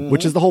tweeting,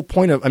 which is the whole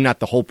point of not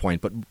the whole point,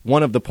 but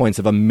one of the points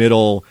of a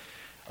middle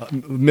of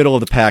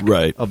the pack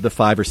of the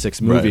 5 or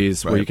 6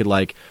 movies where you could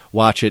like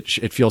watch it.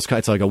 It feels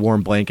it's like a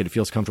warm blanket. It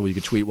feels comfortable. You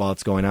could tweet while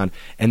it's going on.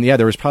 And yeah,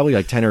 there was probably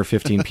like 10 or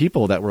 15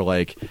 people that were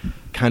like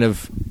kind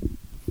of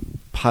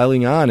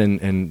piling on,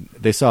 and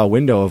they saw a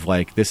window of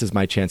like, this is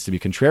my chance to be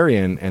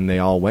contrarian, and they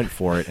all went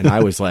for it. And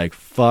I was like,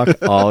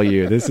 fuck all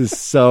you. This is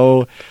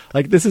so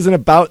like, this isn't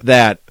about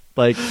that.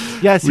 Like,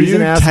 yes, were he's you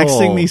an asshole.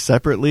 texting me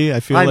separately? I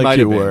feel I like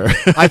you were.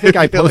 I think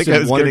I feel like posted I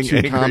was one or getting 2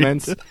 angry.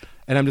 comments,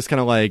 and I'm just kind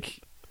of like,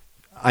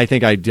 I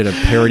think I did a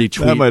parody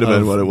tweet. That might have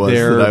been what it was.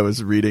 That I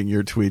was reading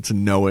your tweets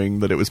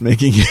knowing that it was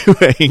making you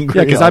angry.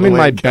 Yeah, because all I'm the in way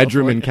my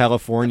bedroom in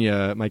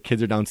California. My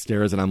kids are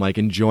downstairs, and I'm like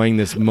enjoying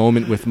this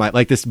moment with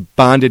this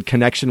bonded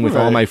connection with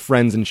all my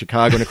friends in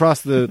Chicago and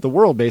across the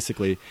world,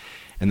 basically.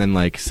 And then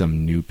like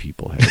some new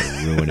people had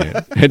to ruin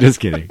it.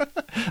 Just kidding.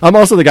 I'm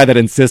also the guy that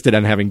insisted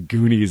on having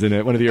Goonies in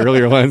it, one of the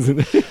earlier ones.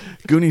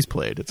 Goonies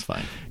played. It's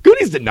fine.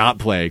 Goonies did not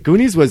play.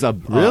 Goonies was a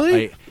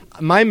really.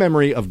 My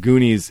memory of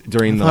Goonies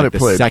during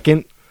the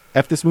second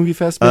F This Movie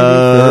Fest,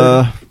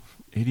 maybe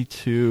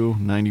 82,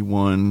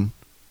 91,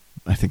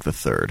 I think the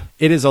third.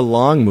 It is a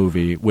long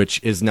movie,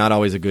 which is not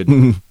always a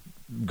good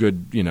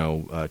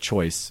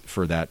choice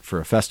for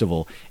a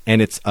festival.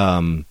 And it's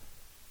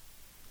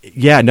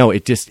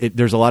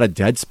there's a lot of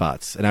dead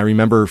spots, and I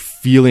remember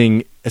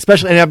feeling,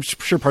 especially, and I'm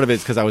sure part of it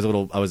is because I was a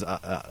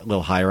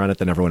little higher on it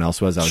than everyone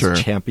else was. I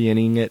was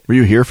championing it. Were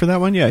you here for that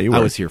one? Yeah, you were. I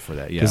was here for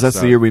that. Yeah, because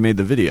that's the year we made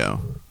the video.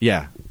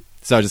 Yeah,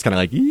 so I was just kind of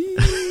like,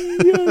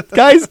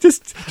 guys,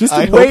 just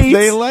I wait. Hope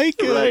they like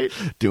it. Right.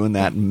 Doing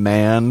that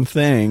man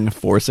thing,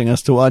 forcing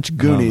us to watch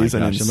Goonies,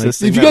 and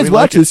insisting if you guys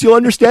watch this, you'll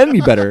understand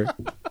me better.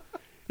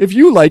 If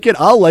you like it,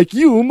 I'll like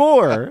you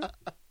more.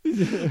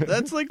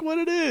 That's like what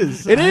it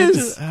is.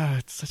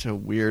 It's such a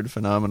weird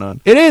phenomenon.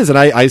 It is, and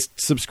I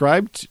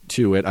subscribed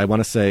to it. I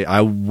want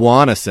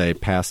to say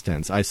past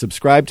tense. I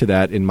subscribed to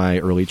that in my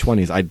early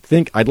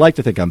 20s. I'd like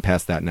to think I'm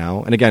past that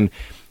now. And again,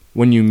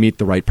 when you meet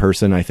the right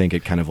person, I think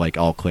it kind of like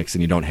all clicks,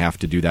 and you don't have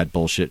to do that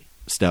bullshit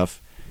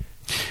stuff.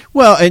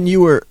 Well, and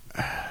you were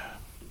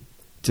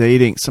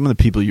dating some of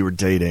the people you were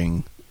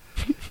dating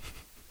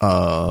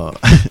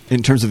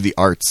in terms of the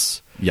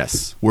arts.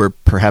 Yes, were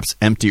perhaps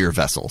emptier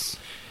vessels.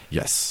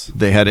 Yes.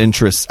 They had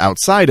interests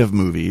outside of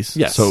movies.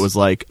 Yes. So it was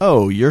like,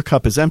 oh, your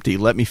cup is empty.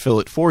 Let me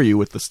fill it for you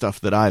with the stuff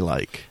that I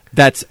like.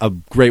 That's a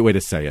great way to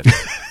say it.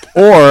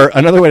 Or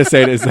another way to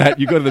say it is that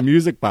you go to the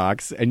music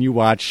box and you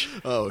watch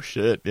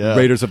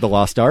Raiders of the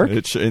Lost Ark.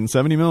 It's in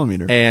 70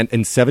 millimeter. And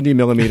in 70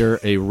 millimeter,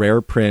 a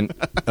rare print,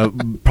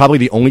 probably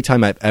the only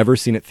time I've ever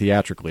seen it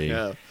theatrically.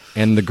 Yeah.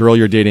 And the girl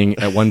you're dating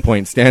at one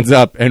point stands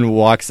up and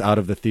walks out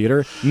of the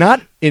theater,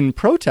 not in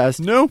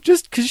protest. No,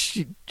 just because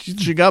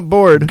she got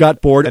bored. And or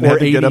had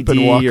to ADD get up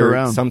and walk or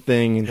around.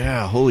 Something.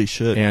 Yeah, holy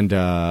shit. And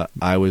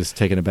I was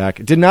taken aback.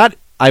 It did not,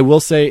 I will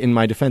say in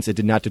my defense, it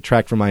did not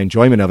detract from my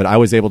enjoyment of it. I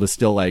was able to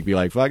still be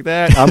like, fuck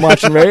that. I'm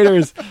watching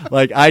Raiders.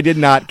 I did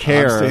not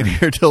care. I'm staying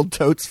here till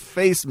Tote's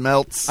face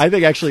melts. I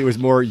think actually it was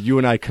more you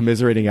and I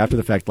commiserating after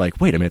the fact, wait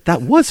a minute,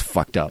 that was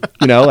fucked up.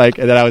 And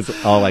then I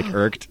was all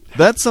irked.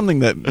 That's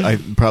something that I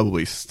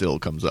probably still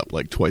comes up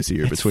twice a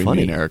year between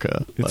me and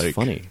Erica. It's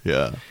funny.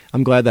 Yeah.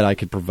 I'm glad that I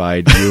could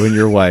provide you and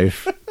your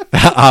wife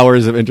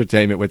hours of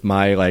entertainment with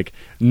my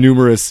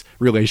numerous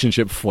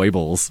relationship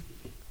foibles.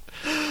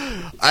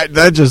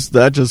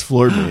 That just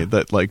floored me.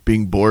 That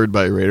being bored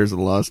by Raiders of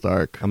the Lost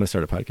Ark. I'm gonna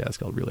start a podcast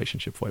called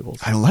Relationship Foibles.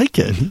 I like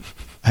it.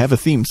 I have a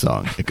theme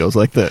song. It goes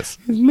like this.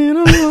 It's been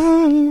a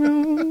long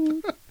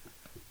road.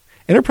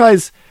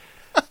 Enterprise.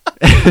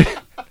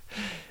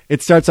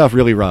 It starts off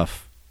really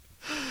rough.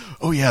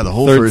 Oh yeah, the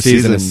whole third first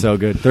season is so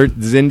good.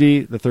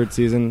 Zindi, the third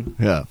season.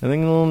 Yeah, I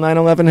think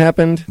 9/11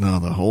 happened. No,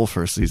 the whole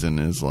first season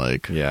is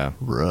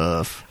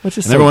rough. And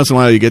every once in a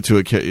while you get to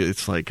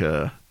it's like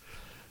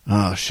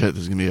oh shit,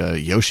 there's gonna be a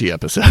Yoshi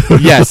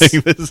episode. Yes.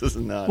 This is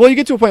not. Well, you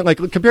get to a point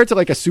compared to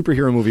a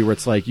superhero movie where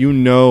it's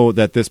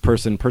that this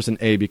person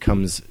A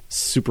becomes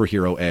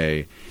superhero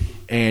A,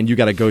 and you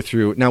got to go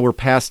through. Now we're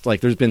past,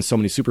 like, there's been so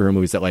many superhero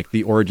movies that, like,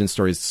 the origin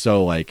story is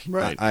so, like,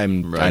 Right. I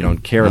Right.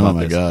 don't care about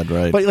this. Oh my God,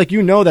 right. But, like,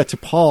 you know that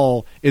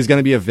T'Pol is going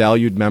to be a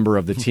valued member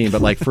of the team,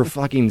 but, like, for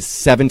fucking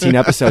 17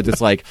 episodes,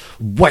 it's like,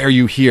 why are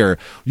you here?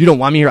 You don't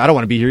want me here. I don't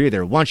want to be here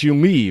either. Why don't you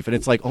leave? And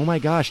it's like, oh my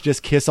gosh,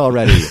 just kiss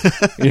already.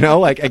 You know,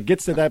 like, it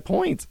gets to that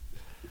point.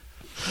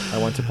 I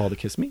want T'Pol to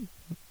kiss me.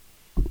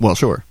 Well,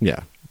 sure.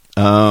 Yeah.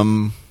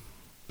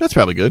 That's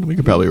probably good. We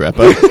could probably wrap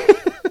up.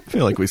 I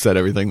feel like we said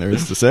everything there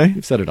is to say.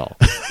 You've said it all.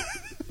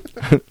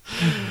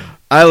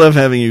 I love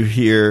having you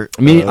here.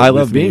 I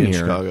love with me being in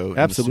here. Chicago.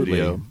 Absolutely.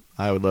 In the studio.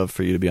 I would love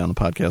for you to be on the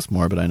podcast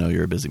more, but I know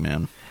you're a busy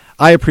man.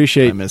 I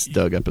appreciate. I miss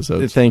Doug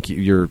episodes. Thank you.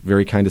 You're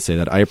very kind to say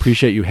that. I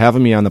appreciate you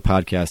having me on the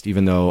podcast,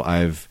 even though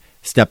I've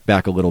stepped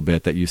back a little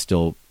bit, that you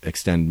still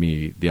extend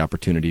me the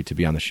opportunity to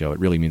be on the show. It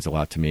really means a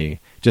lot to me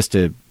just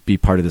to be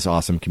part of this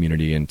awesome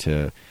community and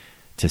to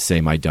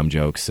say my dumb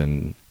jokes.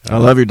 And I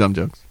love your dumb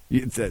jokes.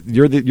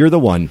 You're the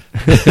one.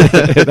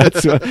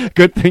 That's a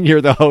good thing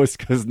you're the host,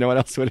 because no one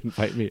else would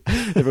invite me.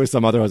 If it was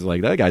some other host,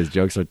 like, that guy's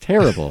jokes are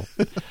terrible.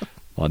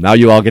 Well, now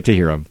you all get to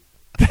hear them.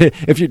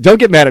 If you don't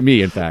get mad at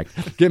me, in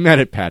fact, get mad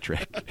at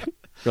Patrick.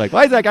 You're like,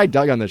 why is that guy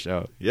Doug on the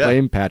show? Yeah.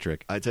 Blame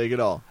Patrick. I take it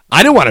all.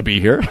 I didn't want to be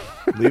here.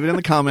 Leave it in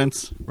the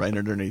comments right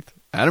underneath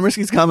Adam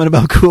Risky's comment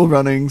about Cool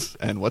Runnings.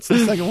 And what's the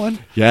second one?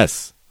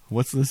 Yes,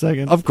 What's the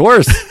second? of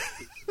course.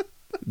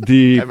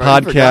 The I've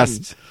already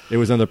podcast. It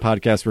was another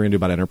podcast we're going to do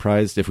about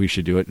Enterprise. If we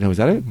should do it. No, was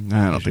that it? I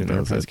don't We should think do an that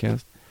was Enterprise it.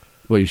 cast.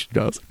 Well, you should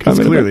Because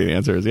comment clearly the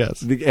answer is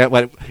yes. You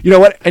know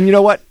what? And you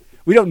know what?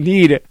 We don't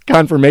need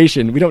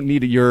confirmation. We don't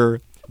need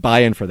your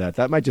buy-in for that.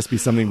 That might just be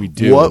something we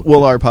do. What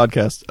will our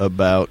podcast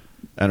about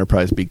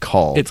Enterprise be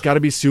called? It's got to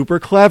be super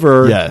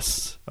clever.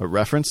 Yes. A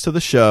reference to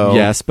the show.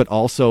 Yes, but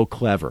also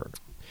clever.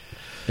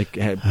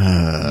 Yeah,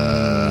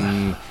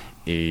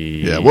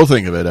 Yeah, we'll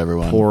think of it,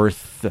 everyone.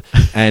 Fourth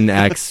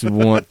NX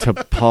want to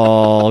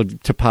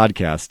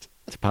podcast.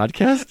 To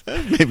podcast?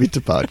 Maybe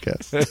to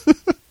podcast.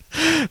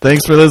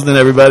 Thanks for listening,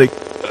 everybody.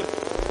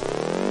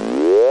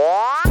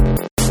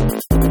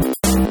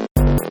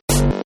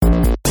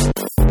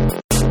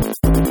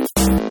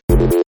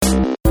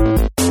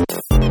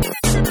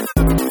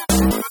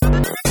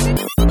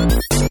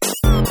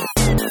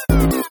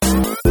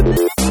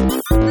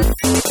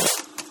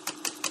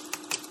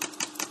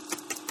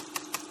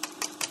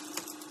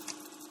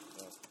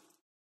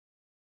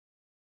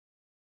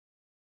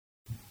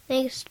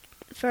 Thanks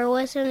for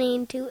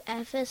listening to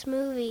FS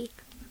Movie.